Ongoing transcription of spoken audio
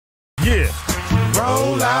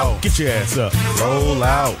Roll out. Get your ass up. Roll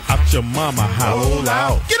out. Out your mama house. Roll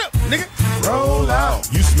out. Get up, nigga. Roll out.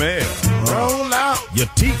 You smell. Roll out. Your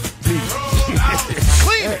teeth bleed.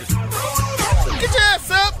 Clean it. Get your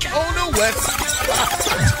ass up on the west.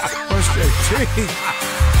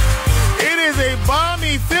 It is a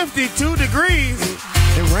balmy 52 degrees.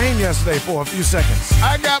 It rained yesterday for a few seconds.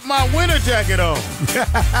 I got my winter jacket on.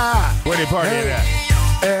 Where they party at?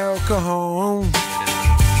 El Cajon,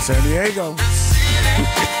 San Diego,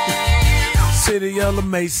 City of La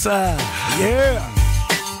Mesa. Yeah.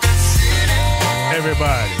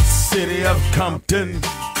 Everybody, City of Compton.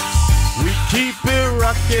 We keep it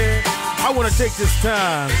rocking. I want to take this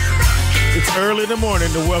time. It's early in the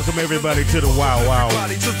morning to welcome everybody to the Wow Wow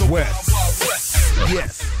West.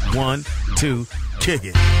 Yes. 1, 2, kick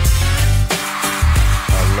it.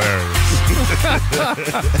 Hilarious.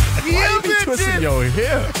 You be twisting your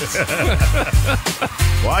hips.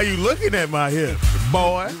 Why are you looking at my hips,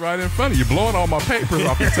 boy? Right in front of you. Blowing all my papers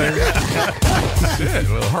off the table. Shit,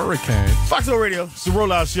 a little hurricane. Foxxhole Radio. It's the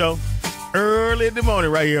Rollout Show. Early in the morning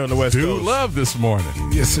right here on the West Coast. Dude, love this morning.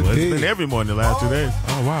 Yes, Well, indeed. it's been every morning the last 2 days.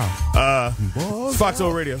 Oh, wow. It's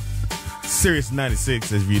Foxxhole Radio. Sirius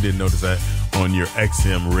 96, if you didn't notice that, on your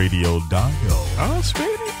XM radio dial. Oh,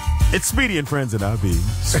 Speedy. It's Speedy and Friends and I be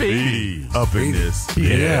Speedy up in this.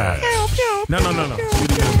 Yeah. No.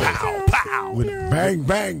 Speedy and pow, pow. With Bang,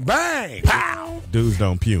 bang, bang. pow. Dudes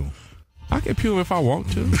don't pew. I can pew if I want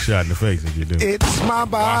to. You shot in the face if you do. It's my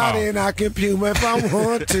body and I can pume if I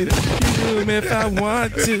want to. Pume if I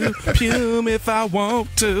want to. Pume if I want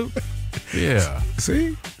to. Yeah.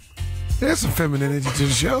 See? There's some femininity to the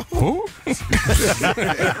show. Who?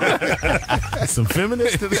 Some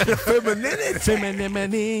feminists to the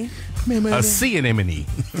Femininity. A sea anemone.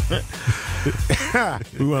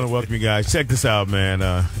 We want to welcome you guys. Check this out, man.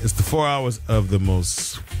 It's the 4 hours of the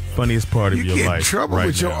most funniest part of You your get life. in trouble right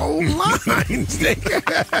with now. your own lines.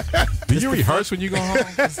 Do you rehearse when you go home?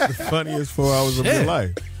 It's the funniest 4 hours of your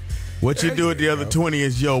life. What you do with the other 20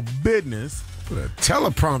 is your business. Put a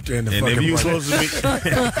teleprompter in the And if fucking you're button.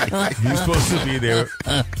 supposed to be there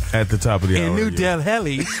at the top of the hour. In New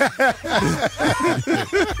Delhi.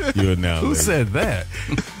 You're now Who late. said that?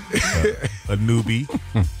 A newbie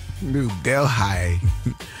New Delhi.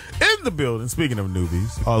 in the building. Speaking of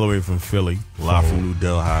newbies, all the way from Philly, Live from New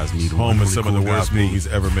Delhi's meet. home of some of the worst movies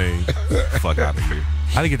ever made. Fuck out of here.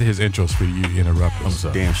 I didn't get to his intro, Speedy. You interrupted. I'm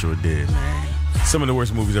sorry. Damn sure did, man. Some of the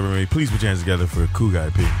worst movies ever made. Please put your hands together for Cool Guy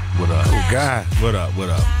P. What up? Oh, God. What up? What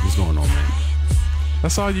up? What's going on, man?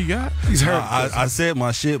 That's all you got? He's hurt. I said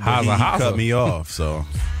my shit, but Holla, he holla. cut me off, so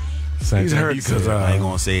Same He's thing hurt you because said. I ain't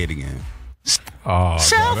gonna say it again. Oh,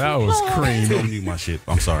 bro, that was Don't cream. mute my shit.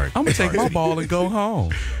 I'm sorry. I'm going to take my ball and go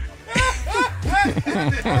home.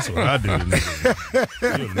 That's what I do to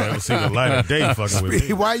niggas. You'll never see the light of day fucking with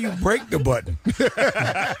me. Why you break the button?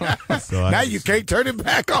 So Now you can't turn it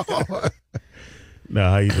back on.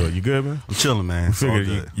 Now, how you doing? You good, man? I'm chilling, man. It's all Figured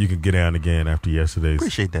you, good. you could get down again after yesterday's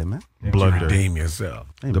Appreciate that, man. blunder. Redeem yourself.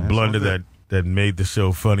 Hey, The man, it's blunder all good. that made the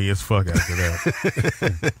show funny as fuck after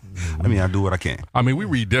that. I mean, I do what I can. I mean, we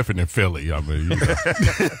read different in Philly. I mean, you know.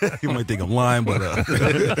 You might think I'm lying, but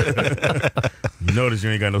You notice you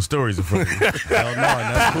ain't got no stories in front of you. hell no,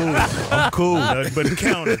 that's cool. I'm cool. Nothing but a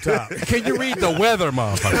countertop. Can you read the weather,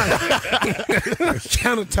 motherfucker?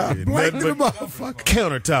 Countertop. Blank Nothing the but motherfucker.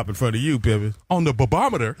 countertop in front of you, Pippin. On the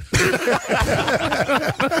barometer.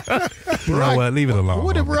 You know what? Leave it alone.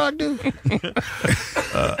 What did homie. Brock do?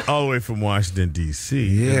 All the way from Washington, D.C.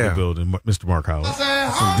 in Yeah. the building, Mr. Mark Howard.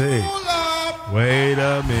 Indeed. Wait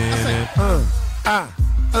a minute.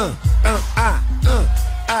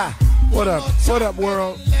 What up? What up,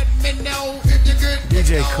 world?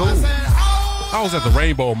 DJ Cool. I was at the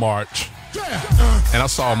Rainbow March, and I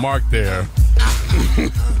saw Mark there.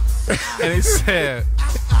 And he said,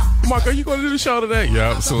 Mark, are you going to do the show today?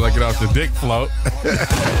 Yeah, as soon as I get off the dick float.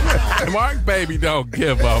 Mark, baby, don't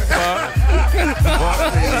give a fuck.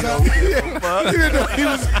 You didn't know he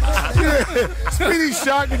was. Speedy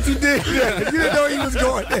shocked that you did that. You didn't know he was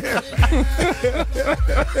going there.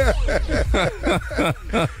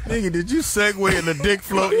 Nigga, did you segue in the dick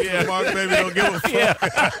float? Yeah, Mark, baby, don't give a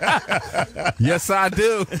fuck. Yes, I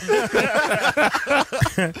do.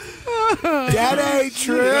 That ain't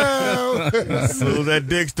true. As soon as that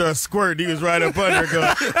dick starts squirting, he was right up under it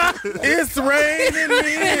going, it's raining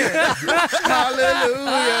men.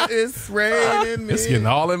 Hallelujah, it's raining men. It's getting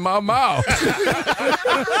all in my mouth.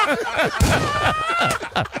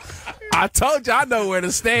 I told you I know where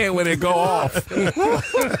to stand when it go off.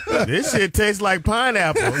 This shit tastes like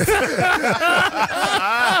pineapple.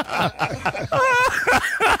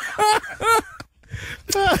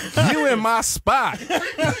 You in my spot.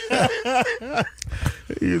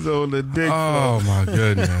 He's on the dick. Oh, my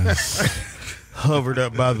goodness. Hovered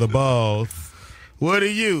up by the balls. What are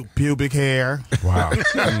you? Pubic hair. Wow.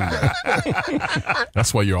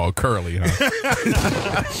 That's why you're all curly,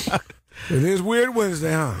 huh? It is Weird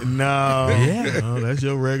Wednesday, huh? No. No, that's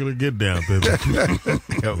your regular get down, baby.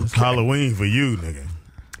 It's Halloween for you, nigga.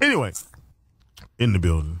 Anyway, in the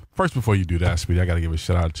building. First, before you do that, Speedy, I got to give a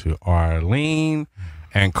shout out to Arlene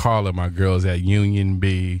and Carla, my girls at Union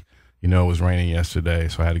B. You know, it was raining yesterday,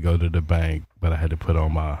 so I had to go to the bank, but I had to put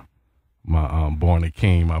on my Born a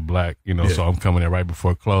King, my black, so I'm coming in right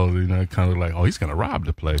before close, kind of like, oh, he's going to rob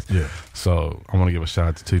the place. Yeah. So I want to give a shout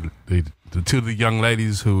out to the young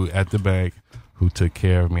ladies who at the bank who took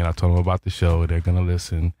care of me, and I told them about the show. They're going to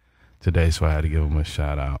listen today, so I had to give them a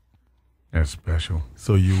shout out. That's special.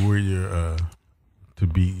 So you were your to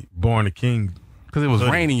be Born a King because it was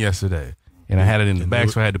raining yesterday, and I had it in the back,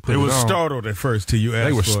 so I had to put it on. They were startled at first till you asked.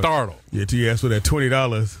 They were startled. Yeah, till you asked for that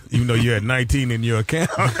 $20, even though you had 19 in your account.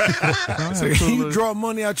 So you draw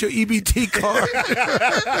money out your EBT card.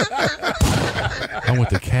 I went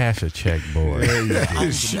to cash a check, boy.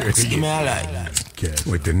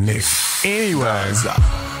 With the Nick. Anyways,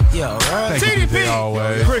 thank you, DJ,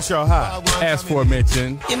 always. Chris, y'all hot. As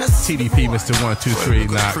forementioned, TDP, Mr. 123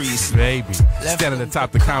 Knox, baby. Standing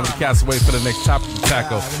atop the comedy castaway for the next topic to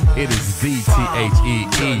tackle. It is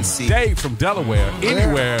DTHEE. Dave from Delaware.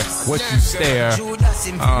 Anywhere, what you stare.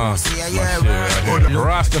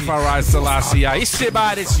 Rastafari Selassie.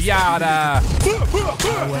 Isibad is yada. You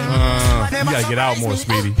gotta get out more,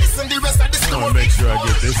 Speedy. I want to make sure I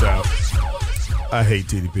get this out. I hate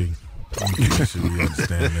TDP. I'm sure you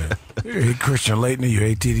understand that. You hate Christian Leighton, you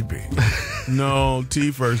hate TDP. No,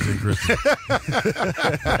 T first and Christian.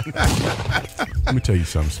 Let me tell you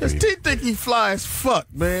something, Speedy. T think he fly as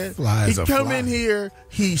fuck, man. He come in here,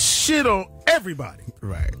 he shit on everybody.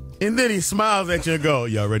 Right. And then he smiles at you and go,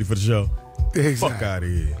 y'all ready for the show? Exactly. Fuck out of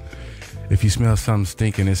here. If you smell something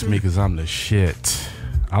stinking, it's me because I'm the shit.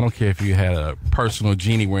 I don't care if you had a personal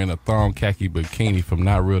genie wearing a thong khaki bikini from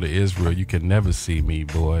Not Real to Israel. You can never see me,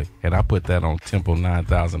 boy. And I put that on Temple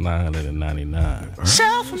 9,999.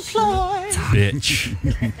 Self-employed. Bitch.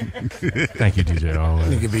 Thank you, DJ.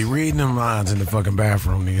 Always. You could be reading them lines in the fucking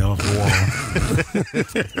bathroom, off the wall.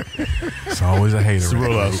 It's always a hater. It's the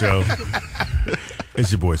roll-out show. It's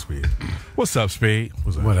your boy, Speed. What's up, Speed?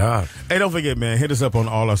 What up? Hey, don't forget, man, hit us up on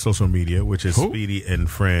all our social media, which is Speedy and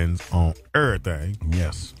Friends on everything.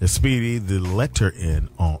 Yes. It's Speedy, the letter N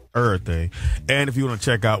on everything. And if you want to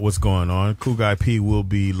check out what's going on, Cool Guy P will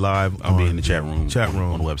be live. I'll be in the chat room. On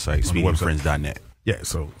the website, speedyandfriends.net. Yeah,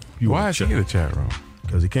 so. Why is he in the chat room?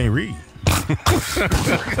 Because he can't read.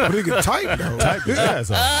 But he can type, though. Type his ass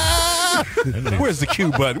off. Where's the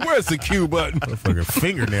Q button? Where's the Q button? Motherfucker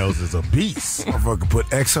fingernails is a beast. Motherfucker put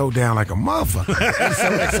XO down like a motherfucker.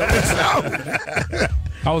 XO.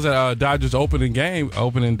 I was at Dodgers opening day.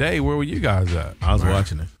 Where were you guys at? I was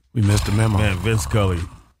watching it. We missed the memo. Man, Vince Scully.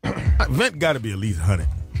 Vint got to be at least 100.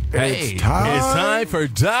 Hey, it's time for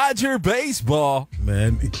Dodger baseball.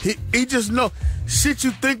 Man, he just know shit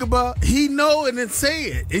you think about. He know and then say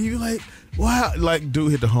it, and you like, wow, like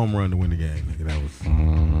dude hit the home run to win the game. Nigga, that was.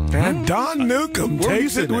 And Don Newcomb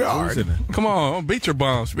takes it hard. Come on, beat your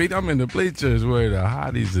bomb, Speed. I'm in the bleachers where the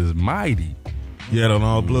hotties is mighty. You had on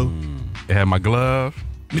all blue. It had my glove.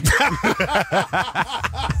 Looked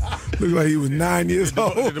like he was 9 years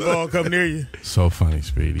old. Did the ball come near you? So funny,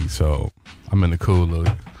 Speedy. So I'm in the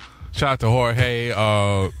cooler. Shout out to Jorge,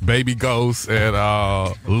 Baby Ghost, and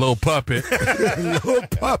Lil Puppet. Little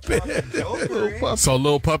puppet. So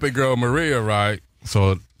Lil Puppet girl Maria, right?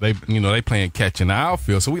 So they playing catch in the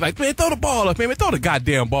outfield. So we like, man, throw the ball up, man, throw the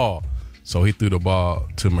goddamn ball. So he threw the ball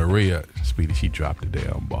to Maria. Speedy, she dropped the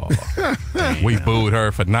damn ball. We booed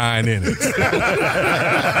her for 9 innings. That's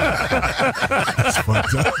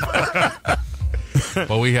fucked up.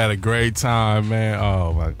 But we had a great time, man.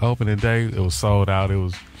 Oh my! Opening day, it was sold out. It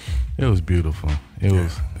was beautiful. It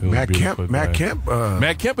was Matt beautiful. Kemp.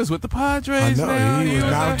 Matt Kemp is with the Padres I know, now. he was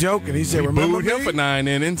not joking. He said, We "Remember booed me?" him for 9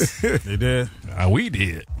 innings. They did. We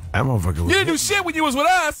did. That motherfucker was. You didn't do shit when you was with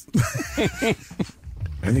us.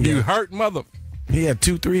 You hurt mother. He had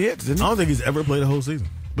 2-3 hits, didn't I he? don't think he's ever played a whole season.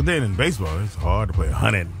 But then in baseball, it's hard to play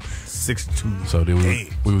 162. So then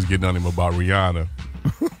we was getting on him about Rihanna.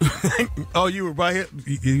 Oh, you were by here?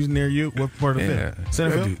 He was near you? What part of it?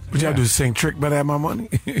 Centerville? What y'all do? Sing Trick Better Have My Money?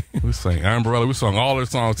 We sang Umbrella. We sung all the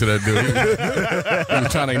songs to that dude. He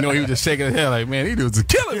was trying to ignore. He was just shaking his head like, man, these dudes are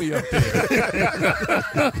killing me up there.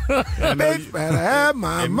 Bitch better have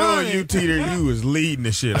my And money. knowing you, Teeter, you was leading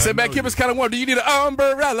the shit. I said, man, Kip is kind of warm. Do you need an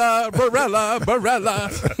umbrella? Umbrella. I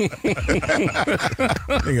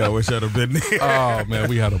think I wish I'd have been there. Oh, man,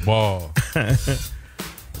 we had a ball.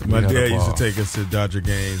 My dad used to take us to Dodger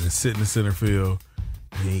games and sit in the center field.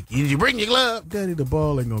 Did you bring your glove? Daddy, the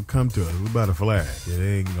ball ain't going to come to us. We about a flag. It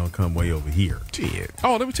ain't going to come way over here. Shit.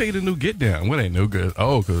 Oh, let me tell you the new Get Down. What ain't no good?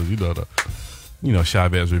 Oh, because,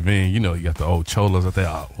 Chavez Ravine, you got the old cholas up there.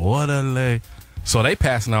 Oh, what a lay. So they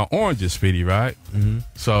passing out oranges, Speedy, right? Mm-hmm.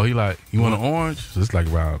 So he like, you want an orange? So it's like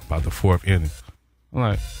around about the fourth inning. I'm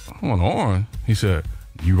like, I want an orange. He said,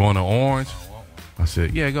 you want an orange? I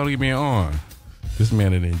said, yeah, go get me an orange. This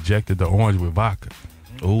man had injected the orange with vodka.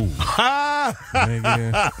 Ooh.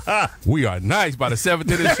 We are nice by the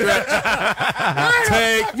seventh inning stretch.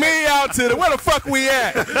 Take me out to where the fuck we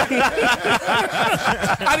at?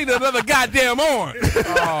 I need another goddamn orange.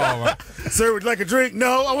 Oh, Sir, would you like a drink?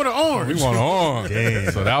 No, I want an orange. we want an orange.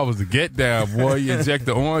 Damn. So that was the get down, boy. You inject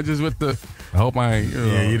the oranges with the. I hope I ain't.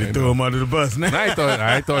 You done threw him under the bus now. I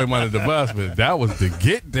ain't throw him under the bus, but that was the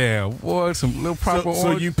get down, boy. Some little proper orange.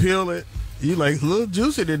 So you peel it. You like a little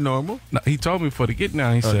juicier than normal. No, he told me for the get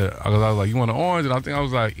down. He said, I was like, you want an orange? And I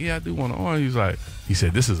was like, yeah, I do want an orange. He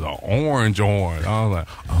said, this is an orange. I was like,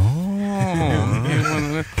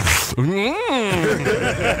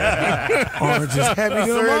 Orange is heavy.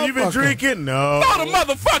 Sir, you been drinking? No. Throw the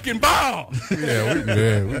motherfucking ball.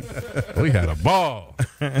 We had a ball.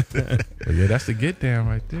 But yeah, that's the get down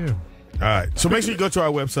right there. All right. So make sure you go to our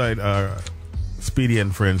website,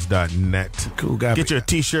 speedyandfriends.net. Cool guy. Get your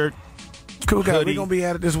t-shirt. Cool guy. hoodie. We're going to be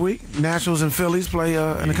at it this week. Nationals and Phillies play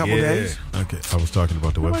in a couple days. Okay. I was talking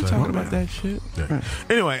about the website. Talking about that shit. Yeah.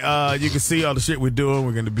 Anyway, you can see all the shit we're doing.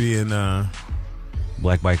 We're going to be in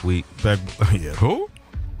Black Bike Week. Who?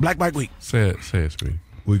 Black Bike Week. Say it, Speedy.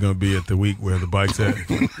 We're going to be at the week where the bike's at.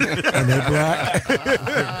 And they're black.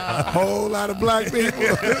 A whole lot of black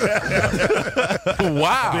people.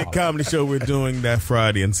 Wow. Big comedy show we're doing that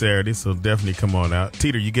Friday and Saturday, so definitely come on out.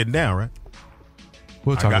 Teeter, you getting down, right?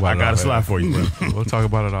 We'll talk about it. I got a off slide air. for you, bro. We'll talk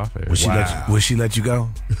about it off air. Will she let you go?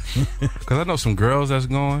 Because I know some girls that's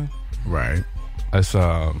going. Right. That's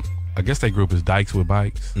I guess their group is Dykes with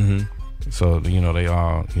Bikes. Mm-hmm. So they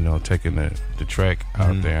all taking the trek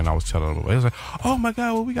out there, and I was telling them, they was like, oh my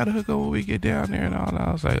god, well we got to hook up when we get down there and all that.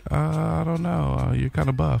 I was like, I don't know, you're kind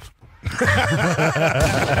of buff.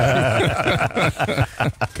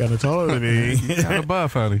 Kind of taller than me. Kind of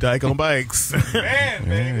buff, honey. Dyke on bikes.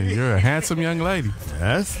 Man, you're a handsome young lady.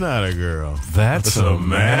 That's not a girl. That's a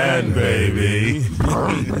man, baby.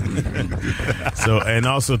 So, and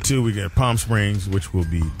also too, we got Palm Springs, which will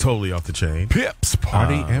be totally off the chain. Pips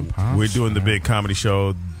party and Palm. We're doing the big comedy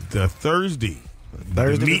show the Thursday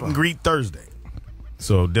meet and greet Thursday.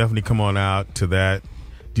 So definitely come on out to that.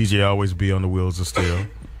 DJ always be on the wheels of steel.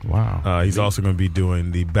 Wow. He's also going to be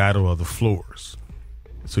doing the Battle of the Floors.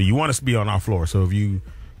 So you want us to be on our floor. So if you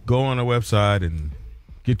go on the website and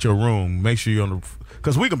get your room, make sure you're on the,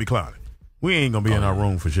 because we're going to be clowning. We ain't going to be in our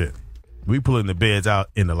room for shit. We pulling the beds out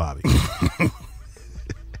in the lobby.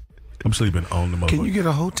 I'm sleeping on the motherfucker. Can you get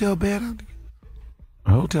a hotel bed out there?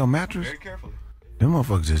 A hotel mattress? Very carefully. Them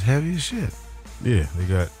motherfuckers is heavy as shit. Yeah, they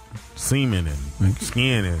got semen and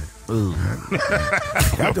skin in it. Ooh.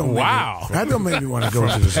 That don't that don't make me want to go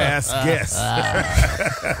to the Past guest.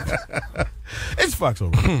 It's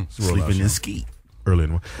Foxxhole. Sleeping in ski. Early in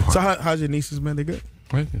the morning. So how's your nieces, man? They good?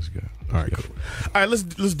 It's good. All right, cool. All right, let's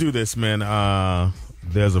do this, man.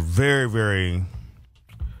 There's a very, very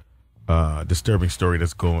disturbing story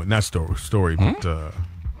that's going. Not story, but the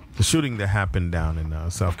shooting that happened down in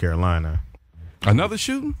South Carolina. Another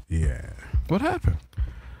shooting? Yeah. What happened?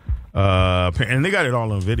 And they got it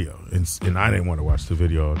all on video, and I didn't want to watch the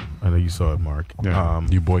video. I know you saw it, Mark. Yeah.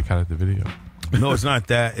 You boycotted the video. No, it's not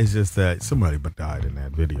that. It's just that somebody died in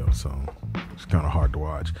that video, so it's kind of hard to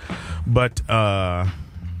watch. But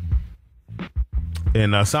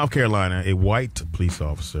in South Carolina, a white police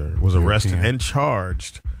officer was arrested and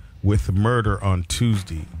charged with murder on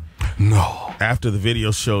Tuesday. No. After the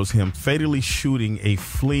video shows him fatally shooting a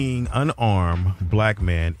fleeing unarmed black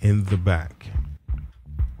man in the back.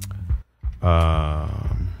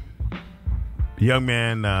 Young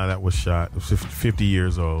man that was shot, 50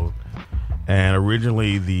 years old. And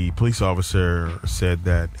originally the police officer said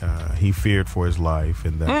that he feared for his life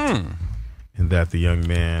and that the young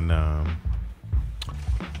man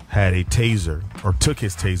had a taser or took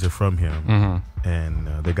his taser from him and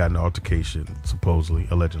they got an altercation, supposedly,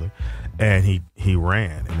 allegedly, and he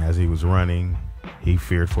ran. And as he was running, he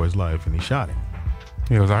feared for his life, and he shot him.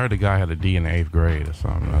 Yeah, because I heard the guy had a D in the 8th grade or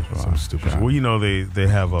something. That's why Some stupid. Well, they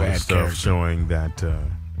have other stuff character showing that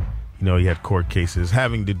he had court cases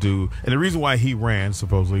having to do, and the reason why he ran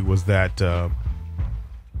supposedly was that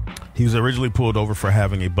he was originally pulled over for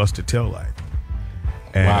having a busted taillight.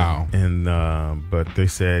 Wow. And but they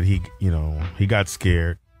said he got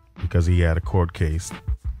scared because he had a court case,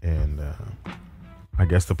 and I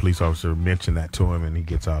guess the police officer mentioned that to him, and he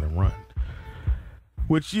gets out and run,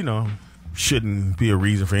 which shouldn't be a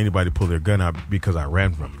reason for anybody to pull their gun out because I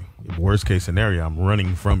ran from you. Worst case scenario, I'm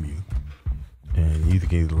running from you, and you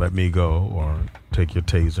can either let me go or take your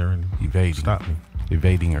taser and stop me.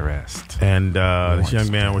 Evading arrest. And this young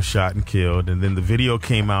man was shot and killed, and then the video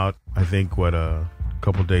came out, I think, a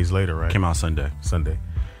couple days later, right? Came out Sunday.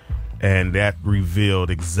 And that revealed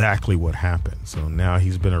exactly what happened. So now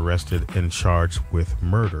he's been arrested and charged with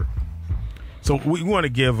murder. So we want to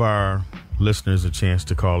give our listeners a chance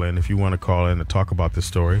to call in. If you want to call in and talk about this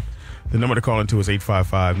story, the number to call into is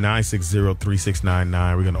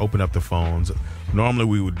 855-960-3699. We're going to open up the phones. Normally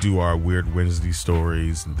we would do our Weird Wednesday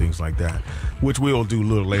stories and things like that, which we will do a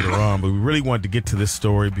little later on. But we really wanted to get to this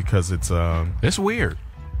story because it's weird.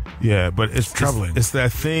 Yeah, but it's troubling. It's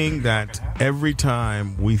that thing that every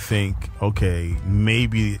time we think, okay,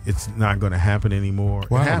 maybe it's not going to happen anymore.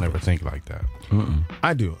 Well, I don't ever think like that. Mm-mm.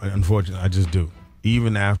 I do. Unfortunately, I just do.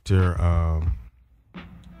 Even after,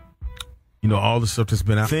 all the stuff that's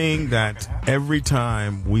been out. Thing that every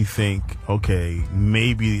time we think, okay,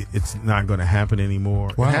 maybe it's not going to happen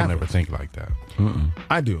anymore. Well, I don't ever think like that. Mm-mm.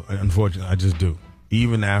 I do. Unfortunately, I just do.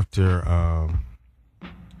 Even after,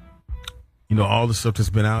 all the stuff that's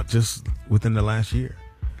been out just within the last year.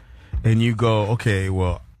 And you go, okay,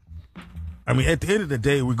 well, I mean, at the end of the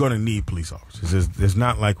day, we're going to need police officers. It's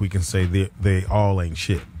not like we can say they all ain't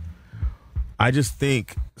shit. I just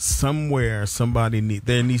think somewhere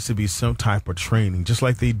there needs to be some type of training, just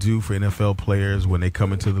like they do for NFL players when they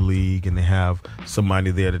come into the league and they have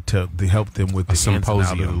somebody there to help them with the ins and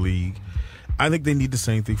outs of the league. I think they need the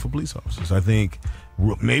same thing for police officers. I think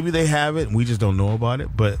maybe they have it and we just don't know about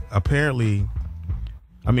it, but apparently,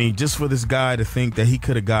 I mean, just for this guy to think that he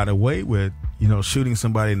could have got away with, shooting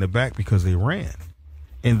somebody in the back because they ran.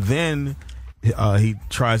 And then he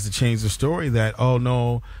tries to change the story that, oh,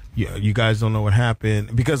 no, you guys don't know what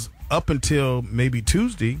happened. Because up until maybe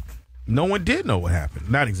Tuesday, no one did know what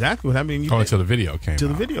happened. Not exactly what happened. Until the video came out. Until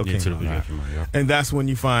the video came out. And that's when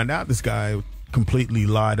you find out this guy completely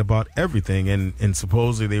lied about everything. And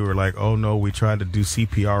supposedly they were like, oh, no, we tried to do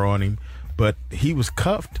CPR on him. But he was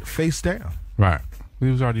cuffed face down. Right. He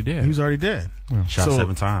was already dead. Yeah. Shot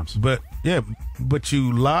 7 times. But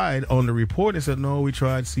you lied on the report and said, no, we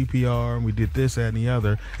tried CPR and we did this, that, and the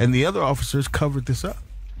other. And the other officers covered this up.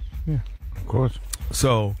 Yeah, of course.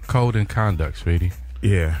 So code and conduct, Speedy.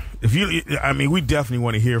 Yeah. We definitely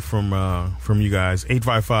want to hear from you guys.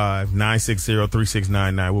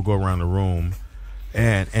 855-960-3699. We'll go around the room.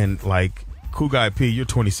 And like Cool Guy P, you're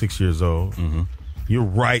 26 years old. Mm-hmm. You're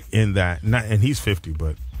right in that. And he's 50,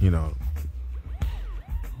 but 0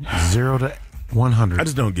 to 100. I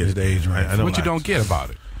just don't get his age right. What you don't get about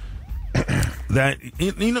it? That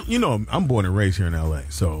I'm born and raised here in LA,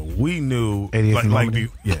 so we knew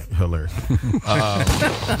hilarious.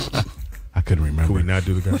 I couldn't remember. Could we not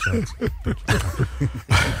do the gunshots?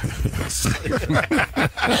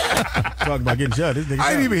 Talking about getting shot. This nigga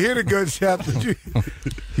I didn't even hear the gunshot.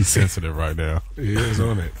 He's sensitive right now. He is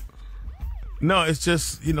on it. No, it's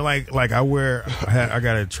just I got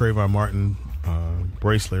a Trayvon Martin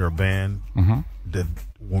bracelet or band that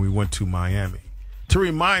when we went to Miami to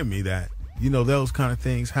remind me that those kind of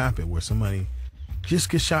things happen where somebody just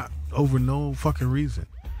gets shot over no fucking reason.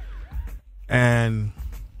 And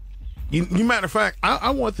you matter of fact, I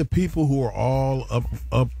want the people who are all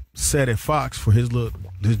upset at Fox for his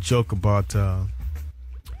joke about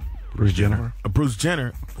Bruce Jenner. Bruce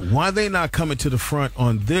Jenner. Why they not coming to the front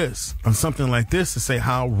on something like this to say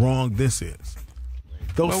how wrong this is?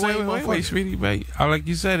 Wait, Speedy, like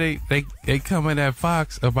you said, they coming at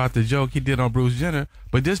Fox about the joke he did on Bruce Jenner,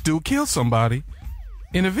 but this dude killed somebody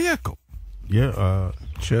in a vehicle. Yeah,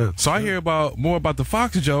 sure. So I hear more about the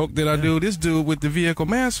Fox joke than I do this dude with the vehicle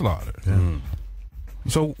manslaughter. Yeah. Mm.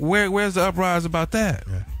 So where's the uprise about that?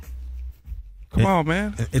 Yeah. Come on,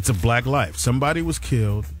 man. It's a black life. Somebody was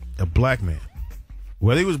killed, a black man.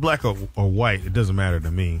 Whether he was black or white, it doesn't matter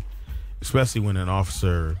to me, especially when an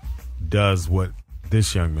officer does what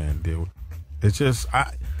this young man did. It's just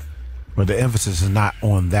but the emphasis is not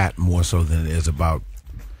on that more so than it is about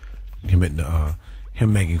him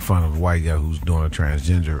him making fun of a white guy who's doing a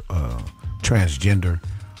transgender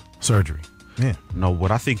surgery. Yeah. No,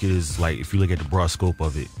 what I think is, like, if you look at the broad scope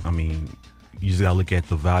of it, I mean, you just gotta look at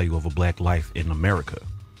the value of a black life in America.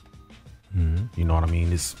 You know what I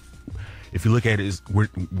mean? It's, if you look at it,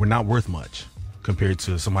 we're not worth much compared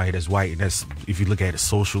to somebody that's white. And that's, if you look at it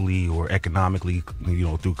socially or economically, you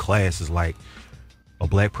know, through class, it's like a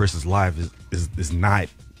black person's life is not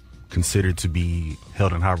considered to be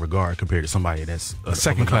held in high regard compared to somebody that's a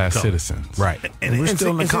second-class citizen. Right. And we're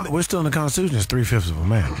still in the Constitution. It's 3/5 of a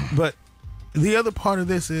man. But the other part of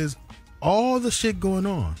this is all the shit going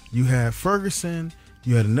on. You had Ferguson.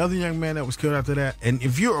 You had another young man that was killed after that. And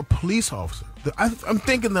if you're a police officer, I'm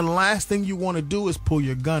thinking the last thing you want to do is pull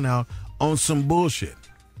your gun out on some bullshit.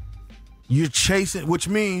 You're chasing, which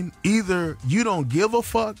means either you don't give a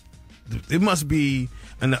fuck. It must be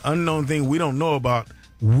an unknown thing we don't know about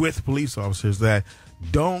with police officers that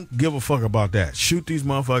don't give a fuck about that. Shoot these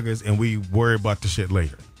motherfuckers and we worry about the shit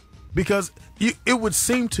later. Because it would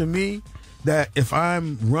seem to me that if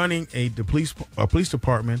I'm running a police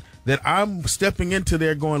department, that I'm stepping into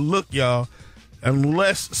there going, look, y'all,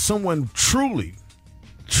 unless someone truly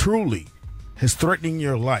is threatening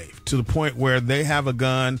your life to the point where they have a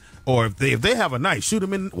gun, or if they have a knife, shoot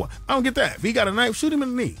him in. I don't get that. If he got a knife, shoot him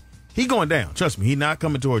in the knee. He going down. Trust me, he not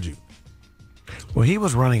coming towards you. Well, he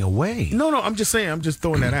was running away. No, I'm just saying. I'm just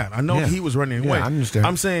throwing that out. I know he was running away. I understand.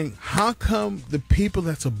 I'm saying, how come the people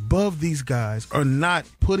that's above these guys are not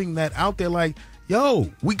putting that out there? Like, yo,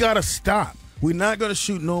 we gotta stop. We're not gonna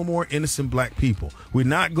shoot no more innocent black people. We're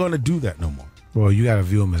not gonna do that no more. Well, you gotta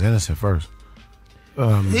view him as innocent first.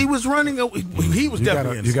 He was running. He was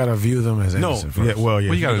definitely innocent. You gotta view them as innocent first. Well,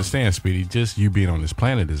 you gotta understand, Speedy. Just you being on this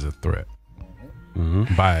planet is a threat.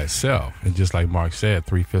 By itself, and just like Mark said,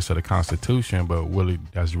 3/5 of the Constitution, but really,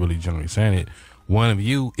 that's really generally saying it, one of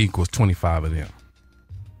you equals 25 of them.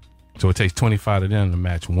 So it takes 25 of them to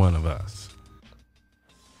match one of us.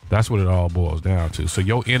 That's what it all boils down to. So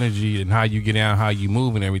your energy and how you get down, how you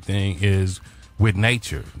move and everything is with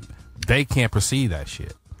nature. They can't perceive that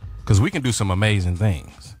shit because we can do some amazing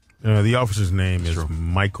things. The officer's name is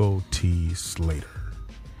Michael T. Slater.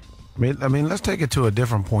 I mean, let's take it to a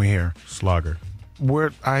different point here. Slager.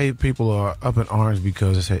 Where people are up in arms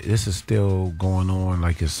because this is still going on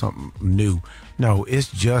like it's something new. No,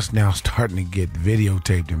 it's just now starting to get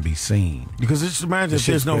videotaped and be seen. Because just imagine if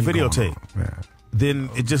there's no videotape. Yeah.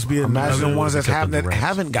 Then it just be imagine the ones that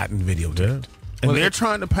haven't gotten videotaped. Yeah. And they're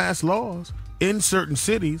trying to pass laws in certain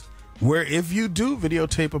cities where if you do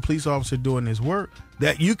videotape a police officer doing his work,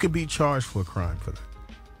 that you could be charged for a crime for that.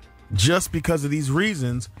 Just because of these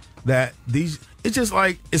reasons that it's just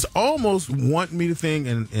like, it's almost want me to think,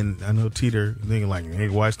 and I know Teeter thinking like, hey,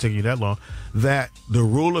 why it's taking you that long, that the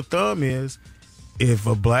rule of thumb is if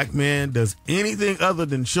a black man does anything other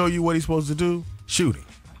than show you what he's supposed to do, shoot him.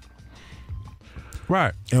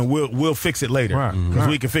 Right. And we'll fix it later. Right. Because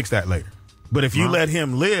we can fix that later. But if you let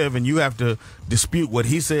him live and you have to dispute what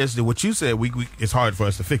he says to what you said, it's hard for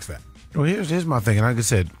us to fix that. Well, here's my thing. And like I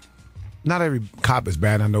said, not every cop is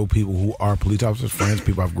bad. I know people who are police officers, friends,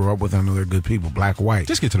 people I've grown up with. I know they're good people, black, white.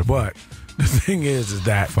 Just get to the point. But the thing is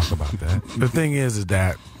that fuck about that. The thing is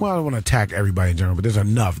that, well, I don't want to attack everybody in general, but there's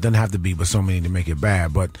enough. It doesn't have to be, but so many to make it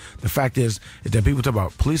bad. But the fact is that people talk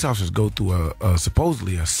about police officers go through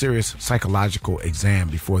supposedly a serious psychological exam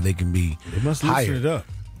before they can be They must hired. loosen it up.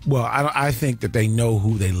 Well, I think that they know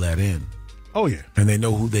who they let in. Oh yeah, and they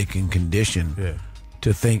know who they can condition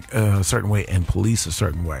to think a certain way and police a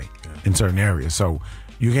certain way in certain areas. So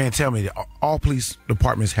you can't tell me that all police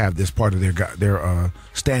departments have this part of their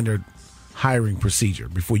standard hiring procedure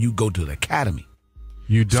before you go to the academy.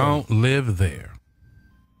 You don't live there.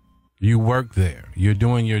 You work there. You're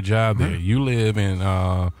doing your job there. You live in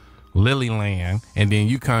Lilyland, and then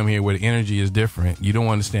you come here where the energy is different. You don't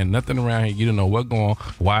understand nothing around here. You don't know what's going on.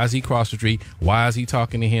 Why is he cross the street? Why is he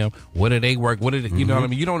talking to him? What do they work? You know what I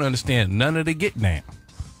mean? You don't understand none of the get down.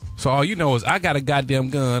 So all you know is I got a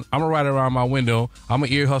goddamn gun. I'm going to ride around my window. I'm going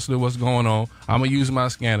to ear hustle what's going on. I'm going to use my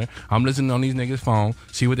scanner. I'm listening on these niggas' phone,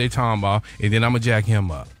 see what they talking about, and then I'm going to jack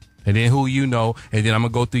him up. And then who you know, and then I'm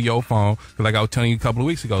going to go through your phone. Because like I was telling you a couple of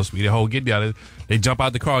weeks ago, Speedy, the whole get down, they jump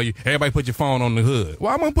out the car, everybody put your phone on the hood.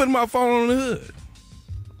 Why am I putting my phone on the hood?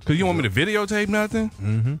 Because you want me to videotape nothing?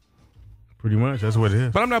 Mm-hmm. Pretty much, that's what it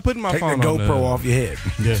is. But I'm not putting my phone on the GoPro off your head.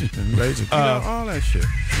 Yeah. Basically. All that shit.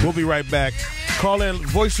 We'll be right back. Call in,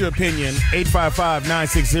 voice your opinion,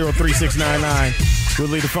 855-960-3699. We'll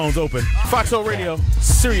leave the phones open. Foxxhole Radio,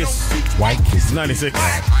 Sirius White Kids 96.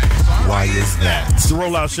 Why is that? It's the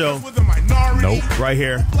Rollout Show. Nope. Right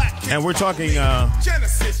here. And we're talking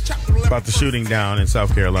about the shooting down in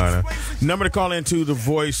South Carolina. Number to call into to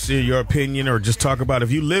voice your opinion or just talk about.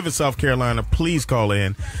 If you live in South Carolina, please call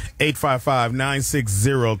in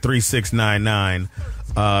 855-960-3699.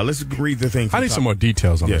 Let's read the thing. I need some more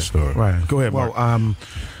details on this story. Right. Go ahead, Mark. Well,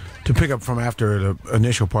 to pick up from after the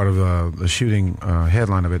initial part of the shooting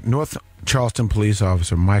headline of it, North Charleston police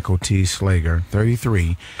officer Michael T. Slager,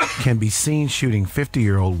 33, can be seen shooting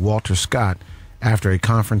 50-year-old Walter Scott after a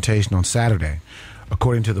confrontation on Saturday.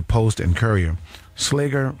 According to the Post and Courier,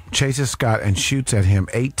 Slager chases Scott and shoots at him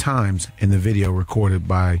 8 times in the video recorded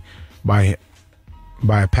by a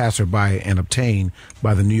passerby and obtained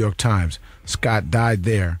by the New York Times. Scott died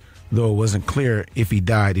there, though it wasn't clear if he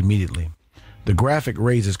died immediately. The graphic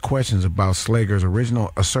raises questions about Slager's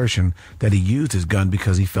original assertion that he used his gun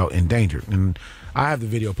because he felt endangered. And I have the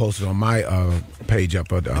video posted on my page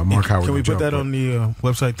up at Mark Howard. Can we No put Joke, that on the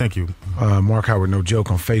website? Thank you. Mark Howard No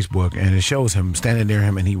Joke on Facebook, and it shows him standing near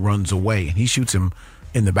him, and he runs away, and he shoots him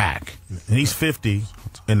in the back. And he's 50,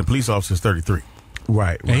 and the police officer's 33.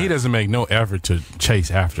 Right. And he doesn't make no effort to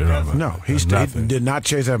chase after them. No, he did not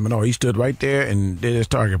chase him at all. He stood right there and did his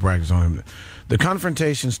target practice on him. The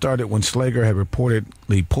confrontation started when Slager had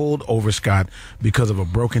reportedly pulled over Scott because of a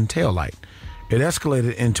broken taillight. It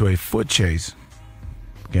escalated into a foot chase.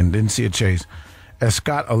 Again, didn't see a chase. As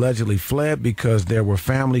Scott allegedly fled because there were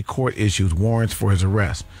family court issues, warrants for his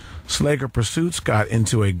arrest. Slager pursued Scott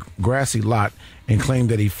into a grassy lot and claimed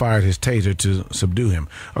that he fired his taser to subdue him.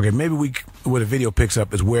 Okay, maybe what the video picks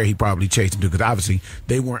up is where he probably chased him to, because obviously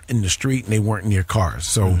they weren't in the street and they weren't near cars.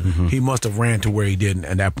 So he must have ran to where he did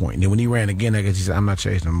at that point. And then when he ran again, I guess he said, "I'm not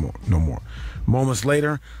chasing him no more." Moments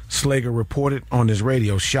later, Slager reported on his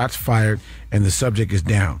radio, "Shots fired and the subject is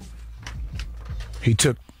down. He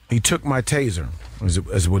took my taser,"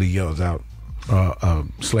 is what he yells out.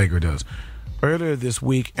 Slager does. Earlier this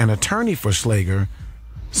week, an attorney for Slager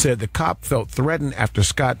said the cop felt threatened after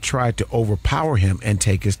Scott tried to overpower him and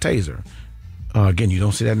take his taser. Again, you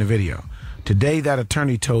don't see that in the video. Today, that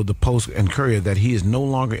attorney told the Post and Courier that he is no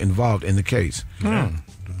longer involved in the case. I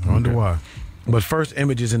wonder why. But first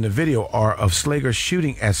images in the video are of Slager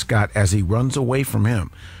shooting at Scott as he runs away from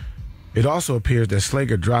him. It also appears that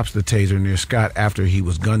Slager drops the taser near Scott after he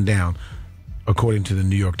was gunned down, according to the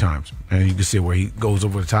New York Times. And you can see where he goes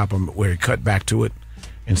over the top of him, where he cut back to it,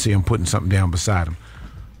 and see him putting something down beside him.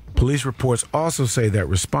 Police reports also say that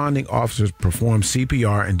responding officers performed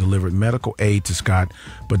CPR and delivered medical aid to Scott,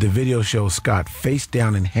 but the video shows Scott face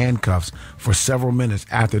down in handcuffs for several minutes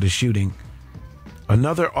after the shooting.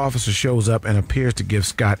 Another officer shows up and appears to give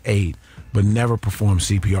Scott aid, but never performs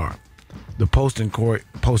CPR. The Post and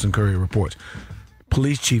Courier reports.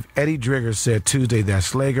 Police Chief Eddie Drigger said Tuesday that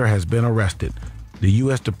Slager has been arrested. The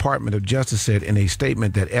U.S. Department of Justice said in a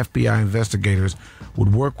statement that FBI investigators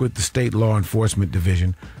would work with the State Law Enforcement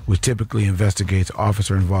Division, which typically investigates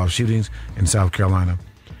officer-involved shootings in South Carolina,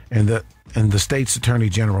 and the state's Attorney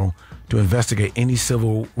General to investigate any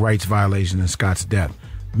civil rights violation in Scott's death.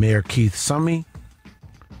 Mayor Keith Summey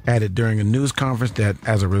added during a news conference that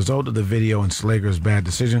as a result of the video and Slager's bad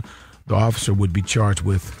decision, the officer would be charged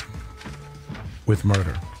with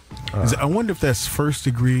murder. I wonder if that's first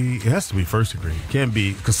degree. It has to be first degree. It can't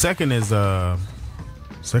be, because second degree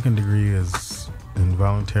is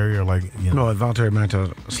involuntary, or like, you know. No, involuntary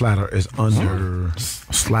manslaughter is under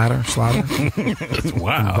slaughter.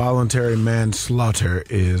 Wow. Involuntary manslaughter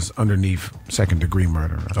is underneath second degree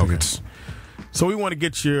murder. I think it's. So we want to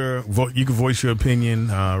get your vote. You can voice your opinion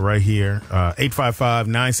right here.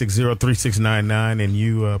 855-960-3699, and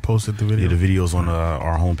you posted the video. Yeah, the video's on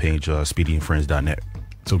our homepage, speedyandfriends.net.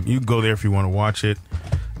 So you can go there if you want to watch it.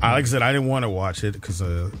 Like I said, I didn't want to watch it because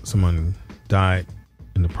someone died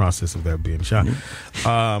in the process of that being shot.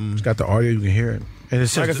 It's got the audio, you can hear it. And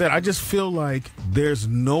it's like I said, I just feel like there's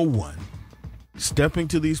no one stepping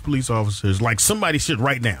to these police officers like somebody should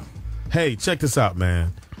right now. Hey, check this out,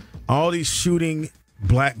 man. All these shooting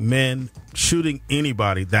black men, shooting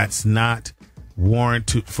anybody, that's not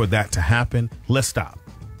warranted for that to happen. Let's stop.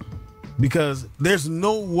 Because there's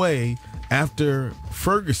no way after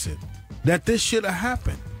Ferguson that this should have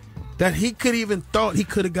happened. That he could even thought he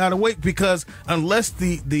could have got away, because unless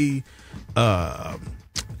the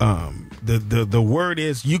word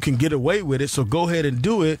is you can get away with it, so go ahead and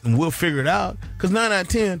do it and we'll figure it out. Because 9 out of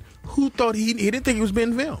 10, who thought he didn't think he was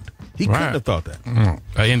being filmed? He couldn't have thought that. An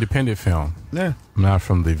independent film. Yeah. Not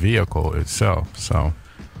from the vehicle itself. So,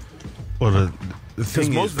 Well, the Because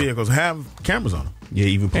thing most is, vehicles have cameras on them. yeah,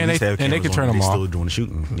 even police And they- have and they cameras can turn on, them they off. still doing the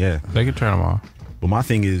shooting. Yeah, they can turn them off. but my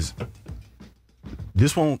thing is,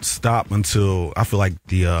 this won't stop until I feel like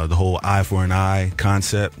the whole eye for an eye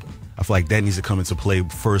concept. I feel like that needs to come into play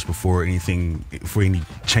first before any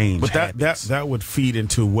change. But that would feed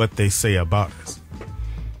into what they say about us,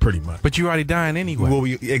 pretty much. But you already dying anyway. Well,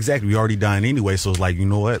 we already dying anyway. So it's like, you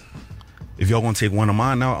know what? If y'all want to take one of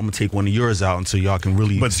mine out, I'm gonna take one of yours out until y'all can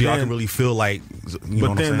really, y'all can really feel like.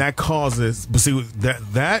 But then that causes,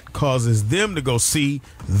 that causes them to go see.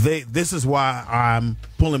 This is why I'm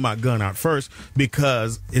pulling my gun out first,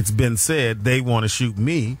 because it's been said they want to shoot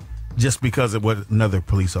me just because of what another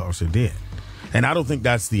police officer did. And I don't think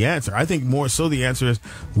that's the answer. I think more so the answer is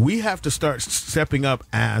we have to start stepping up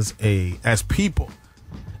as people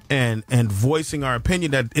and voicing our opinion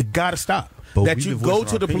that it got to stop. But that you go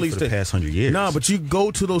to the police station. Past 100 years. No, but you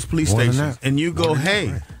go to those police stations and you go,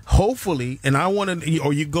 hey, hopefully, and I want to,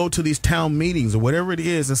 or you go to these town meetings or whatever it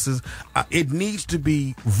is, and says it needs to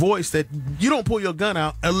be voiced that you don't pull your gun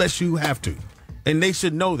out unless you have to. And they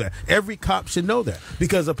should know that. Every cop should know that,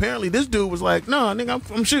 because apparently this dude was like, "No, nigga,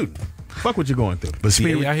 I'm shooting." Fuck what you're going through. But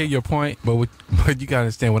Speedy, I hear your point, but you gotta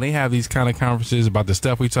understand, when they have these kind of conferences about the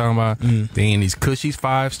stuff we talking about, they in these cushy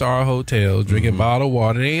 5-star hotels drinking bottled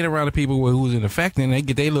water. They ain't around the people who's in effect, and they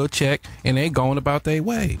get their little check and they going about their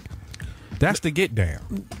way. That's the get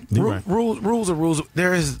down. Rules are rules.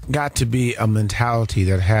 There has got to be a mentality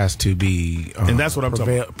that has to be, and that's what I'm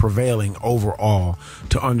talking about, prevailing overall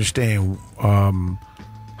to understand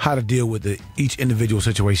how to deal with each individual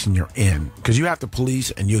situation you're in. Because you have to police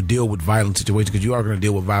and you'll deal with violent situations, because you are going to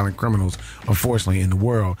deal with violent criminals, unfortunately, in the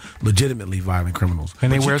world, legitimately violent criminals.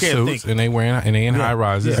 And they wear suits, and they in high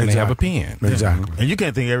rises, and they have a pen. Exactly. And you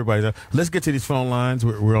can't think everybody's. Let's get to these phone lines.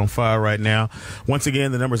 We're on fire right now. Once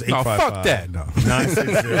again, the number is 855. Oh, fuck that. No.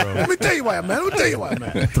 960. Let me tell you why I'm mad.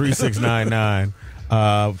 3699.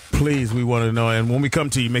 Please, we want to know. And when we come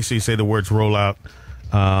to you, make sure you say the words "roll out."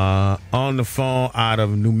 On the phone out of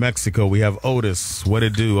New Mexico, we have Otis. What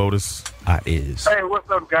it do, Otis? Hey,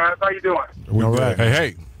 what's up, guys? How you doing? We all right.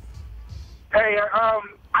 Hey. Hey,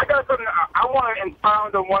 I got something. I want to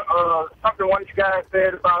expound on something one of you guys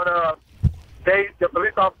said about the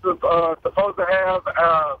police officers supposed to have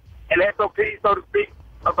an SOP, so to speak,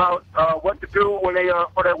 about what to do when they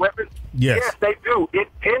for their weapons. Yes, they do.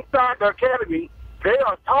 Inside the academy, they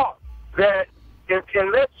are taught that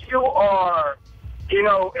unless you are,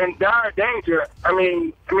 in dire danger. I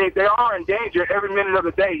mean, they are in danger every minute of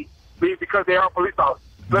the day because they are police officers.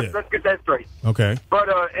 Let's get that straight. Okay. But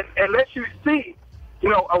unless you see,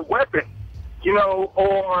 a weapon,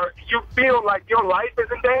 or you feel like your life is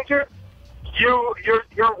in danger, your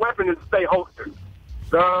weapon is to stay holstered.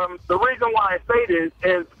 The reason why I say this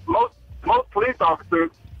is most police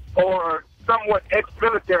officers are somewhat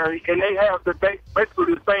ex-military, and they have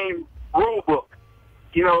basically the same rule book.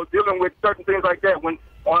 Dealing with certain things like that. When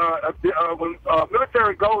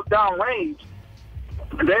military goes down range,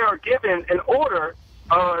 they are given an order,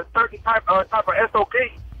 certain type of SOP.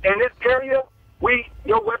 In this area,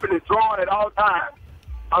 your weapon is drawn at all times.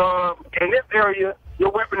 In this area,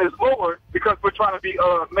 your weapon is lowered because we're trying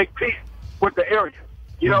to make peace with the area.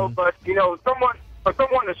 But for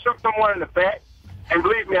someone to shoot someone in the back, and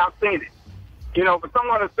believe me, I've seen it. For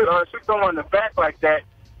someone to shoot someone in the back like that,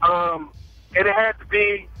 it had to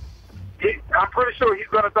be. I'm pretty sure he's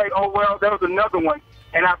going to say, "Oh well, there was another one,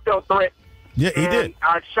 and I felt threat." Yeah, he did.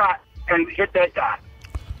 I shot and hit that guy.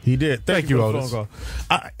 He did. Thank you, Otis.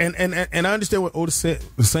 And I understand what Otis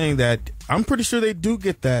was saying, that I'm pretty sure they do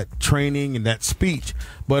get that training and that speech.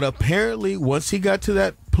 But apparently, once he got to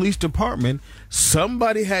that police department,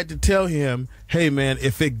 somebody had to tell him, "Hey, man,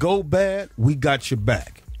 if it go bad, we got your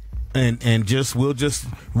back, and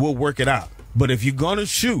we'll work it out. But if you're gonna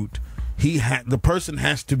shoot, the person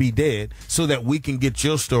has to be dead so that we can get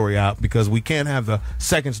your story out, because we can't have the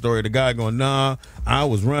second story of the guy going, nah, I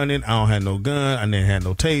was running, I don't have no gun, I didn't have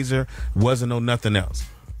no taser, wasn't no nothing else."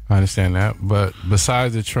 I understand that, but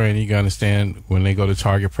besides the training, you gotta understand, when they go to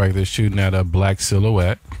target practice, shooting at a black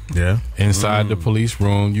silhouette. Yeah. Inside the police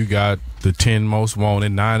room, you got the 10 most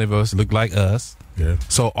wanted, 9 of us look like us. Yeah.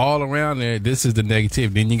 So all around there, this is the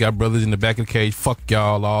negative. Then you got brothers in the back of the cage, fuck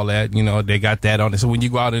y'all, all that. They got that on it. So when you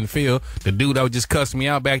go out in the field, the dude that was just cussing me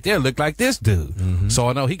out back there looked like this dude. So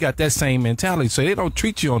I know he got that same mentality. So they don't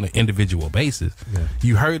treat you on an individual basis. Yeah.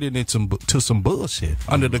 You heard it into some bullshit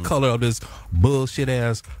under the color of this bullshit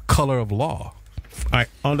ass color of law. All right,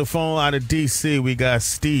 on the phone out of D.C., we got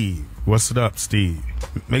Steve. What's it up, Steve?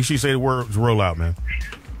 Make sure you say the words "roll out," man.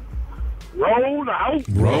 Roll out.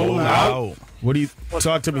 Roll out. What do you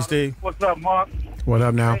talk to me, Steve? What's up, Mark? What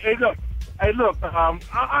up now? Hey, look.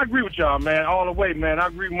 I agree with y'all, man, all the way, man. I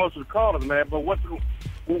agree with most of the callers, man. But what's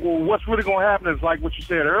really going to happen is like what you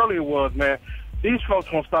said earlier was, man. these folks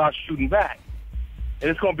gonna start shooting back, and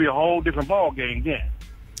it's gonna be a whole different ball game then.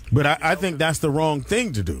 But I think that's the wrong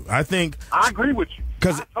thing to do. I agree with you.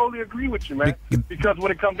 I totally agree with you, man. Because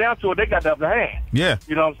when it comes down to it, they got the upper hand. Yeah.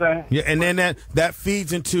 You know what I'm saying? Yeah, and then that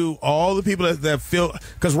feeds into all the people that feel,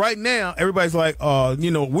 because right now everybody's like,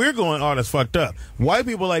 we're going, that's fucked up. White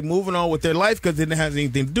people like moving on with their life because it didn't have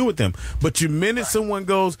anything to do with them. But the minute someone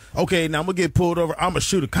goes, okay, now I'm gonna get pulled over, I'm gonna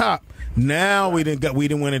shoot a cop. Now we didn't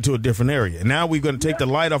went into a different area. Now we're gonna take the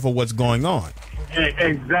light off of what's going on.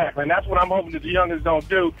 Exactly, and that's what I'm hoping that the youngest don't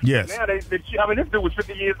do. Yes. Now this dude was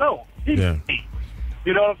 50 years old. Yeah.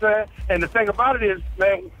 You know what I'm saying? And the thing about it is,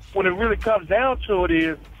 man, when it really comes down to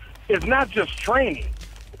it it's not just training.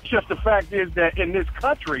 It's just the fact is that in this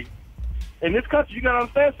country, you got to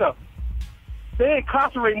understand something. They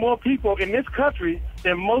incarcerate more people in this country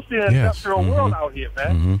than most of the industrial world out here,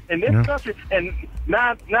 man. In this country, and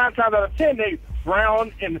nine times out of 10, they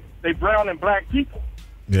brown and black people.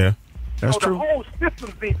 Yeah, that's true. The whole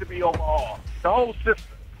system needs to be overhauled. The whole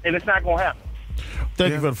system, and it's not going to happen.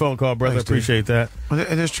 Thank you for the phone call, brother. Thanks, appreciate that.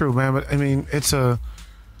 It is true, man. But I mean, it's a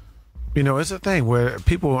thing where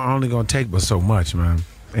people are only going to take but so much, man.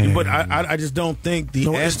 And but I just don't think the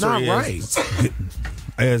answer it's not is right.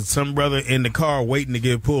 as some brother in the car waiting to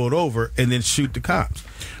get pulled over and then shoot the cops,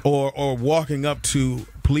 or walking up to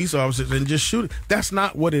police officers and just shooting. That's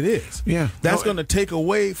not what it is. Yeah, that's going to take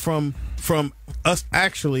away from us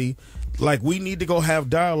actually. Like, we need to go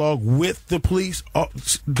have dialogue with the police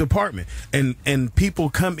department, and people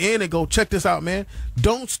come in and go, check this out, man.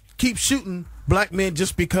 Don't keep shooting black men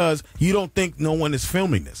just because you don't think no one is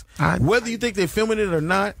filming this. Whether you think they're filming it or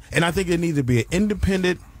not, and I think it needs to be an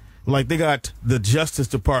independent, like they got the Justice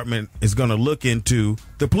Department is going to look into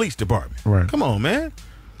the police department. Right. Come on, man.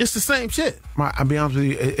 It's the same shit. I'll be honest with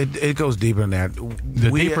you, it goes deeper than that.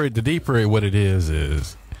 The deeper what it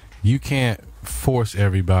is you can't force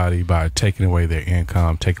everybody by taking away their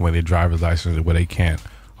income, taking away their driver's license where they can't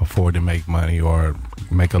afford to make money or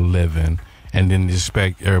make a living, and then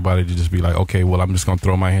expect everybody to just be like, okay, well, I'm just going to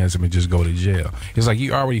throw my hands up and just go to jail. It's like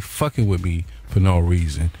you already fucking with me for no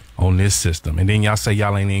reason on this system. And then y'all say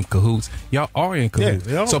y'all ain't in cahoots. Y'all are in cahoots.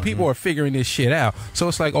 Yeah, so people are figuring this shit out. So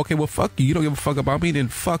it's like, okay, well, fuck you. You don't give a fuck about me, then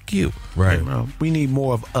fuck you. Right. Well, we need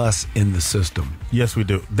more of us in the system. Yes, we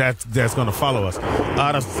do. That's going to follow us.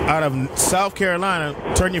 Out of South Carolina,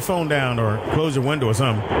 turn your phone down or close your window or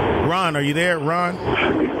something. Ron, are you there, Ron?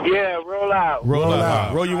 Yeah, roll out. Roll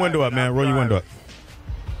out. Roll your window up, man. Roll your window up.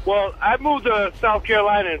 Well, I moved to South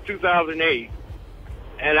Carolina in 2008,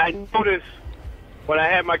 and I noticed when I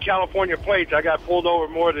had my California plates, I got pulled over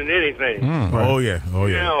more than anything. Oh, yeah.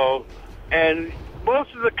 You know, and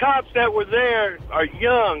most of the cops that were there are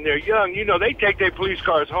young. They're young. You know, they take their police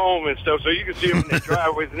cars home and stuff, so you can see them in their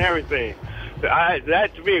driveways and everything.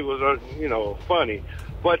 That to me was, funny.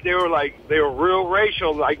 But they were real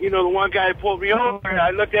racial. Like, the one guy pulled me over, and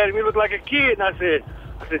I looked at him, he looked like a kid, and I said,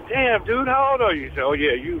 damn, dude, how old are you? He said, oh,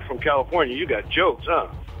 yeah, you from California, you got jokes, huh?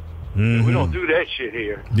 Mm-hmm. We don't do that shit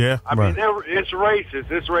here. Yeah, I mean, it's racist.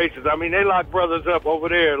 It's racist. I mean, they lock brothers up over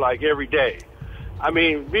there like every day. I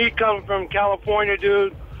mean, me coming from California,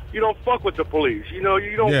 dude, you don't fuck with the police. You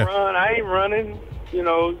don't run. I ain't running. You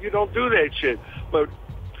don't do that shit. But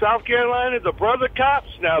South Carolina, the brother cops,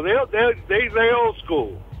 now they old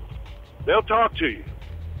school. They'll talk to you.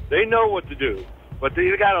 They know what to do. But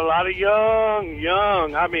they got a lot of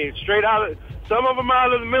young. I mean, straight out of. Some of them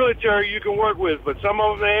out of the military you can work with, but some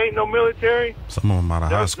of them they ain't no military. Some of them out of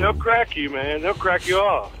high school. They'll crack you, man. They'll crack you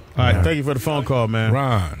off. All right, thank you for the phone call, man.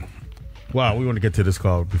 Ron. Wow, we want to get to this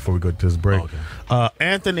call before we go to this break. Okay.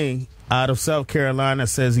 Anthony out of South Carolina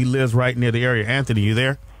says he lives right near the area. Anthony, you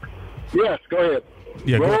there? Yes, go ahead.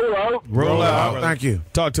 Yeah, roll out. Roll out. Thank you.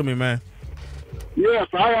 Talk to me, man. Yes,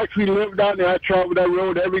 I actually live down there. I travel that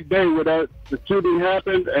road every day where the shooting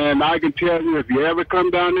happened, and I can tell you if you ever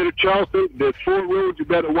come down there to Charleston, there's 4 roads you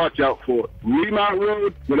better watch out for. Remount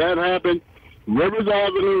Road, where that happened, Rivers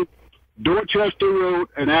Avenue, Dorchester Road,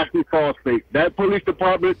 and Ashley Falls State. That police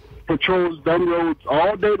department patrols them roads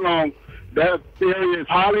all day long. That area is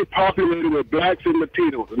highly populated with blacks and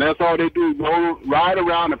Latinos, and that's all they do, ride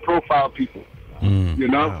around and profile people,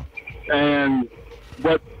 Wow. And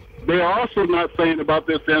what they're also not saying about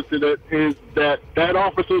this incident is that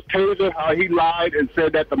officer's taser, how he lied and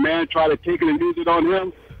said that the man tried to take it and use it on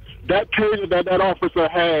him, that taser that officer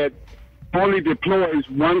had only deploys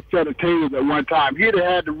one set of tasers at one time. He'd have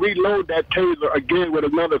had to reload that taser again with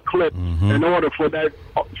another clip in order for the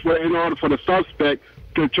suspect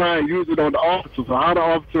to try and use it on the officer. So how the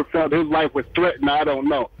officer felt his life was threatened, I don't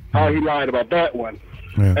know. How he lied about that one.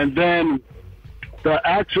 Yeah. And then the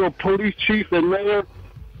actual police chief and mayor,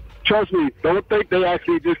 trust me, don't think they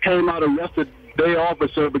actually just came out and arrested their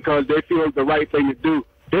officer because they feel it's the right thing to do.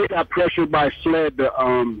 They got pressured by SLED to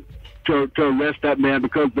arrest that man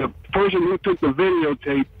because the person who took the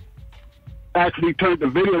videotape actually turned the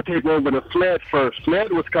videotape over to SLED first.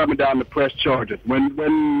 SLED was coming down to press charges. When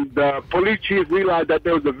the police chief realized that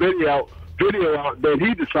there was a video out, then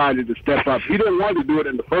he decided to step up. He didn't want to do it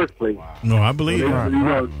in the first place. No, I believe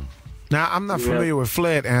it. Now, I'm not familiar with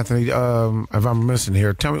FLED, Anthony. If I'm missing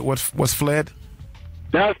here, tell me what's FLED?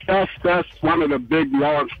 That's one of the big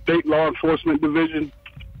state law enforcement division.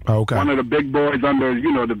 Oh, okay. One of the big boys under,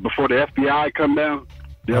 before the FBI come down.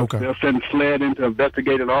 They'll send SLED in to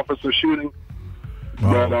investigate an officer shooting.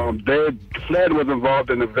 But SLED was involved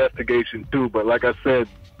in the investigation too. But like I said,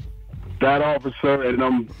 that officer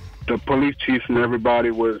and the police chiefs and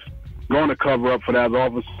everybody was going to cover up for that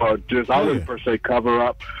officer. I wouldn't per se cover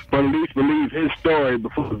up, but at least believe his story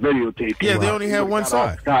before the videotape. Yeah, they only had one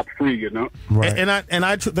side. Scot free, Right. And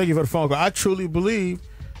I thank you for the phone call. I truly believe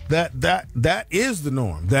that is the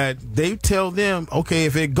norm. That they tell them, okay,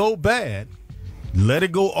 if it go bad, let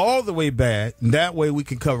it go all the way bad, and that way we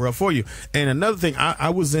can cover up for you. And another thing, I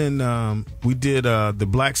was in, we did the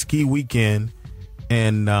Black Ski Weekend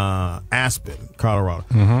in Aspen, Colorado.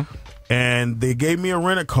 Mm-hmm. And they gave me a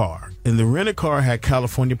rent-a-car, and the rent-a-car had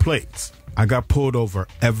California plates. I got pulled over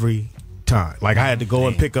every time. Like, I had to go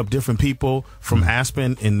and pick up different people from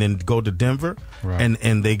Aspen and then go to Denver,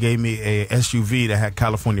 and they gave me a SUV that had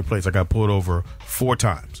California plates. I got pulled over 4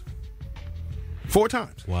 times. 4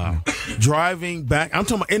 times. Wow. Driving back. I'm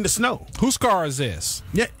talking about in the snow. Whose car is this?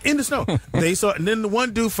 Yeah, in the snow. They saw, and then the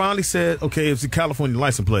one dude finally said, okay, it's the California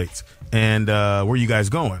license plates. And where you guys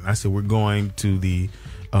going? I said, we're going to ski.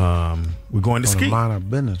 Line of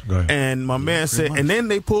business. Go ahead. And my man said, and then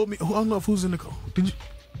they pulled me. I don't know if who's in the car. Did you?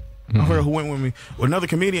 I heard who went with me. Well, another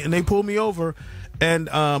comedian, and they pulled me over. And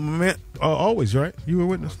my man, always, right? You were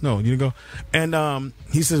with us? No, you didn't go. And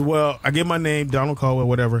he says, well, I give my name, Donald Caldwell,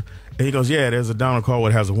 whatever. And he goes, yeah, there's a Donald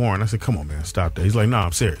Caldwell that has a warrant. I said, come on, man, stop that. He's like, no,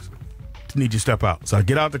 I'm serious. Need you to step out. So I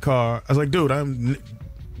get out the car. I was like, dude,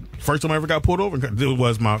 first time I ever got pulled over. It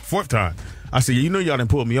was my 4th time. I said, y'all didn't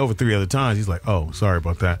pull me over 3 other times. He's like, oh, sorry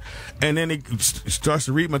about that. And then he starts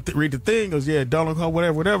to read the thing. He goes, yeah, Donald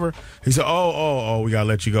Caldwell, whatever. He said, oh, we got to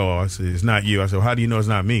let you go. I said, it's not you. I said, well, how do you know it's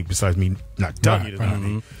not me, besides me not telling you it's not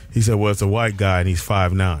me? He said, well, it's a white guy, and he's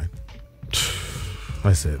 5'9".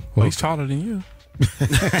 I said, well, he's taller than you.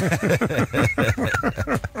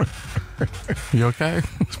 You okay?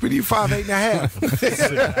 Speedy, you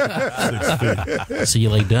 5'8.5". See you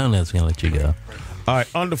lay down, that's going to let you go. All right,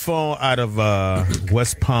 on the phone out of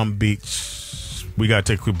West Palm Beach. We got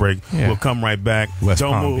to take a quick break. Yeah. We'll come right back.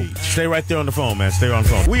 Don't move. Beach. Stay right there on the phone, man. Stay on the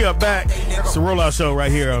phone. We are back. It's the Rollout Show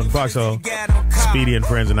right here on Foxxhole. Speedy and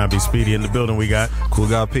Friends, and I be Speedy. In the building we got Cool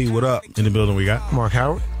Guy P, what up? In the building we got Mark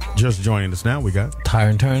Howard. Just joining us now, we got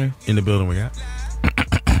Tyrin Turner. In the building we got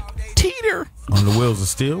Teeter. On the wheels of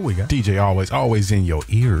steel, we got DJ always in your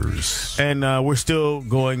ears. And we're still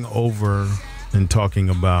going over and talking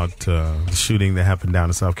about the shooting that happened down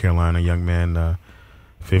in South Carolina. A young man,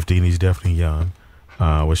 15, he's definitely young,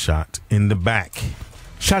 was shot in the back.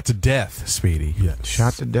 Shot to death, Speedy. Yes.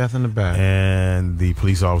 Shot to death in the back. And the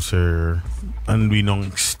police officer,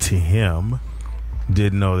 unbeknownst to him,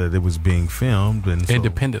 didn't know that it was being filmed. And so,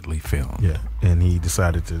 independently filmed. Yeah. And he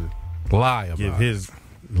decided to lie about give his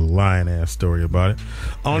lying ass story about it.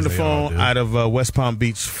 On the phone out of West Palm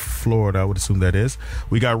Beach, Florida, I would assume that is.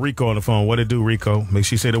 We got Rico on the phone. What it do, Rico? Make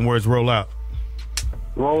sure you say them words, roll out.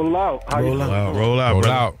 Roll out. Roll out. Roll out,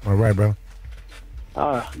 brother. All right, bro.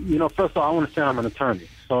 First of all, I want to say I'm an attorney.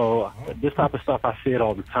 So this type of stuff, I see it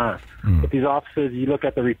all the time. But these officers, you look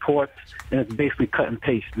at the reports, and it's basically cut and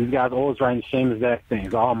paste. These guys always writing the same exact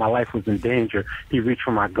things. Oh, my life was in danger. He reached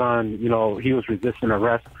for my gun. He was resisting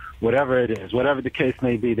arrest. Whatever it is, whatever the case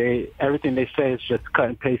may be, everything they say is just cut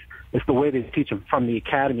and paste. It's the way they teach them from the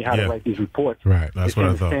academy how to write these reports. Right, that's what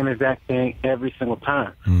I thought. The same exact thing every single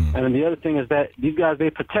time. And then the other thing is that these guys,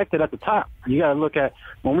 they protect it at the top. You got to look at,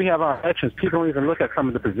 when we have our elections, people don't even look at some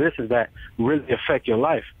of the positions that really affect your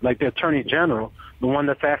life, like the attorney general, the one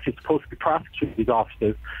that's actually supposed to be prosecuting these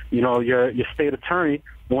officers. Your state attorney,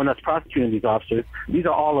 the one that's prosecuting these officers. These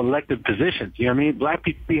are all elected positions. You know what I mean? Black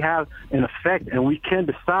people, we have an effect, and we can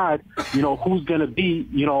decide, who's going to be,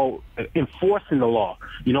 enforcing the law.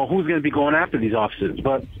 Who's going to be going after these officers.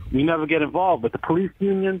 But we never get involved. But the police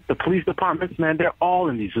unions, the police departments, man, they're all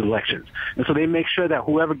in these elections. And so they make sure that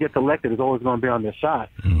whoever gets elected is always going to be on their side.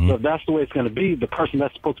 So if that's the way it's going to be, the person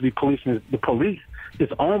that's supposed to be policing the police is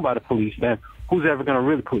owned by the police, then who's ever going to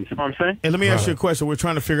really police? You know what I'm saying? And let me ask you a question. We're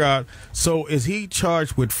trying to figure out, so is he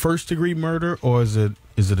charged with first degree murder, or is it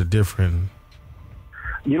a different?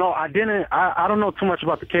 You know, I don't know too much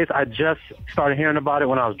about the case. I just started hearing about it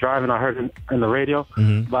when I was driving. I heard it in the radio,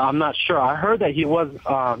 but I'm not sure. I heard that he was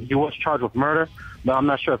charged with murder, but I'm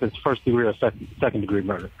not sure if it's first degree or second degree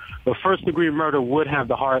murder. But first degree murder would have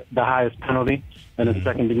the highest penalty, and then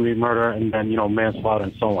second degree murder, and then manslaughter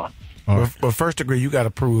and so on. But first degree, you got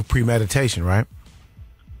to prove premeditation, right?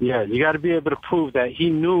 Yeah, you got to be able to prove that he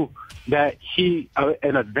knew that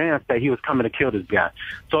in advance that he was coming to kill this guy.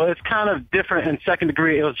 So it's kind of different. In second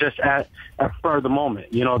degree, it was just at spur the moment.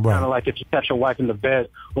 It's kind of like if you catch your wife in the bed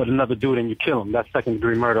with another dude and you kill him. That's second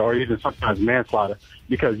degree murder, or even sometimes manslaughter,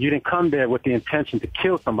 because you didn't come there with the intention to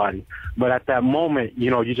kill somebody, but at that moment,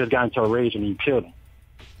 you just got into a rage and you killed him.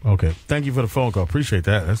 Okay. Thank you for the phone call. Appreciate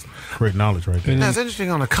that. That's great knowledge right there. Now, it's interesting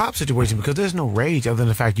on a cop situation because there's no rage other than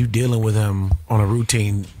the fact you dealing with him on a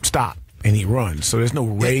routine stop and he runs. So there's no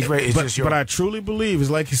rage. But I truly believe, it's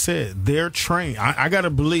like you said, they're trained. I got to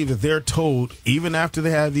believe that they're told, even after they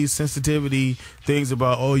have these sensitivity things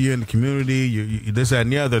about, oh, you're in the community, you this, that,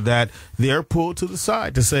 and the other, that they're pulled to the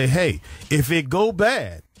side to say, hey, if it go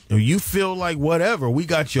bad, or you feel like whatever, we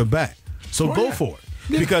got your back. So go for it.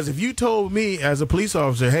 Yeah. Because if you told me as a police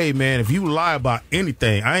officer, hey, man, if you lie about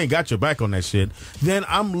anything, I ain't got your back on that shit, then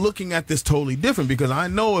I'm looking at this totally different, because I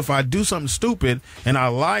know if I do something stupid and I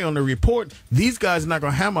lie on the report, these guys are not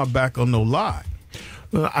going to have my back on no lie.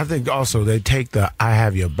 Well, I think also they take the I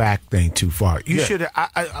have your back thing too far. You should.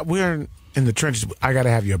 We're in the trenches. I got to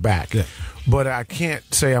have your back. Yeah. But I can't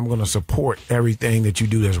say I'm going to support everything that you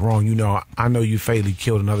do that's wrong. I know you fatally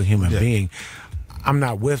killed another human being. I'm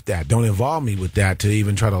not with that. Don't involve me with that to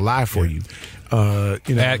even try to lie for you.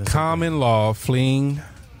 At common law, fleeing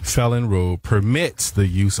felon rule permits the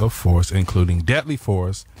use of force, including deadly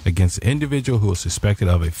force, against an individual who is suspected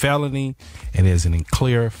of a felony and is in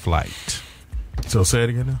clear flight. So say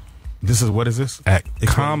it again now. What is this? At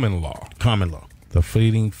common law. Common law. The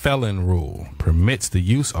fleeing felon rule permits the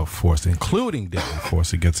use of force, including deadly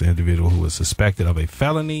force, against an individual who is suspected of a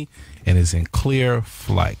felony and is in clear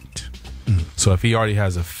flight. So if he already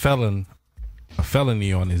has a felony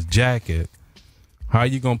on his jacket, how are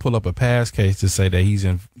you going to pull up a pass case to say that he's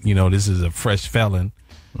in, this is a fresh felon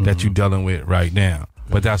that you're dealing with right now?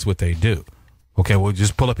 But that's what they do. Okay, well,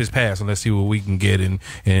 just pull up his pass and let's see what we can get. And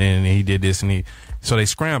he did this so they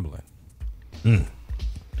scrambling.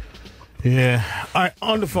 Yeah. All right,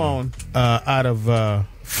 on the phone, out of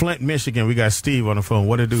Flint, Michigan, we got Steve on the phone.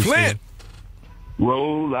 What it do, Flint? Steve?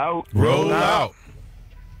 Roll out. Roll out.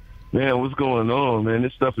 Man, what's going on, man?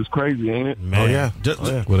 This stuff is crazy, ain't it? Man. Oh, yeah.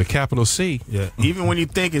 With a capital C. Yeah. Even when you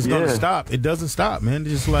think it's going to stop, it doesn't stop, man.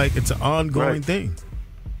 It's just like it's an ongoing thing.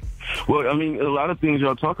 Well, I mean, a lot of things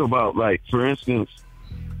y'all talk about, like, for instance,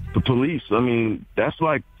 the police, I mean, that's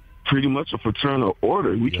like pretty much a fraternal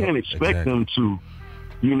order. We can't expect them to,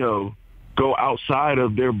 go outside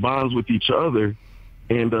of their bonds with each other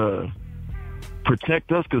and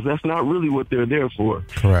protect us, because that's not really what they're there for.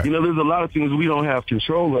 Correct. There's a lot of things we don't have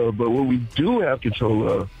control of, but what we do have control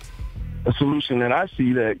of, a solution that I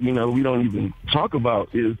see that, we don't even talk about,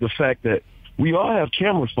 is the fact that we all have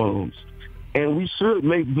camera phones, and we should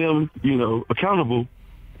make them, accountable,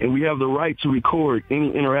 and we have the right to record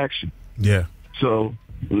any interaction. Yeah. So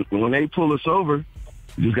when they pull us over,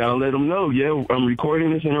 you just got to let them know, I'm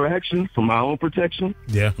recording this interaction for my own protection.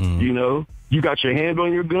 Yeah. You got your hand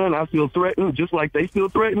on your gun, I feel threatened, just like they feel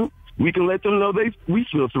threatened. We can let them know we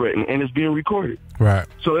feel threatened, and it's being recorded. Right.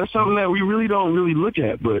 So that's something that we really don't look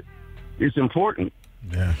at, but it's important.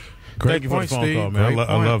 Yeah. Great Thank you for point, the phone Steve. call, man.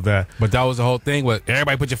 I love that. But that was the whole thing. With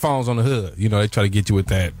everybody put your phones on the hood. They try to get you with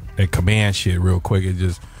that command shit real quick. It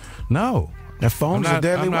just, no. That phone's a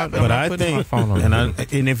deadly weapon. But I think,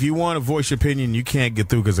 and if you want to voice your opinion, you can't get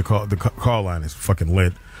through because the call line is fucking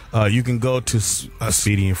lit. You can go to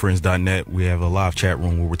SpeedyandFriends.net. We have a live chat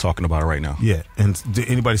room where we're talking about it right now. Yeah. And did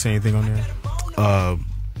anybody say anything on there?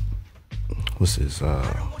 What's this?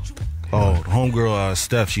 Homegirl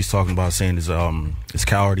Steph, she's talking about saying it's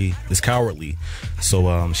cowardly.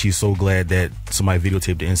 So she's so glad that somebody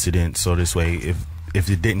videotaped the incident, so this way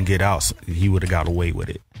if it didn't get out, he would have got away with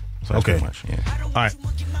it. So that's pretty much, All right.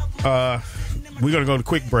 We're gonna go to a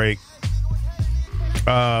quick break.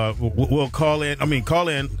 We'll call in.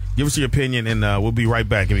 Give us your opinion, and we'll be right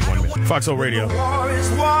back. Give me 1 minute. Foxxhole Radio. It's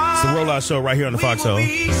the Rollout Show right here on the Foxxhole.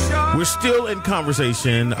 We're still in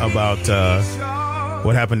conversation about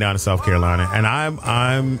what happened down in South Carolina, and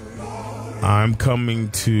I'm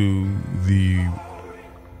coming to the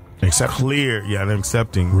I'm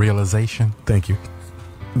accepting realization. Thank you.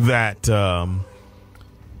 That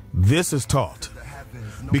this is taught,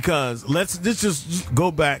 because let's just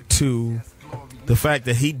go back to the fact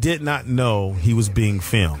that he did not know he was being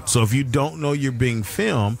filmed. So if you don't know you're being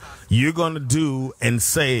filmed, you're going to do and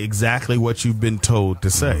say exactly what you've been told to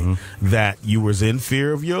say. That you was in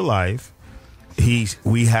fear of your life.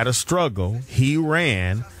 We had a struggle. He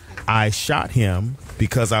ran. I shot him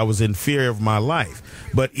because I was in fear of my life.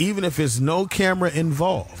 But even if there's no camera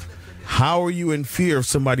involved, how are you in fear of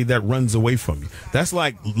somebody that runs away from you? That's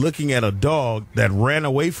like looking at a dog that ran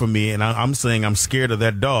away from me, and I'm saying I'm scared of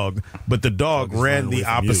that dog, but the dog ran the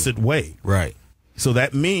opposite way. Right. So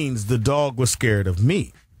that means the dog was scared of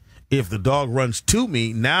me. If the dog runs to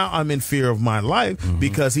me, now I'm in fear of my life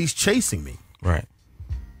because he's chasing me. Right.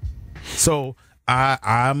 So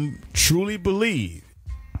I'm truly believe,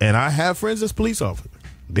 and I have friends as police officers.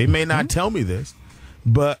 They may not tell me this,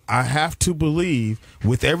 but I have to believe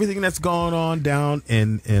with everything that's going on down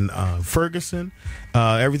in Ferguson,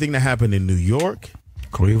 everything that happened in New York,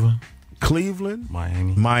 Cleveland,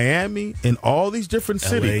 Miami, and all these different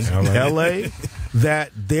cities, LA, that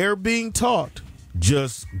they're being taught,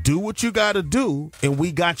 just do what you got to do, and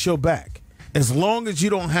we got your back. As long as you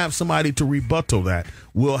don't have somebody to rebuttal that,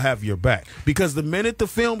 we'll have your back. Because the minute the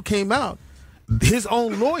film came out, his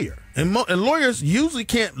own lawyer, and lawyers usually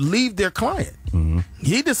can't leave their client.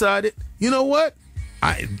 He decided, you know what?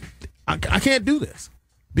 I can't do this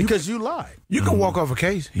because you lied. You can walk off a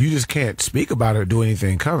case. You just can't speak about it or do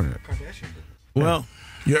anything covering it. Well,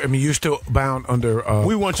 you're still bound under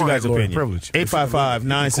we want you guys' opinion. Privilege.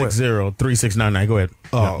 855-960-3699. Go ahead.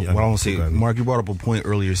 What I want to say, Mark, you brought up a point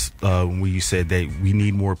earlier when you said that we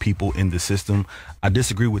need more people in the system. I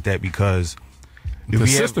disagree with that because the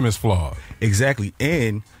system is flawed. Exactly.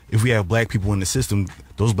 And if we have black people in the system,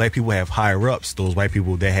 those black people have higher ups, those white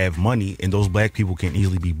people that have money, and those black people can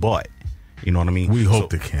easily be bought. You know what I mean? We hope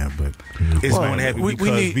they can, but it's going to happen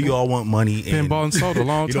because we all want money. Been bought and sold a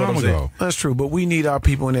long time ago. That's true, but we need our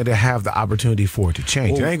people in there to have the opportunity for it to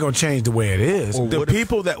change. It ain't going to change the way it is. The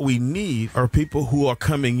people that we need are people who are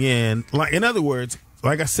coming in. Like, in other words,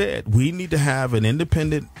 like I said, we need to have an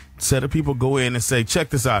independent set of people go in and say, check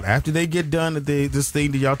this out. After they get done at this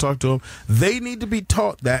thing that y'all talk to them, they need to be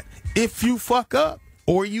taught that if you fuck up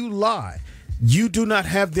or you lie, you do not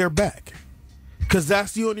have their back. Because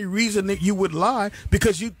that's the only reason that you would lie,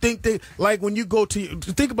 because you think that, like when you go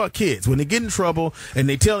think about kids, when they get in trouble and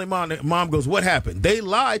they tell their mom goes, what happened? They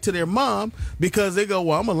lie to their mom because they go,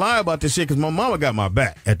 well, I'm going to lie about this shit because my mama got my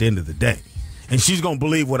back at the end of the day. And she's going to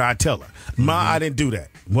believe what I tell her. I didn't do that.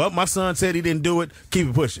 Well, my son said he didn't do it. Keep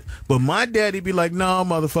it pushing. But my daddy be like, no,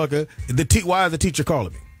 motherfucker. Why is the teacher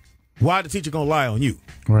calling me? Why the teacher going to lie on you?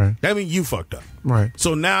 Right. That means you fucked up. Right.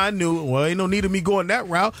 So now I knew, well, ain't no need of me going that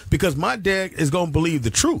route because my dad is going to believe the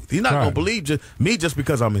truth. He's not going to believe me just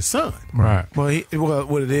because I'm his son. Right. Well,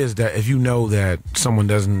 what it is that if you know that someone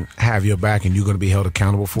doesn't have your back and you're going to be held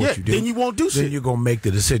accountable for what you do, then you won't do shit. Then you're going to make the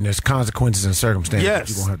decision. There's consequences and circumstances. Yes,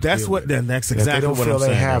 you're gonna have to that's deal what. with. Then that's exactly what I'm saying. They don't feel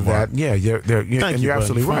they have that. Yeah, you're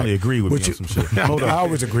absolutely right. Finally agree with me on some shit. Hold on. I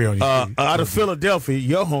always agree on you. Out of Philadelphia,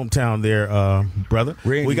 your hometown there, brother.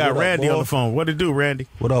 Randy, we got what up, Randy boy? on the phone. What it do, Randy?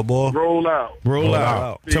 What up, boy? Roll out. Roll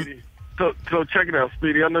out. Speedy. So check it out,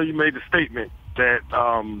 Speedy. I know you made the statement that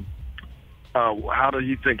how do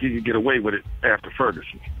you think you could get away with it after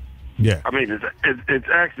Ferguson? Yeah. I mean, it's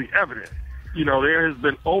actually evident. You know, there has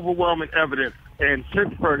been overwhelming evidence, and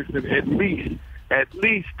since Ferguson, at least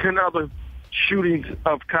 10 other shootings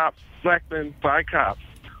of cops, black men by cops,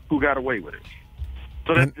 who got away with it.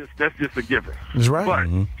 So that's just a given. That's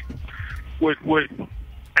right. But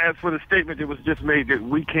as for the statement that was just made that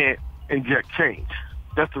we can't inject change,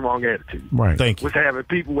 that's the wrong attitude. Right. Thank you. With having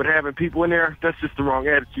people in there, that's just the wrong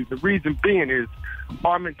attitude. The reason being is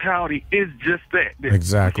our mentality is just that.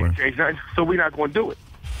 Exactly. We can't change nothing, so we're not going to do it.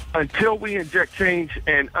 Until we inject change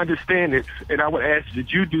and understand it, and I would ask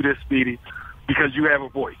that you do this, Speedy, because you have a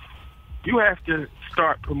voice. You have to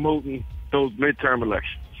start promoting those midterm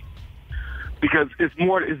elections. Because it's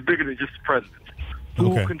bigger than just the president.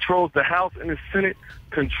 Who controls the House and the Senate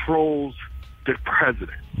controls the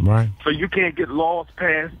president. Right. So you can't get laws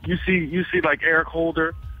passed. You see like Eric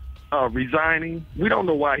Holder resigning. We don't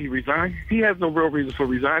know why he resigned. He has no real reason for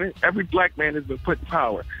resigning. Every black man has been put in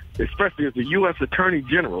power, especially as the U.S. Attorney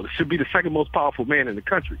General. It should be the second most powerful man in the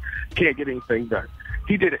country. Can't get anything done.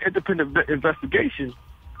 He did an independent investigation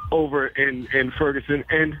over in Ferguson,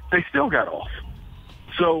 and they still got off.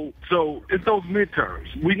 So it's those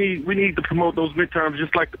midterms. We need to promote those midterms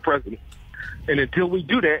just like the president. And until we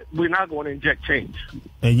do that, we're not going to inject change.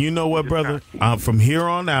 And you know what, brother? From here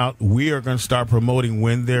on out, we are going to start promoting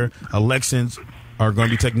when their elections are going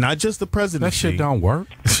to be taking, not just the presidency. That shit don't work.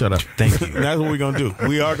 Shut up. Thank you. That's what we're going to do.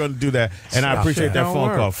 We are going to do that. And I appreciate that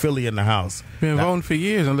phone call. Philly in the house. Been voting for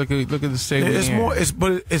years, and look at the state. It's more.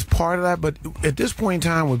 It's part of that. But at this point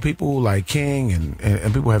in time, with people like King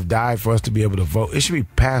and people have died for us to be able to vote, it should be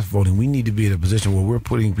past voting. We need to be in a position where we're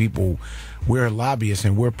putting people, we're lobbyists,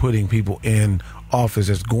 and we're putting people in office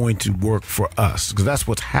that's going to work for us, because that's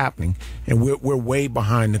what's happening, and we're way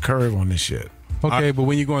behind the curve on this shit. Okay, but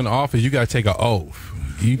when you go into office, you got to take an oath.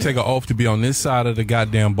 You take an oath to be on this side of the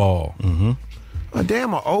goddamn ball. Mm-hmm. A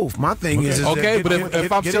damn oath. My thing is okay, but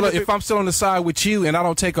if I'm still on the side with you and I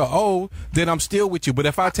don't take an oath, then I'm still with you. But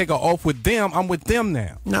if I take an oath with them, I'm with them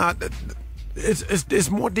now. Nah. It's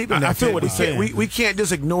more deep than that. I feel what he's saying. We can't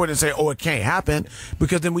just ignore it and say, oh, it can't happen,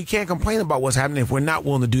 because then we can't complain about what's happening if we're not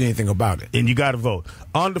willing to do anything about it. And you got to vote.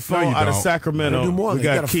 On the phone out of Sacramento, we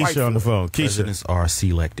got Keisha on the phone. Keisha. Presidents are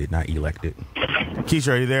selected, not elected.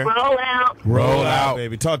 Keisha, are you there? Roll out. Roll out,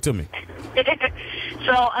 baby. Talk to me.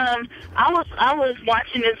 So I was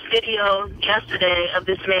watching this video yesterday of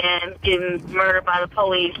this man getting murdered by the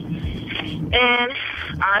police, and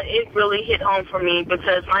it really hit home for me,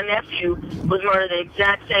 because my nephew was murdered the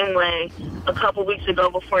exact same way a couple weeks ago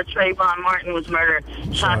before Trayvon Martin was murdered.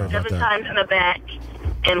 Shot 7 times in the back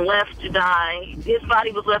and left to die. His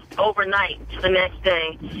body was left overnight to the next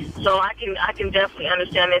day. So I can definitely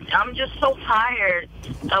understand this. I'm just so tired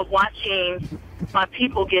of watching my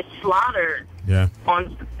people get slaughtered. Yeah.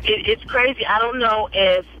 It's crazy. I don't know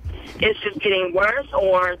if it's just getting worse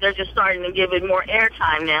or they're just starting to give it more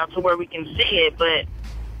airtime now to where we can see it. But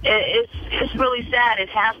it's really sad. It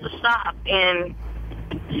has to stop. And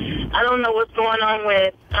I don't know what's going on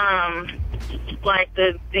with like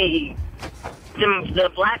the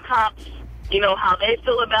black cops. You know how they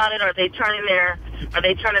feel about it. Are they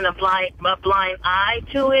turning a blind eye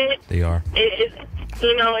to it? They are. It's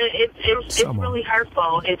really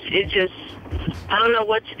hurtful. It's just, I don't know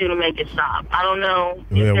what to do to make it stop. I don't know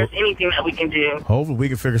if there's anything that we can do. Hopefully we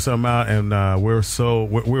can figure something out, and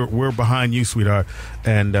we're behind you, sweetheart.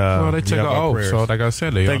 And well, they took an oath, so like I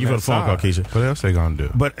said, thank you for the phone call, Keisha. What else they gonna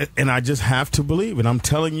do? And I just have to believe, and I'm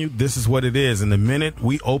telling you, this is what it is. And the minute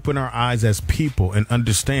we open our eyes as people and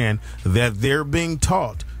understand that they're being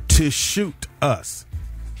taught to shoot us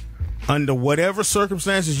under whatever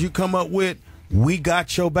circumstances you come up with, we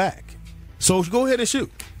got your back. So go ahead and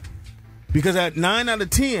shoot. Because at 9 out of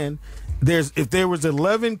 10, if there was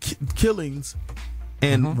 11 killings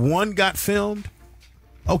and one got filmed,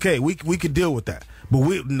 okay, we could deal with that. But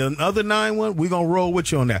the other 9 we're going to roll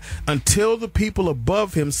with you on that. Until the people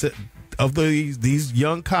above him, of these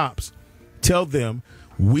young cops, tell them,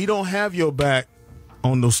 we don't have your back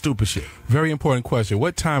on those stupid shit. Very important question.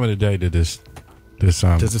 What time of the day did this does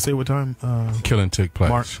it say what time killing took place?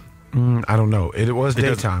 March? I don't know. It was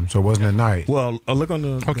daytime, so it wasn't at night. Well, look on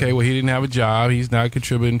the... Okay, well, he didn't have a job. He's not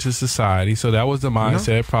contributing to society. So that was the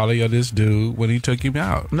mindset probably of this dude when he took him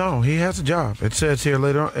out. No, he has a job. It says here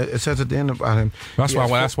later on, it says at the end about him. That's why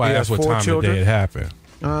I asked what time of the day it happened.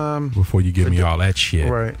 Before you give me all that shit.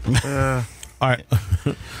 Right. All right.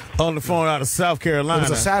 On the phone out of South Carolina.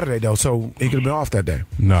 It was a Saturday, though, so he could have been off that day.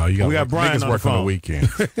 No, we got Brian niggas on work the phone. on the weekend.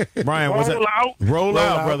 Brian, what's that? Roll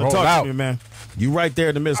out, brother. Talk to me, man. You right there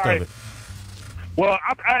in the midst of it. Well,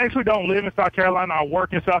 I actually don't live in South Carolina. I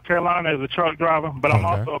work in South Carolina as a truck driver, but I'm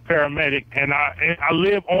also a paramedic, and I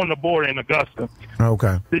live on the border in Augusta.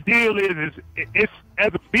 Okay. The deal is it's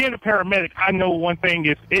as being a paramedic, I know one thing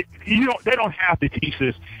is they don't have to teach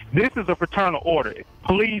this. This is a fraternal order.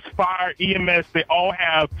 Police, fire, EMS, they all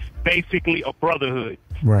have basically a brotherhood.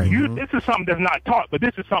 Right. This is something that's not taught, but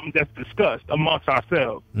this is something that's discussed amongst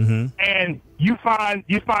ourselves. And you find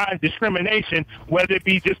discrimination, whether it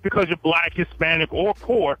be just because you're black, Hispanic, or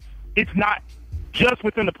poor. It's not just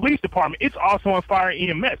within the police department. It's also in fire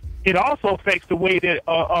and EMS. It also affects the way that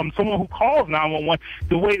someone who calls 911,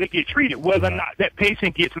 the way they get treated, whether or not that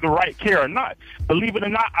patient gets the right care or not. Believe it or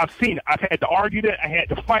not, I've seen it. I've had to argue that. I had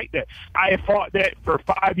to fight that. I have fought that for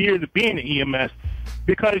 5 years of being in EMS.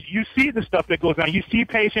 Because you see the stuff that goes on. You see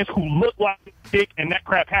patients who look like sick, and that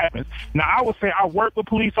crap happens. Now, I would say I work with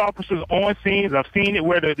police officers on scenes. I've seen it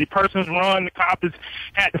where the person's run, the cop has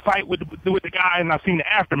had to fight with the guy, and I've seen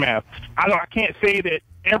the aftermath. I can't say that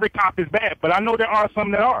every cop is bad, but I know there are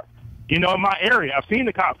some that are. You know, in my area, I've seen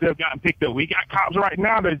the cops that have gotten picked up. We got cops right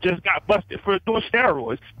now that just got busted for doing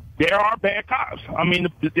steroids. There are bad cops. I mean,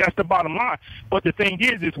 that's the bottom line. But the thing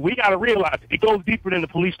is we got to realize it goes deeper than the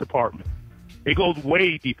police department. It goes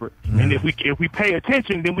way deeper. And if we pay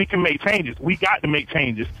attention, then we can make changes. We got to make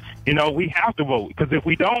changes. You know, we have to vote. Because if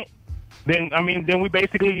we don't, then we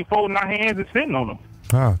basically folding our hands and sitting on them.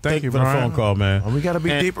 Oh, thank you for the Brian. phone call, man. Well, we got to be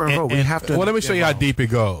deeper and vote. We have to. Well, let me show you how deep it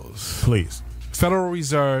goes. Please. Federal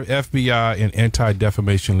Reserve, FBI, and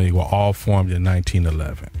Anti-Defamation League were all formed in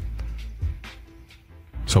 1911.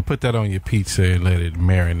 So put that on your pizza and let it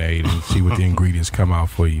marinate and see what the ingredients come out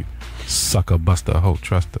for you. Sucker, buster, hoe,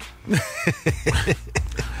 truster.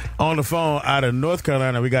 On the phone out of North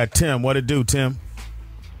Carolina, we got Tim. What it do, Tim?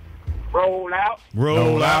 Roll out.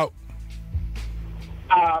 Roll out.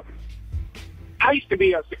 I used to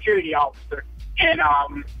be a security officer,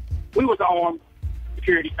 and we was an armed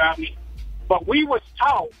security company, but we was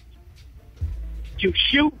taught to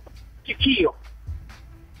shoot to kill.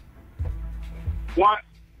 Once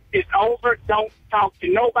it's over, don't talk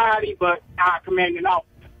to nobody but our commanding officer.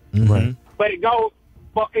 Right. But it goes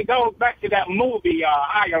back to that movie,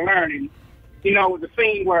 Higher Learning. You know, the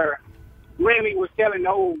scene where Remy was telling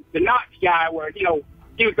the Nazi guy where, he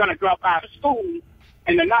was going to drop out of school,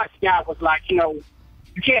 and the Nazi guy was like, you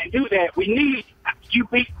can't do that. We need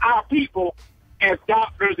our people as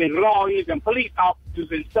doctors and lawyers and police officers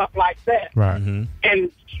and stuff like that. Right. Mm-hmm.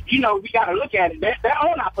 And, we got to look at it. They're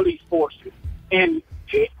on our police forces. And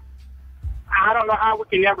I don't know how we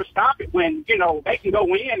can ever stop it when, they can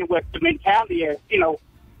go in with the mentality of,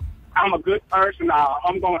 I'm a good person.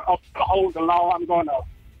 I'm going to uphold the law. I'm going to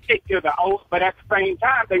stick to the oath. But at the same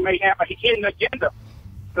time, they may have a hidden agenda.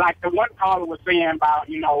 Like the one caller was saying about,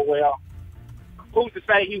 well, who's to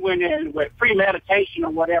say he went in with premeditation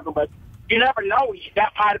or whatever. But you never know.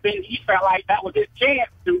 That might have been, he felt like that was his chance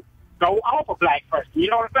to go off a black person. You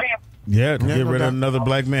know what I'm saying? Yeah, to get rid of another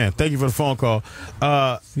black man. Thank you for the phone call.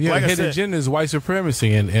 Like hidden agenda is white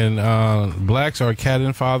supremacy, and blacks are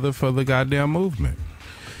cannon fodder for the goddamn movement.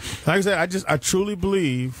 Like I said, I truly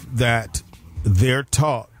believe that they're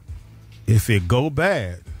taught if it go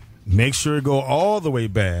bad, make sure it go all the way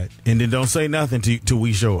bad, and then don't say nothing till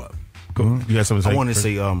we show up. Go. You got something to say? I want to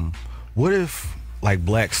say, what if like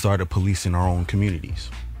blacks started policing our own communities?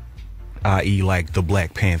 I.e. like the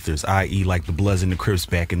Black Panthers, i.e. like the Bloods and the Crips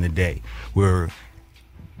back in the day, where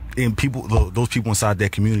those people inside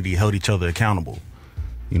that community held each other accountable.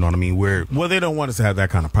 You know what I mean? Well, they don't want us to have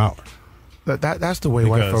that kind of power. That's the way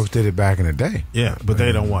white folks did it back in the day. Yeah, but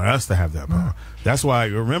they don't want us to have that power. That's why,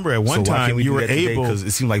 remember, at one time you were able, because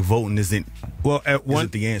it seemed like voting isn't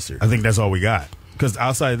the answer. I think that's all we got. Because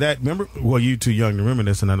outside of that, remember, well, you too young to remember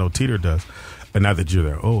this, and I know Teeter does, and not that you're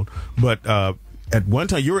that old, but at one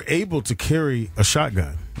time you were able to carry a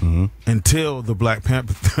shotgun until the Black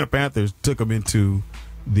Panthers took them into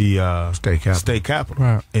the state capitol.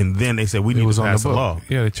 Right. And then they said we need to pass a law.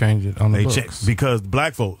 Yeah, they changed it on the books. Because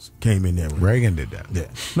black folks came in there. Reagan did that. Yeah.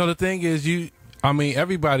 No, the thing is,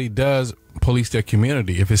 everybody does police their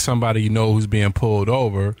community. If it's somebody who's being pulled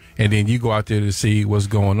over, and then you go out there to see what's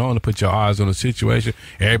going on, to put your eyes on the situation,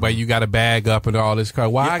 everybody, you got to bag up and all this.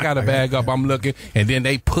 I got to bag up? I'm looking, and then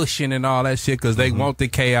they pushing and all that shit because they want the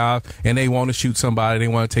chaos and they want to shoot somebody. They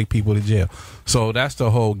want to take people to jail. So that's the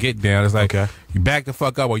whole get down. It's like, you back the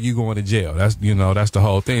fuck up or you going to jail. That's that's the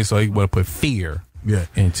whole thing. So you want to put fear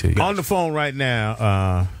into you. On the phone right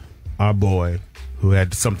now, our boy who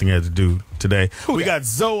had something he had to do today. We got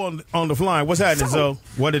Zoe on the line. What's happening, Zoe?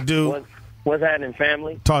 What it do? What's happening,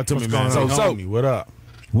 family? Talk to me, man. So, what up?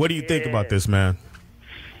 What do you think about this, man?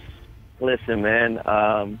 Listen, man,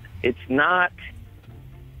 it's not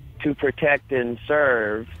to protect and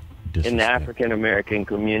serve in the African American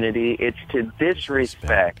community. It's to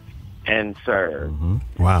disrespect and serve.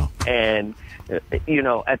 Mm-hmm. Wow. And, at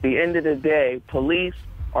the end of the day, police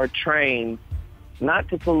are trained not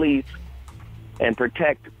to police and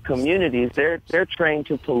protect communities. They're trained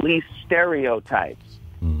to police stereotypes.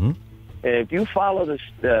 Mm-hmm. And if you follow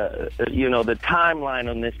the timeline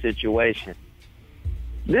on this situation,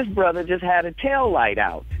 this brother just had a tail light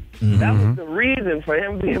out. Mm-hmm. That was the reason for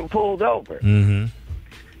him being pulled over. Mm-hmm.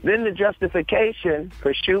 Then the justification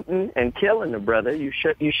for shooting and killing the brother, you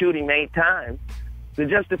shoot him 8 times. The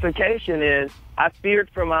justification is, I feared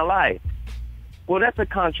for my life. Well, that's a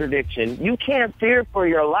contradiction. You can't fear for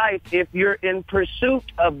your life if you're in pursuit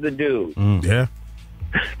of the dude. Yeah.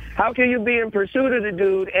 How can you be in pursuit of the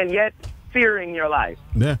dude and yet fearing your life?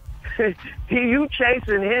 Yeah. You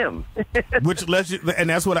chasing him. Which lets you, and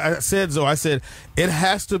that's what I said, Zoe. I said, it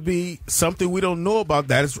has to be something we don't know about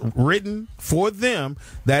that is written for them,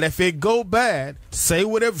 that if it go bad, say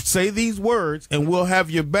these words and we'll have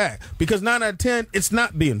your back. Because 9 out of 10, it's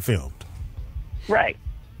not being filmed. Right.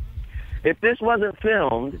 If this wasn't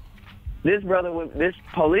filmed, this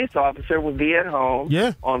police officer would be at home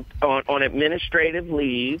on administrative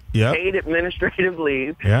leave, paid administrative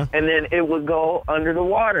leave, and then it would go under the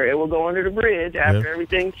water. It would go under the bridge after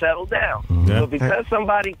everything settled down. But because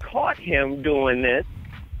somebody caught him doing this,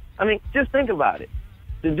 I mean, just think about it.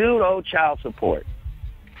 The dude owed child support.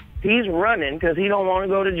 He's running because he don't want to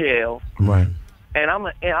go to jail. Right. And I'm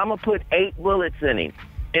gonna put 8 bullets in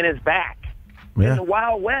his back. Yeah. In the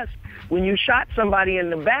Wild West, when you shot somebody in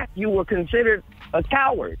the back, you were considered a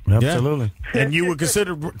coward. Absolutely. Yeah. And you were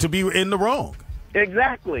considered to be in the wrong.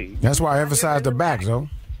 Exactly. That's why I emphasize the back, though.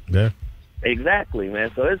 Yeah. Exactly,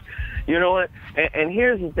 man. So it's, you know what? And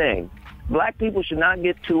here's the thing. Black people should not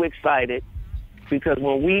get too excited because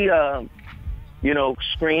when we,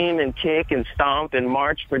 scream and kick and stomp and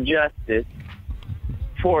march for justice,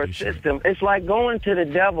 for a system, it's like going to the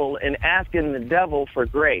devil and asking the devil for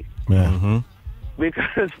grace. Yeah. Mm-hmm.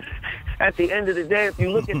 Because at the end of the day, if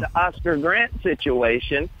you look at the Oscar Grant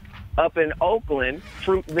situation up in Oakland,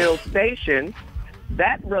 Fruitville Station,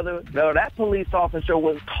 that police officer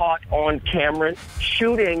was caught on camera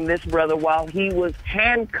shooting this brother while he was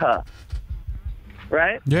handcuffed.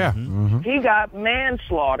 Right? Yeah. Mm-hmm. He got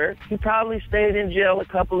manslaughter. He probably stayed in jail a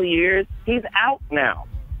couple of years. He's out now.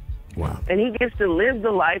 Wow. And he gets to live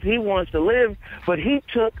the life he wants to live, but he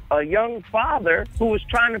took a young father who was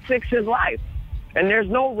trying to fix his life. And there's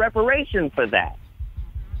no reparation for that.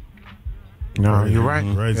 No, you're right.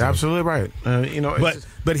 Right. You're absolutely right.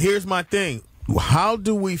 But here's my thing. How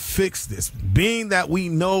do we fix this? Being that we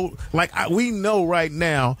know, we know right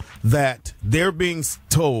now that they're being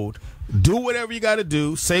told, do whatever you got to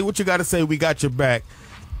do, say what you got to say, we got your back.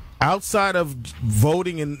 Outside of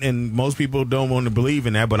voting, and most people don't want to believe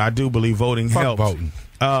in that, but I do believe voting helps. Voting.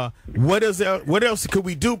 What else could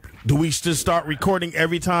we do? Do we just start recording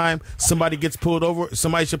every time somebody gets pulled over?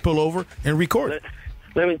 Somebody should pull over and record it.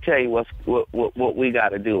 Let me tell you what we got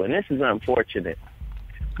to do, and this is unfortunate.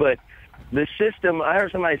 But the system, I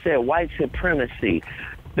heard somebody say white supremacy.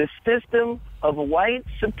 The system of white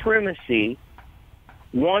supremacy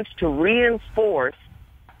wants to reinforce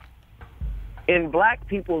in black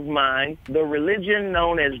people's mind the religion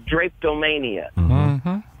known as drapetomania.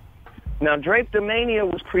 Mm-hmm. Now, drapetomania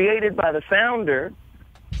was created by the founder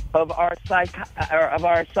of our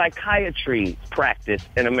psychiatry practice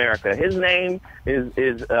in America. His name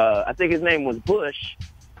is I think his name was Bush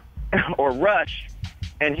or Rush,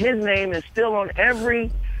 and his name is still on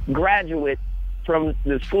every graduate from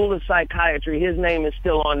the School of Psychiatry. His name is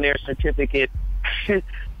still on their certificate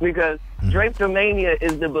because drapetomania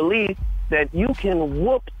is the belief that you can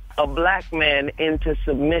whoop a black man into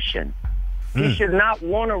submission. He should not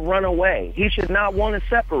want to run away. He should not want to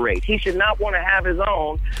separate. He should not want to have his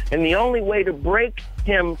own. And the only way to break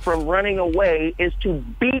him from running away is to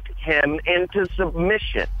beat him into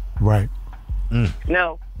submission. Right.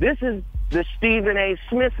 Now, this is the Stephen A.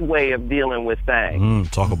 Smith way of dealing with things.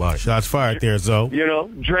 Talk about it. Shots fired there, Zoe.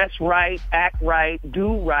 Dress right, act right,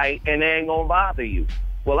 do right, and they ain't going to bother you.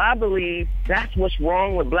 Well, I believe that's what's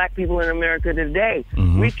wrong with black people in America today.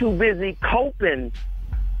 We too busy coping,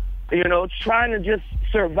 trying to just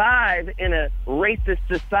survive in a racist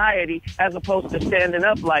society as opposed to standing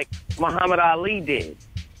up like Muhammad Ali did,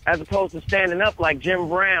 as opposed to standing up like Jim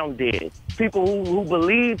Brown did. People who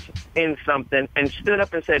believed in something and stood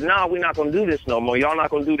up and said, no, we're not going to do this no more. Y'all not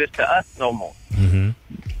going to do this to us no more.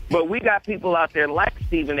 But we got people out there like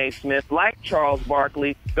Stephen A. Smith, like Charles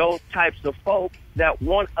Barkley, those types of folk that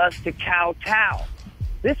want us to kowtow.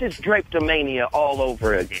 This is drapetomania all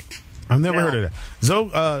over again. I've never heard of that. Zoe,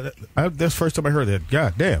 that's the first time I heard that.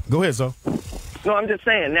 God damn. Go ahead, Zoe. No, I'm just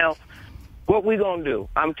saying. Now, what we going to do?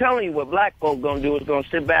 I'm telling you what black folk going to do is going to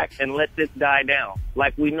sit back and let this die down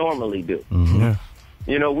like we normally do. Yeah.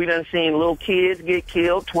 We done seen little kids get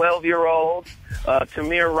killed, 12-year-olds.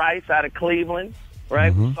 Tamir Rice out of Cleveland,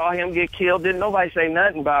 right? We saw him get killed. Didn't nobody say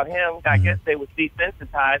nothing about him. I guess they was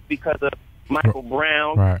desensitized because of Michael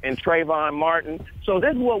Brown and Trayvon Martin. So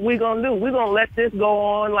this is what we're going to do. We're going to let this go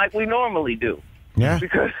on like we normally do. Yeah.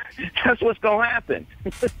 Because that's what's going to happen.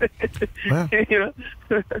 Yeah.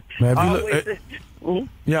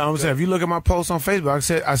 Yeah, I'm saying if you look at my post on Facebook,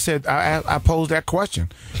 I posed that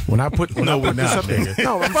question when I put this up there.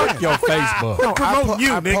 No, I'm saying your Facebook. No,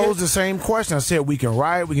 I posed the same question. I said we can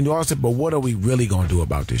riot, we can do all this, but what are we really going to do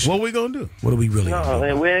about this shit? What are we going to do? What are we really going to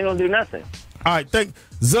do? No, we ain't going to do nothing. All right, thank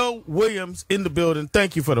Zoe Williams in the building.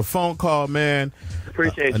 Thank you for the phone call, man.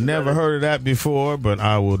 Appreciate you. I never heard of that before, but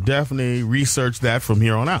I will definitely research that from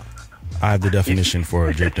here on out. I have the definition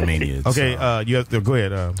for drapetomania. Okay, you have to go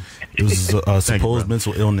ahead. It was a supposed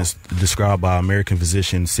mental illness described by American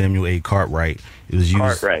physician Samuel A. Cartwright. It was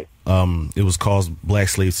used. It was caused black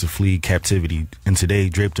slaves to flee captivity, and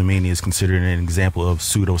today drapetomania is considered an example of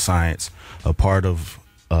pseudoscience, a part of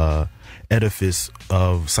edifice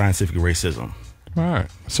of scientific racism. Right.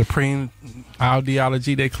 Supreme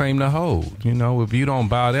ideology they claim to hold. You know, if you don't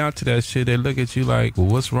bow down to that shit, they look at you like, well,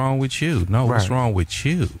 what's wrong with you? No, what's wrong with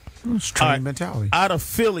you? It's trained mentality. Out of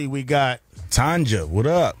Philly, we got Tanja. What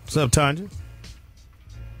up? What's up, Tanja?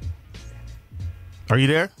 Are you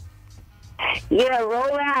there? Yeah,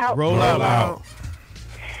 roll out. Roll out.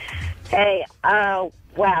 Hey,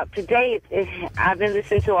 wow, today I've been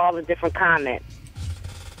listening to all the different comments.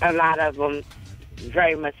 A lot of them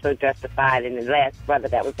very much so justified in the last brother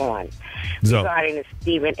that was on. Regarding the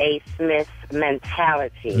Stephen A. Smith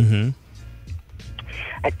mentality. Mm-hmm.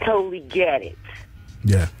 I totally get it.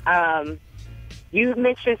 Yeah. You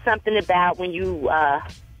mentioned something about when you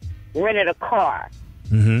rented a car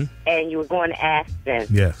and you were going to Aspen.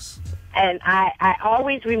 Yes. And I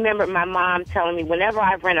always remember my mom telling me whenever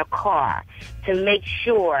I rent a car to make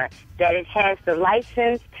sure that it has the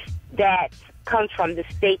license that comes from the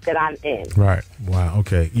state that I'm in. Right. Wow.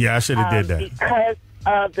 Okay. Yeah, I should have did that. Because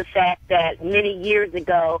of the fact that many years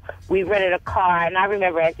ago we rented a car, and I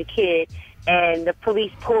remember as a kid, and the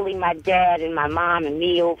police pulling my dad and my mom and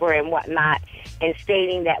me over and whatnot, and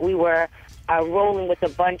stating that we were rolling with a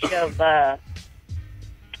bunch of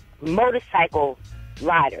motorcycle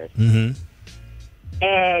riders. Mm-hmm.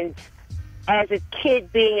 And as a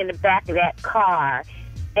kid being in the back of that car,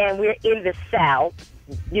 and we're in the South,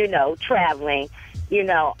 you know, traveling, you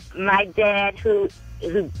know, my dad who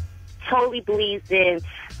totally believes in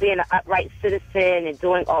being an upright citizen and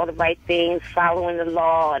doing all the right things, following the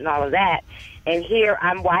law and all of that. And here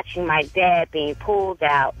I'm watching my dad being pulled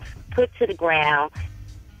out, put to the ground,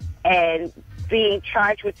 and being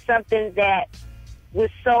charged with something that was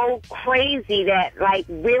so crazy that, like,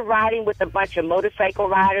 we're riding with a bunch of motorcycle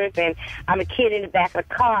riders, and I'm a kid in the back of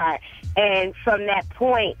the car. And from that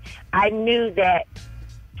point, I knew that,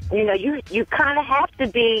 you know, you kind of have to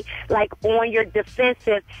be, like, on your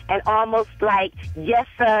defensive and almost like, yes,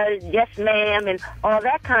 sir, yes, ma'am, and all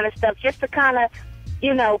that kind of stuff, just to kind of,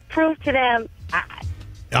 you know, prove to them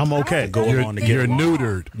I'm okay. You're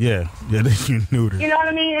neutered. Yeah, you're neutered. You know what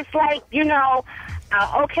I mean? It's like, you know,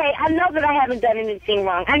 okay, I know that I haven't done anything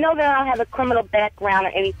wrong. I know that I don't have a criminal background or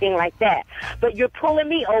anything like that. But you're pulling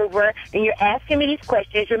me over and you're asking me these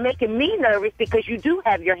questions. You're making me nervous because you do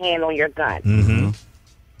have your hand on your gun. Mm-hmm.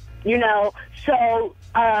 You know, so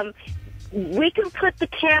we can put the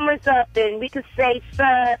cameras up and we can say,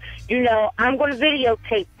 sir, you know, I'm going to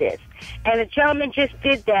videotape this. And the gentleman just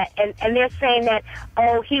did that. And they're saying that,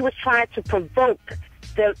 oh, he was trying to provoke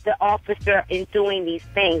the officer in doing these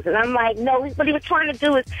things. And I'm like, no, what he was trying to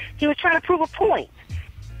do is he was trying to prove a point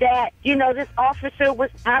that, you know, this officer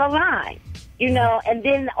was out of line, you know, and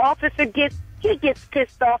then the officer gets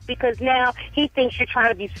pissed off because now he thinks you're trying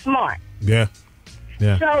to be smart. Yeah.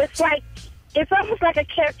 Yeah. So it's like, it's almost like a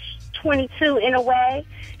catch-22 in a way.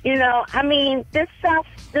 You know, I mean, this South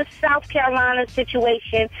Carolina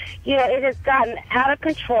situation, you know, it has gotten out of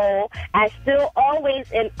control. I still always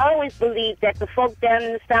believe that the folk down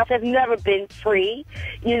in the South have never been free,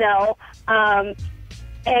 you know, and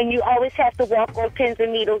you always have to walk on pins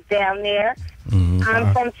and needles down there. Mm-hmm.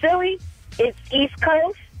 I'm from Philly. It's East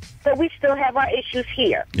Coast. But we still have our issues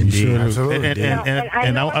here. Indeed. Sure, absolutely.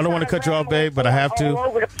 And I don't want to cut you off, babe, but I have to. All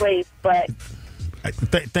over the place, but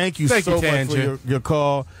thank you so much for your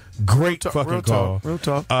call. Great fucking call. Real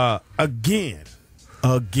talk. Again,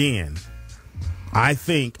 I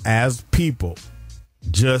think as people,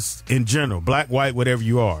 just in general, black, white, whatever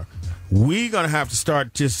you are, we're gonna have to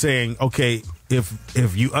start just saying, okay,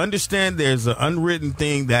 if you understand there's an unwritten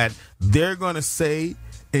thing that they're gonna say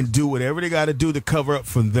and do whatever they got to do to cover up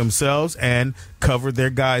for themselves and cover their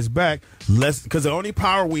guys back. Because the only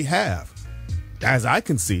power we have, as I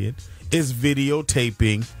can see it, is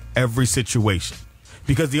videotaping every situation.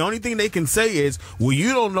 Because the only thing they can say is, well,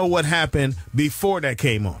 you don't know what happened before that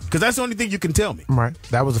came on. Because that's the only thing you can tell me. Right.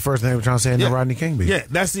 That was the first thing they were trying to say in the Rodney King beat. Yeah,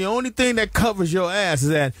 that's the only thing that covers your ass is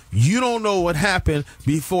that you don't know what happened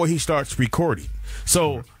before he starts recording.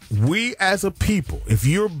 So we as a people, if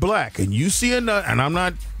you're black and you see a nut, and I'm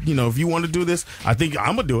not, you know, if you want to do this, I think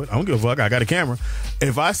I'm going to do it. I don't give a fuck. I got a camera.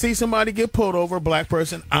 If I see somebody get pulled over, a black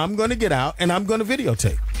person, I'm going to get out and I'm going to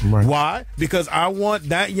videotape. Right. Why? Because I want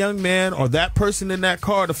that young man or that person in that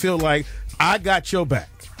car to feel like I got your back.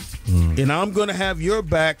 And I'm going to have your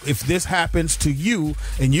back if this happens to you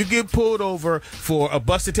and you get pulled over for a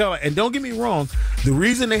busted taillight. And don't get me wrong, the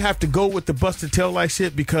reason they have to go with the busted taillight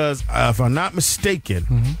shit because if I'm not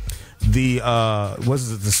mistaken, the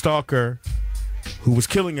stalker who was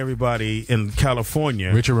killing everybody in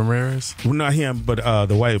California, Richard Ramirez? Well, not him, but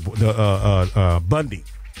Bundy.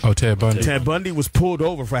 Oh, Ted Bundy. Ted Bundy was pulled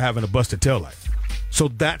over for having a busted taillight. So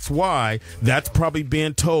that's why that's probably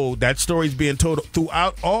being told, that story's being told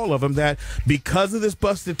throughout all of them, that because of this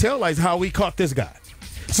busted taillight is how we caught this guy.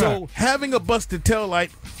 So having a busted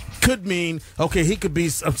taillight could mean, okay, he could be,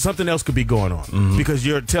 something else could be going on because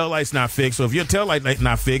your taillight's not fixed. So if your taillight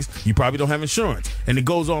not fixed, you probably don't have insurance. And it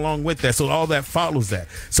goes along with that. So all that follows that.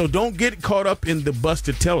 So don't get caught up in the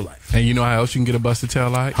busted taillight. And you know how else you can get a busted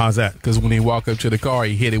taillight? How's that? Because when he walk up to the car,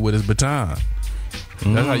 he hit it with his baton.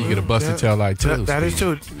 That's how you get a busted taillight too. That is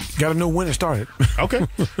true. Got to know when it started. Okay.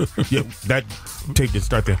 Yeah, that take it.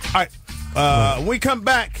 Start there. All right. When we come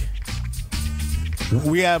back,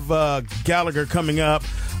 we have Gallagher coming up.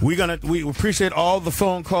 We appreciate all the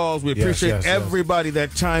phone calls. We appreciate everybody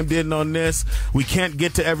that chimed in on this. We can't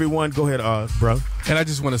get to everyone. Go ahead, bro. And I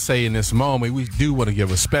just want to say in this moment, we do want to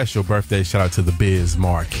give a special birthday shout out to the Biz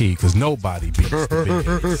Marquee, because nobody beats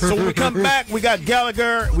the Biz. So when we come back, we got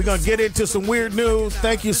Gallagher. We're going to get into some weird news.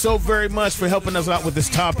 Thank you so very much for helping us out with this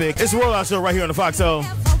topic. It's the Rollout Show right here on the Foxxhole.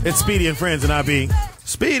 It's Speedy and Friends, and I be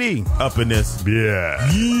Speedy up in this. Yeah.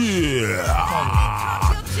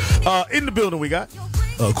 In the building we got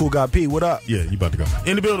Cool Guy P, what up? Yeah, you about to go.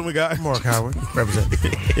 In the building we got Mark Howard,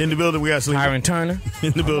 representative. In the building we got Tyrin Turner.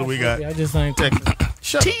 In the building we got I just ain't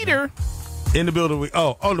Teeter. In the building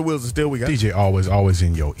on the wheels of steel we got DJ always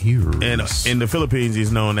in your ears. And in the Philippines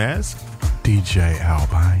he's known as DJ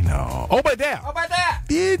Albino. Obadiah.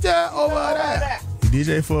 DJ Obadiah. He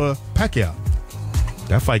DJ for Pacquiao.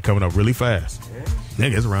 That fight coming up really fast.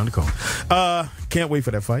 Nigga, it's around the corner. Can't wait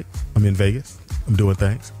for that fight. I'm in Vegas. I'm doing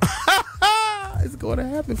things. It's going to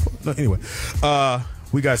happen. Anyway,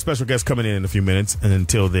 we got special guests coming in a few minutes. And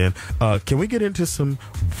until then, can we get into some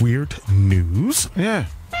weird news? Yeah.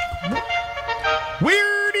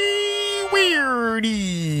 Weirdy.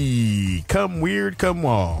 Come weird, come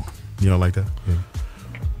wall. You don't like that? Yeah.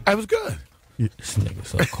 I was good. This nigga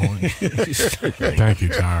so corny. Thank you,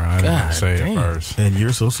 Tyra. I didn't say it first. And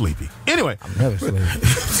you're so sleepy. Anyway. I'm never sleepy.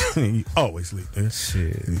 You always sleep.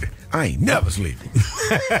 Shit. I ain't never sleepy.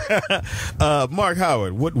 Mark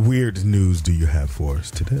Howard, what weird news do you have for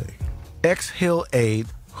us today? Ex-Hill aide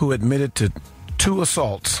who admitted to 2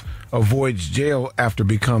 assaults avoids jail after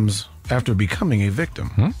becoming a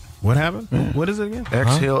victim. What happened? Yeah. What is it again?